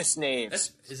honest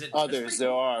knaves. Others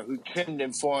there are who trimmed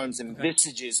in forms and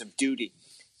visages of duty,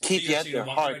 keep yet their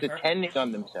hearts attending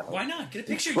on themselves. Why not? Get a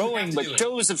picture. Throwing but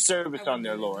shows of service on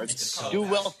their lords, do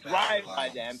well thrive by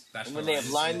them, and when they have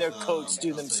lined their coats,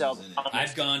 do themselves honor.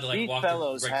 I've gone to These walk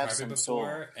fellows the red have carpet some soul,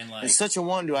 before, and and such a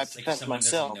one do I profess someone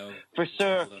myself. doesn't know. For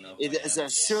sir, People don't know. it is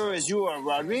as sure as you are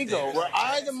Rodrigo, were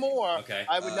I the Moor, Okay.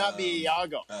 I would not be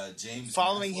Iago.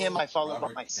 Following him, I follow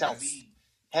but myself.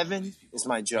 Heaven is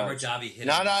my judge. Robert Davi hit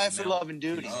Not him I in the for mouth. love and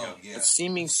duty, but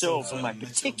seeming so for my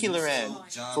particular end.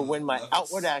 For when my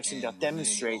outward action doth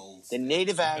demonstrate the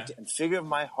native act and figure of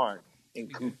my heart in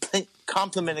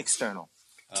compliment external.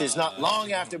 'Tis not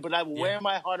long after, but I will wear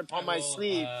my heart upon my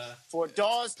sleeve. For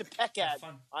daws to peck at,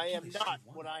 I am not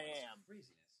what I am.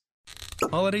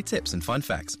 Holiday tips and fun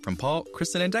facts from Paul,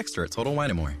 Kristen, and Dexter at Total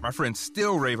Wine & More. My friends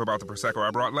still rave about the Prosecco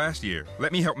I brought last year.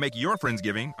 Let me help make your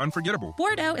Friendsgiving unforgettable.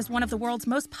 Bordeaux is one of the world's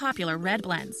most popular red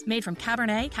blends, made from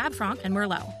Cabernet, Cab Franc, and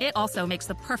Merlot. It also makes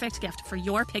the perfect gift for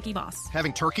your picky boss.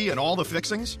 Having turkey and all the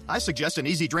fixings? I suggest an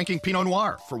easy-drinking Pinot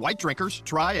Noir. For white drinkers,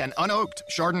 try an unoaked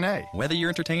Chardonnay. Whether you're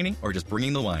entertaining or just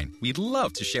bringing the wine, we'd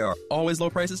love to share our always low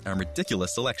prices and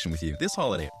ridiculous selection with you this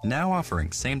holiday. Now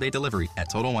offering same-day delivery at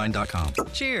TotalWine.com.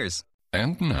 Cheers!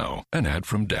 And now, an ad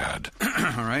from Dad.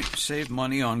 All right, save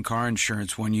money on car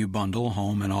insurance when you bundle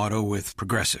home and auto with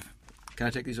Progressive. Can I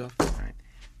take these off? All right.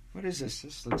 What is this?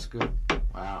 This looks good.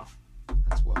 Wow.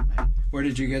 That's well made. Where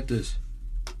did you get this?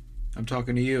 I'm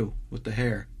talking to you with the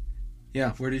hair.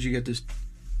 Yeah, where did you get this?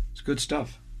 It's good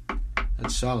stuff.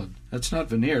 That's solid. That's not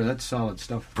veneer. That's solid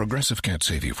stuff. Progressive can't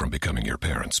save you from becoming your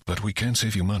parents, but we can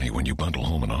save you money when you bundle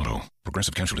home and auto.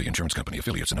 Progressive Casualty Insurance Company,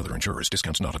 affiliates, and other insurers.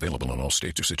 Discounts not available in all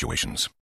states or situations.